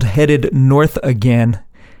called Headed North Again.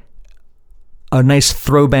 A nice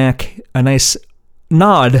throwback, a nice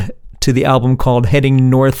nod to the album called Heading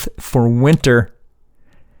North for Winter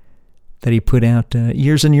that he put out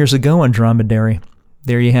years and years ago on Dromedary.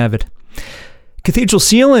 There you have it. Cathedral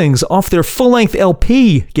Ceilings, off their full-length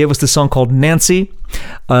LP, gave us the song called Nancy,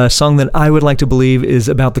 a song that I would like to believe is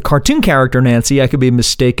about the cartoon character Nancy. I could be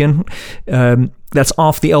mistaken. That's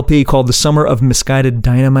off the LP called The Summer of Misguided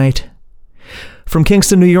Dynamite. From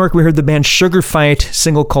Kingston, New York, we heard the band Sugar Fight,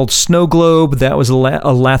 single called Snow Globe. That was a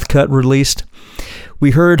lath cut released. We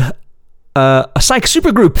heard a psych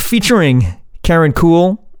supergroup featuring Karyn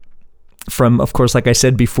Kuhl, from, of course, like I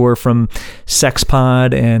said before, from Sex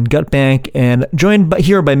Pod and Gut Bank, and joined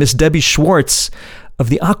here by Miss Debbie Schwartz of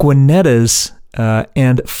the Aquanettas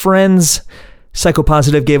and Friends. Psych O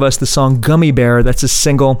Positive gave us the song Gummy Bear. That's a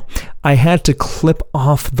single. I had to clip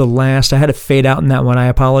off the last. I had to fade out in that one. I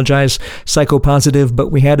apologize, Psych O Positive,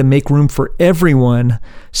 but we had to make room for everyone,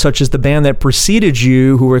 such as the band that preceded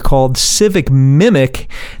you, who were called Civic Mimic.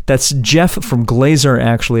 That's Jeff from Glazer,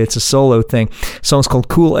 actually. It's a solo thing. The song's called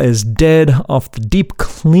Cool as Dead, off the Deep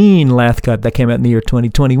Clean lath cut that came out in the year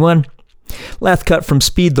 2021. Lath cut from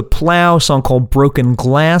Speed the Plough, song called Broken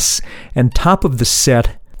Glass. And top of the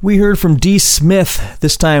set, we heard from D. Smith,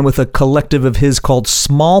 this time with a collective of his called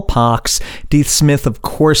Smallpox. D. Smith, of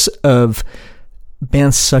course, of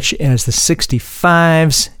bands such as the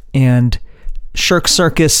 65s and Shirk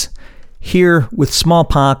Circus. Here with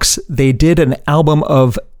Smallpox, they did an album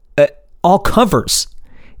of all covers.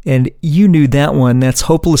 And you knew that one. That's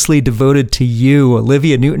Hopelessly Devoted to You,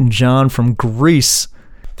 Olivia Newton-John from Greece.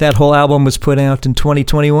 That whole album was put out in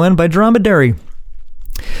 2021 by Dromedary.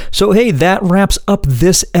 So, hey, that wraps up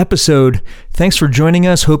this episode. Thanks for joining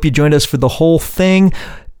us. Hope you joined us for the whole thing.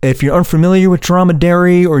 If you're unfamiliar with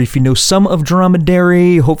Dromedary, or if you know some of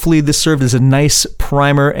Dromedary, hopefully this served as a nice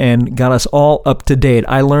primer and got us all up to date.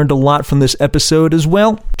 I learned a lot from this episode as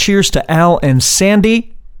well. Cheers to Al and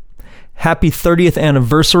Sandy. Happy 30th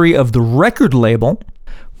anniversary of the record label.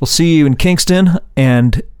 We'll see you in Kingston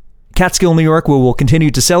and Catskill, New York, where we'll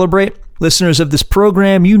continue to celebrate. Listeners of this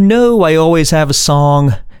program, you know I always have a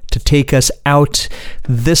song to take us out.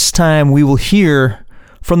 This time we will hear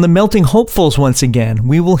from the Melting Hopefuls once again.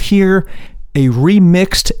 We will hear a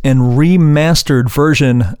remixed and remastered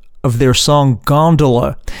version of their song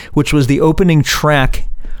Gondola, which was the opening track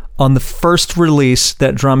on the first release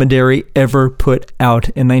that Dromedary ever put out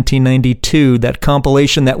in 1992, that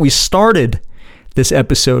compilation that we started this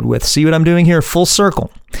episode with. See what I'm doing here? Full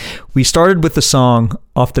circle. We started with the song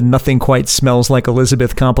off the Nothing Quite Smells Like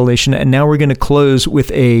Elizabeth compilation, and now we're going to close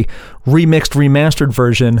with a remixed, remastered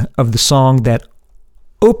version of the song that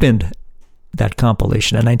opened that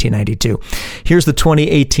compilation in 1992. Here's the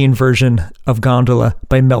 2018 version of Gondola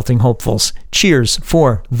by Melting Hopefuls. Cheers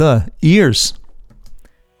for the ears.